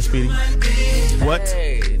Comedian Speedy. What?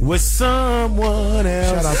 Hey. With someone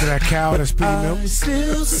else. Shout out to that cow that's Speedy I milk.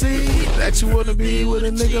 still see that you want to be with a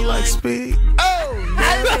nigga like Speedy.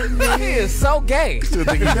 he is so gay.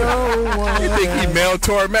 No one You think he Mel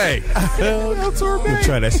Torme? We'll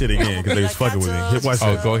try that shit again because they was fucking with me. Watch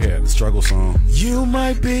Oh, that. go ahead. Struggle song. You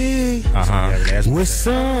might be with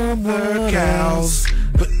someone else,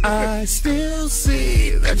 but I still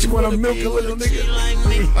see that you want to milk a little nigga like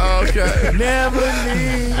me. Okay. Never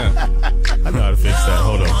leave. I know how to fix that.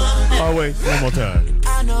 Hold on. Oh, wait. One more time.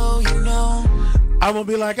 I know you know. I'm going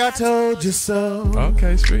to be like I told you so.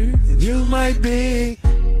 Okay, Speedy. You might be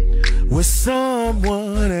with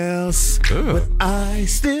someone else, but I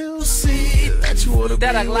still see that you wanna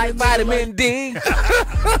That be I like with a nigga vitamin D.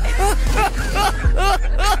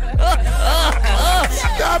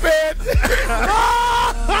 Stop it.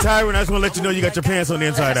 Tyron, I just want to let you know you got your pants on the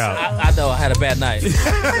inside out. I know I had a bad night.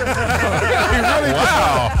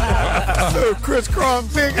 Wow. Crisscross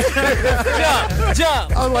thing.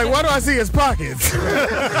 Jump. I was like, why do I see his pockets?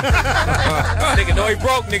 Nigga know he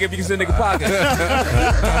broke, nigga, if you can see nigga pocket.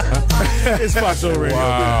 It's Foxxhole Radio.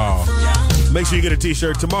 Wow. Make sure you get a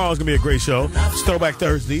t-shirt. Tomorrow's going to be a great show. It's Throwback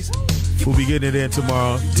Thursdays. We'll be getting it in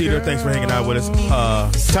tomorrow. Tito, thanks for hanging out with us.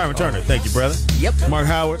 Tyrin Turner, thank you, brother. Yep. Mark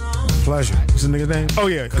Howard. Pleasure. What's the nigga's name? Oh,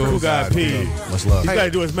 yeah. Cool Guy P. Much love. He's got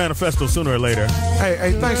to do his manifesto sooner or later.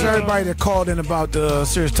 Hey, thanks to everybody that called in about the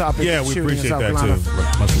serious topic. Yeah, we shooting in appreciate South that, Carolina. too.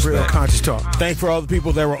 Much respect. Real conscious talk. Thanks for all the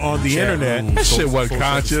people that were on the internet. That shit wasn't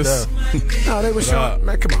conscious. No, they were showing.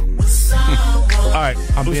 Man, come on. All right,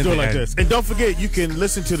 I'm let's being do it like the this. And don't forget, you can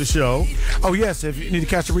listen to the show. Oh, yes. If you need to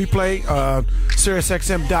catch a replay,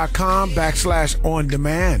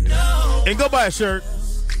 SiriusXM.com/on-demand. And go buy a shirt.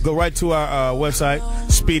 Go right to our website,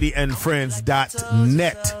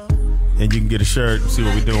 speedyandfriends.net. And you can get a shirt and see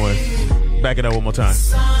what we're doing. Back it up one more time.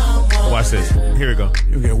 Watch this. Here we go.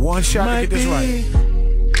 You get one shot to get this right.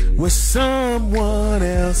 With someone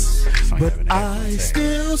else, but I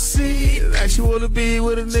still see that you want to be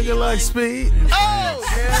with a nigga like Speed. Oh!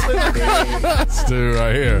 This dude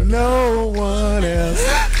right here. No one else.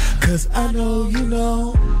 Cause I know you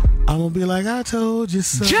know. I'm gonna be like, I told you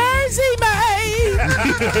so. Jersey, mate.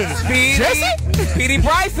 Speedy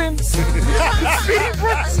Bryson. Speedy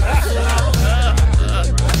Bryson.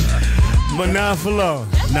 But not for long.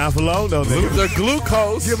 Not for long, though. The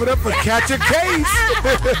glucose. Give it up for Catch a Case.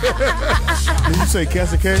 Did you say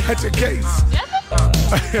catch a case? Catch a Case.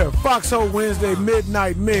 Foxxhole Wednesday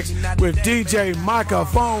Midnight Mix with DJ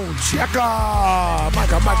Microphone Checker.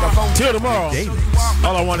 Microphone. Till tomorrow.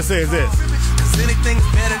 All I want to say is this. Anything's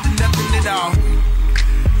better than nothing at all.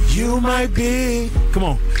 You might be, come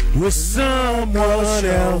on, with someone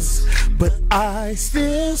else, but I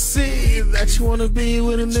still see that you want to be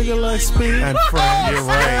with a nigga like Speed. And friend, you're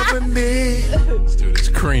right. This dude is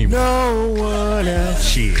cream. No one else.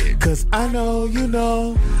 Shit. Cause I know you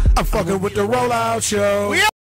know. I'm fucking with the Rollout Show.